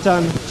Bantan.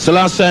 So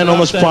last time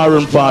I'm a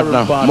sparring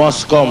partner.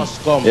 Must come.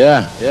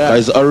 Yeah.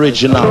 It's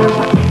original.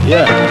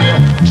 Yeah.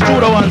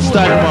 Studio One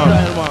style, man.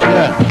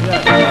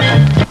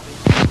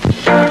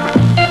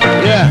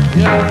 Yeah.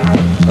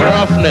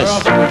 Roughness.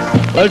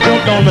 Well,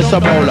 jump down, Mr.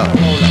 Bowler.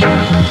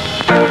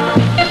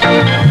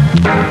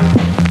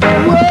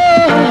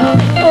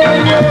 Whoa.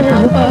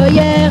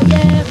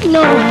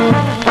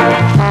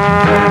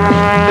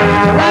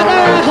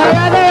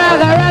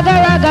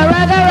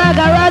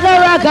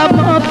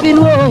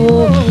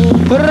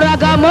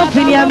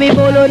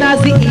 alone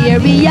as the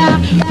area.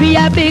 Be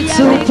a big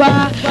super.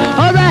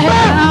 Alright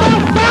now,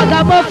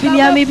 ragamuffin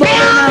ya me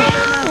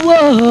bolona.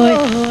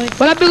 Whoa.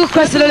 Well, a big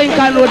question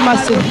Lincoln Road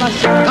massive.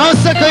 Now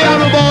second you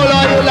have a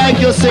bowler, you like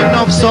you sing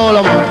enough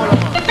Solomon.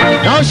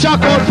 Now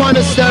shock out on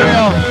the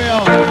stereo.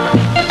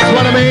 That's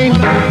what I mean.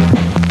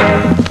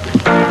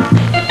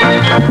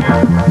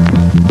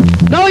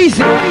 No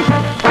easy.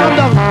 Come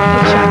down.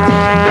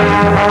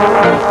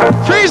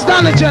 Freeze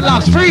down the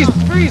dreadlocks, freeze.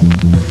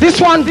 This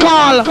one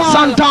called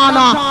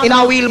Santana in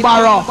a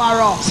wheelbarrow.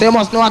 So you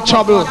must know a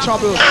trouble.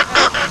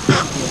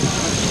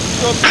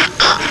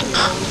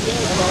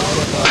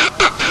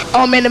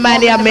 How many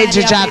man have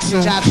Major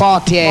Jackson?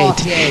 48.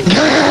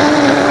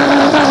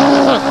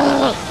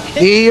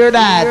 You hear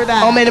that?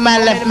 How many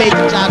man left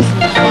Major Jackson?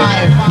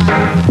 5.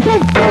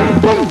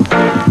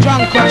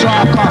 Drunk or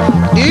talker.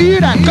 You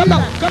hear that? Come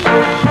on.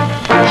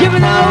 Give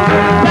it out.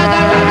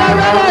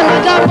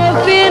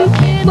 Ragamuffin.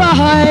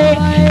 Boy.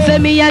 Say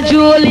me and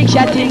Julie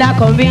chat in a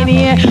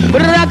convenient.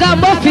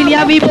 Ragamuffin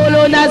ya we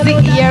bolona the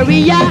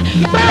area.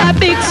 A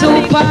big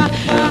super.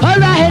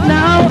 Alright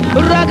now.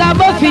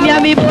 Ragamuffin ya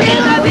we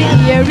bolona the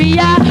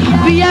area.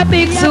 Be a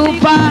big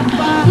super.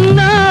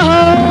 No.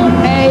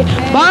 Hey.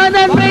 Born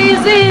and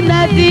raised in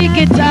a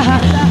guitar.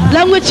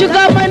 Language you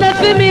got man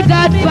for me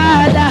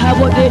godfather.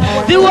 But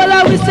the whole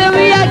of we say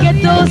we a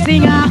ghetto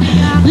singer.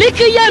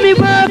 Licky ya me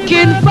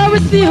working for a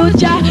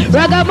future.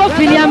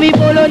 Ragamuffin ya me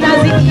bolona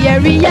the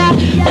area.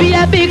 Be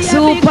a big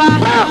super.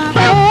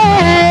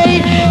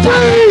 Hey,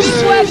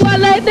 sweat for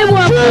like them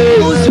one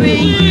to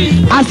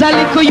swing. As a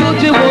little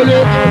youth we hold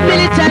it,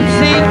 militant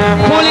sing.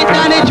 Pull it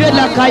down the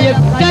dreadlock, you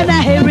gonna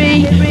hurry.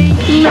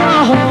 No.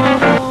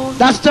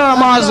 That's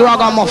Sturmars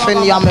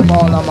ragamuffin, yummy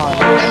baller, man.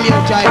 Them you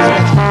try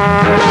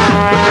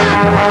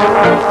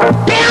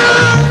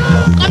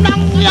Come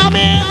down,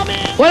 yummy.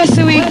 Well,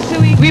 see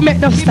we make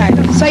enough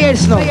style. So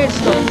here's no.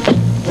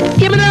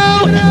 Give me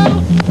now.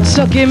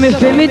 So give me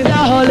for me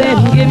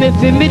darling, give me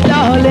for me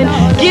darling,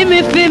 give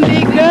me for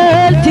me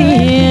girl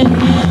thing.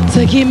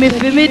 So give me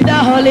for me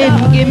darling,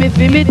 give me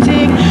for me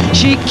thing.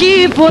 She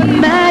keep on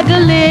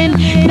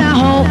nagging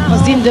now,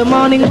 cause in the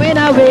morning when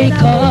I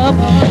wake up,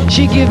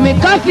 she give me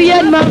coffee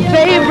and my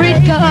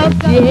favorite cup,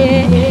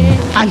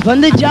 yeah. And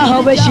from the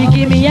jar where she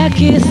give me a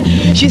kiss,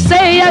 she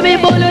say I'm a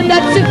ball and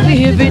that's a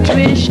favorite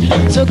wish.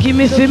 So give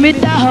me for me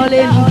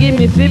darling, give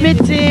me for me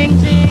thing.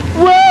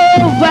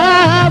 Whoa,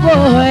 wow,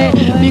 boy,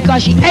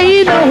 because she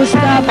ain't no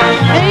stop,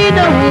 ain't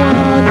no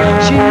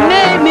one. She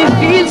made me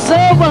feel so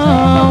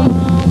warm,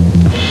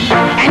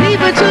 and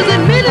even to the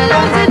middle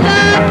of the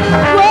night.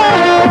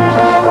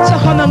 Whoa, so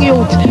come on,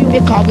 youth,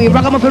 because we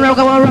ragamuffin,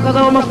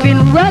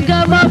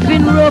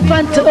 rough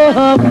and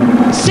tough.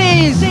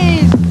 Says,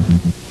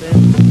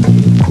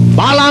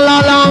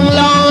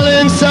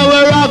 Balalang, so we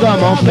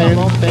ragamuffin.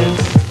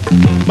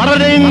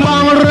 Bada-ding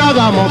bang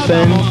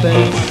ragamuffin.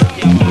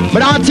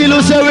 But until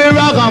you say we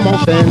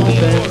ragamuffin.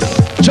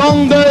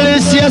 Jungle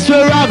is yes we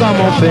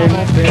ragamuffin.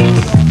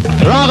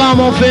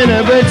 Ragamuffin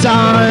every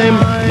time.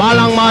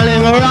 Malang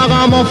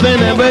ragamuffin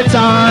every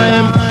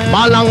time.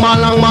 Malang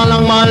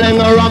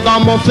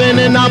ragamuffin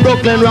in a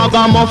Brooklyn,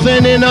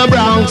 ragamuffin in a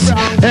Bronx.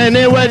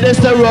 Anywhere this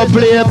the road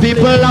play,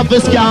 people love the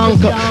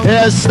skank.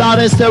 Yes, that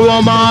is the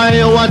woman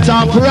you want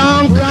top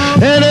rank.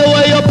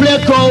 Anywhere you play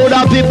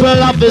crowd, people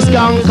love the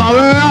skank.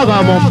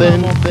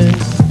 Ragamuffin.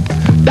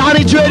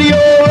 Danny Radio,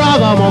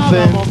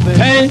 ragamuffin.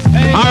 Hey,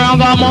 a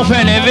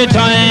ragamuffin every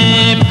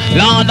time.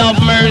 Lord of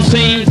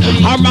mercy.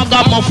 A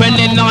ragamuffin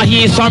in the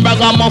east, a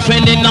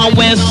ragamuffin in the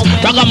west,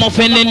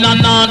 ragamuffin in the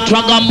north,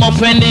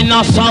 ragamuffin in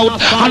the south.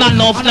 And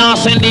enough now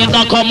send they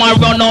come and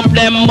run up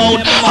them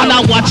boat. And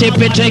I watch it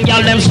pitching,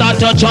 y'all them start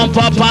to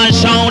jump up and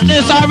shout.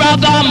 This a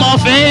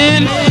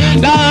ragamuffin.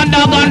 Dun,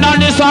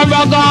 this a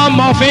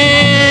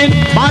ragamuffin.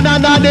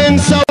 Banana ding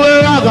so we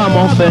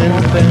ragamuffin.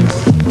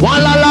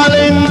 Walla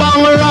ling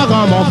bang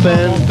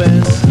ragamuffin.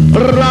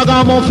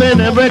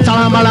 Ragamuffin every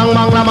time. Malang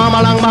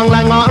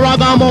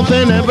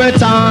ragamuffin every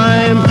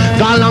time.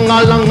 Galang,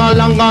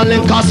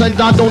 cause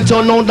that don't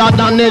you know that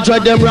they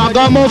dread them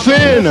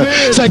ragamuffin.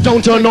 Say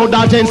don't you know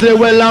that Ainsley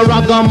well a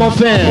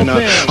ragamuffin.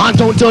 And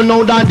don't you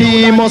know that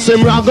the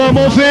Muslim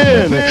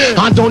ragamuffin.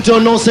 And don't you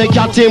know say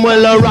cat him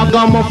well a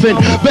ragamuffin.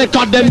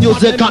 Because them use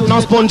the cat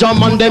now sponge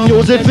and them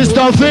use it for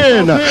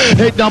stuffing.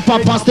 Hit the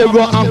papa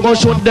stereo and go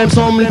shoot them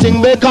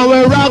something because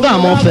we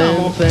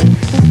ragamuffin.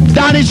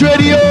 Danny's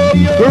Radio,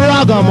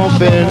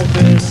 ragamuffin.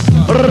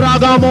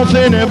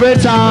 Ragamuffin every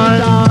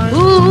time.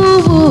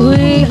 Ooh,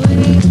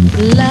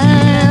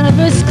 love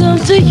has come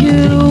to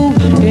you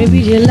and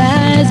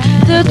realize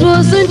that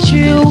wasn't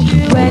true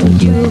when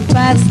you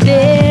passed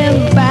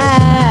them by.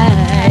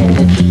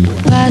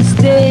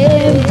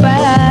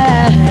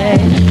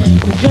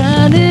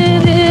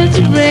 Drowning in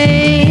the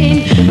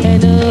rain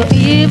and no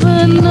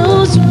even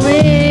no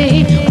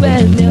spray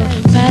when you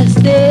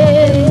passed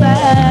them by.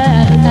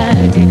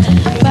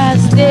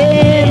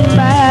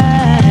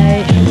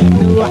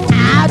 No,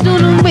 I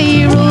don't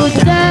wear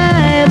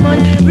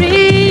diamond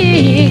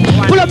ring.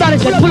 Pull up, Danny,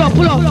 pull up,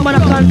 man,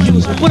 I'm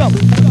confused. Pull up,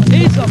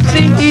 ease up,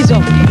 sing, ease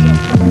up.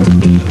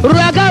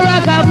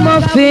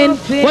 Ragamuffin.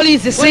 What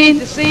is the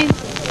scene?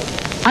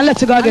 And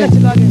let's go again.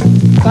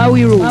 How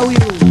we rule.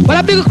 Well,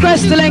 a big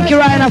crest to link you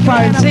right in a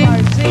foreign scene.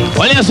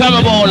 Well, yes, I'm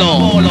a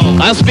bolo.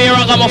 I spear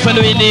Ragamuffin,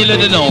 we deal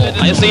with it now.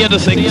 I see the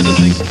things.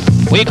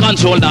 We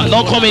control that.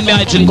 Don't come in me,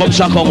 I come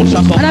shock out.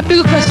 And a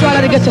big crest while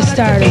I get to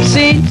start.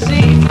 See?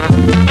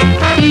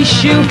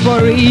 Issue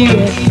for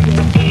evil.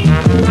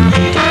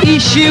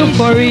 Issue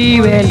for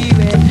evil.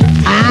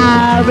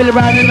 I will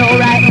run it know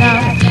right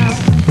now.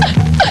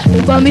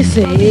 But me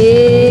say,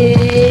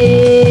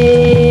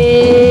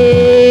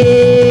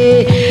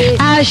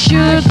 I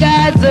sure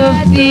got the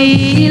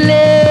feeling.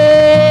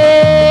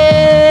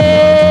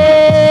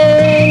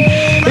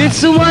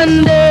 It's a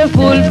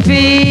wonderful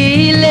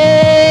feeling.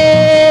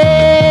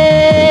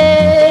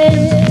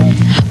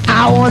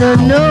 I wanna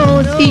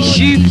know the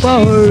issue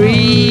for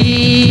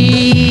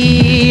real.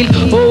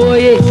 Oh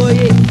yeah.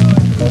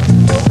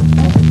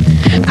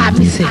 I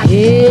me say,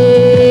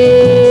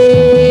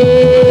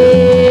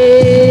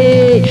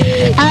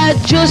 I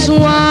just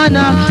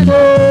wanna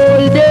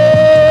hold her.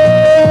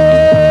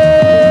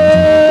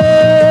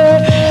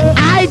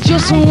 I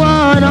just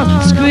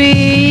wanna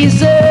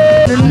squeeze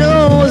her. The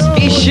nose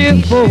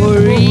issue for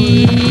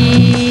real.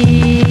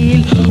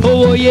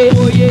 Oh yeah,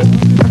 oh yeah.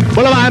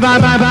 Well,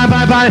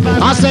 bye.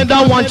 I said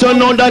I want to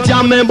know that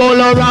you're a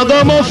bowl of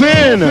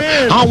ragamuffin.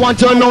 I want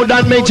to know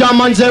that Major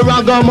Man's a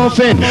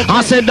ragamuffin.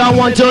 I said I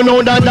want to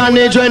know that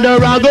Danny Dread a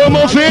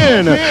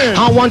ragamuffin.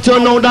 I want to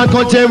know that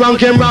Country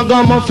Rankin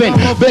ragamuffin.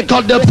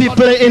 Because the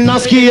people in a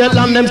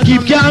Skateland them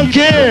keep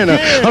yanking.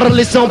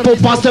 Listen,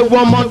 Papa say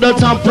one more the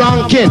top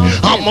ranking.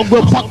 I'm a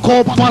go pack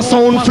up a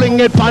sound, fling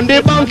it on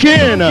the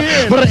banking.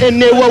 But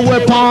anyway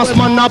we pass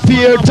man up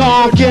here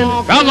talking.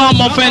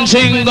 Ragamuffin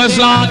singers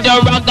like the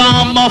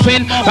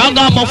ragamuffin.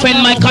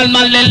 Ragamuffin Michael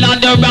Malilla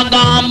the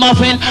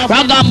ragamuffin.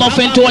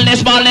 Ragamuffin to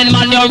this ballin'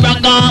 man your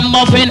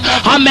ragamuffin.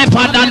 I'm a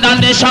pattern than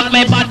the shark,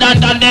 me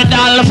pattern than the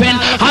dolphin.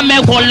 I'm a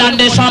cool and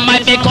this one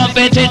might be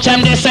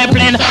competition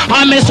discipline.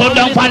 I'm a so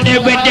down on the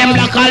rhythm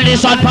like a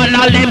lizard on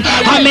a limb.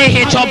 I'm a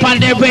hit up on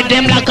the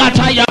rhythm like a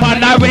tire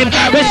on a rim.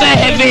 We say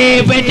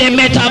heavy rhythm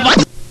it have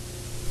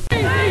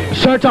a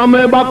shirt on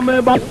me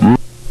back.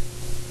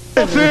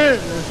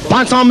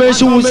 Pants on my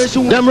shoes,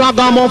 them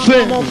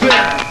ragamuffin.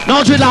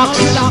 Now relax,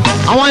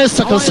 I want you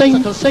to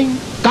sing.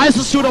 Guys,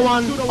 let's do the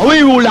one.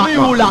 We rule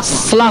that.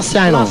 Slash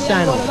channel.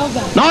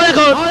 Now let's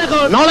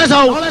go. Now let's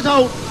out. Let's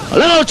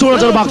out to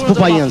the box,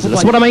 Papa Jens.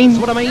 That's what I mean.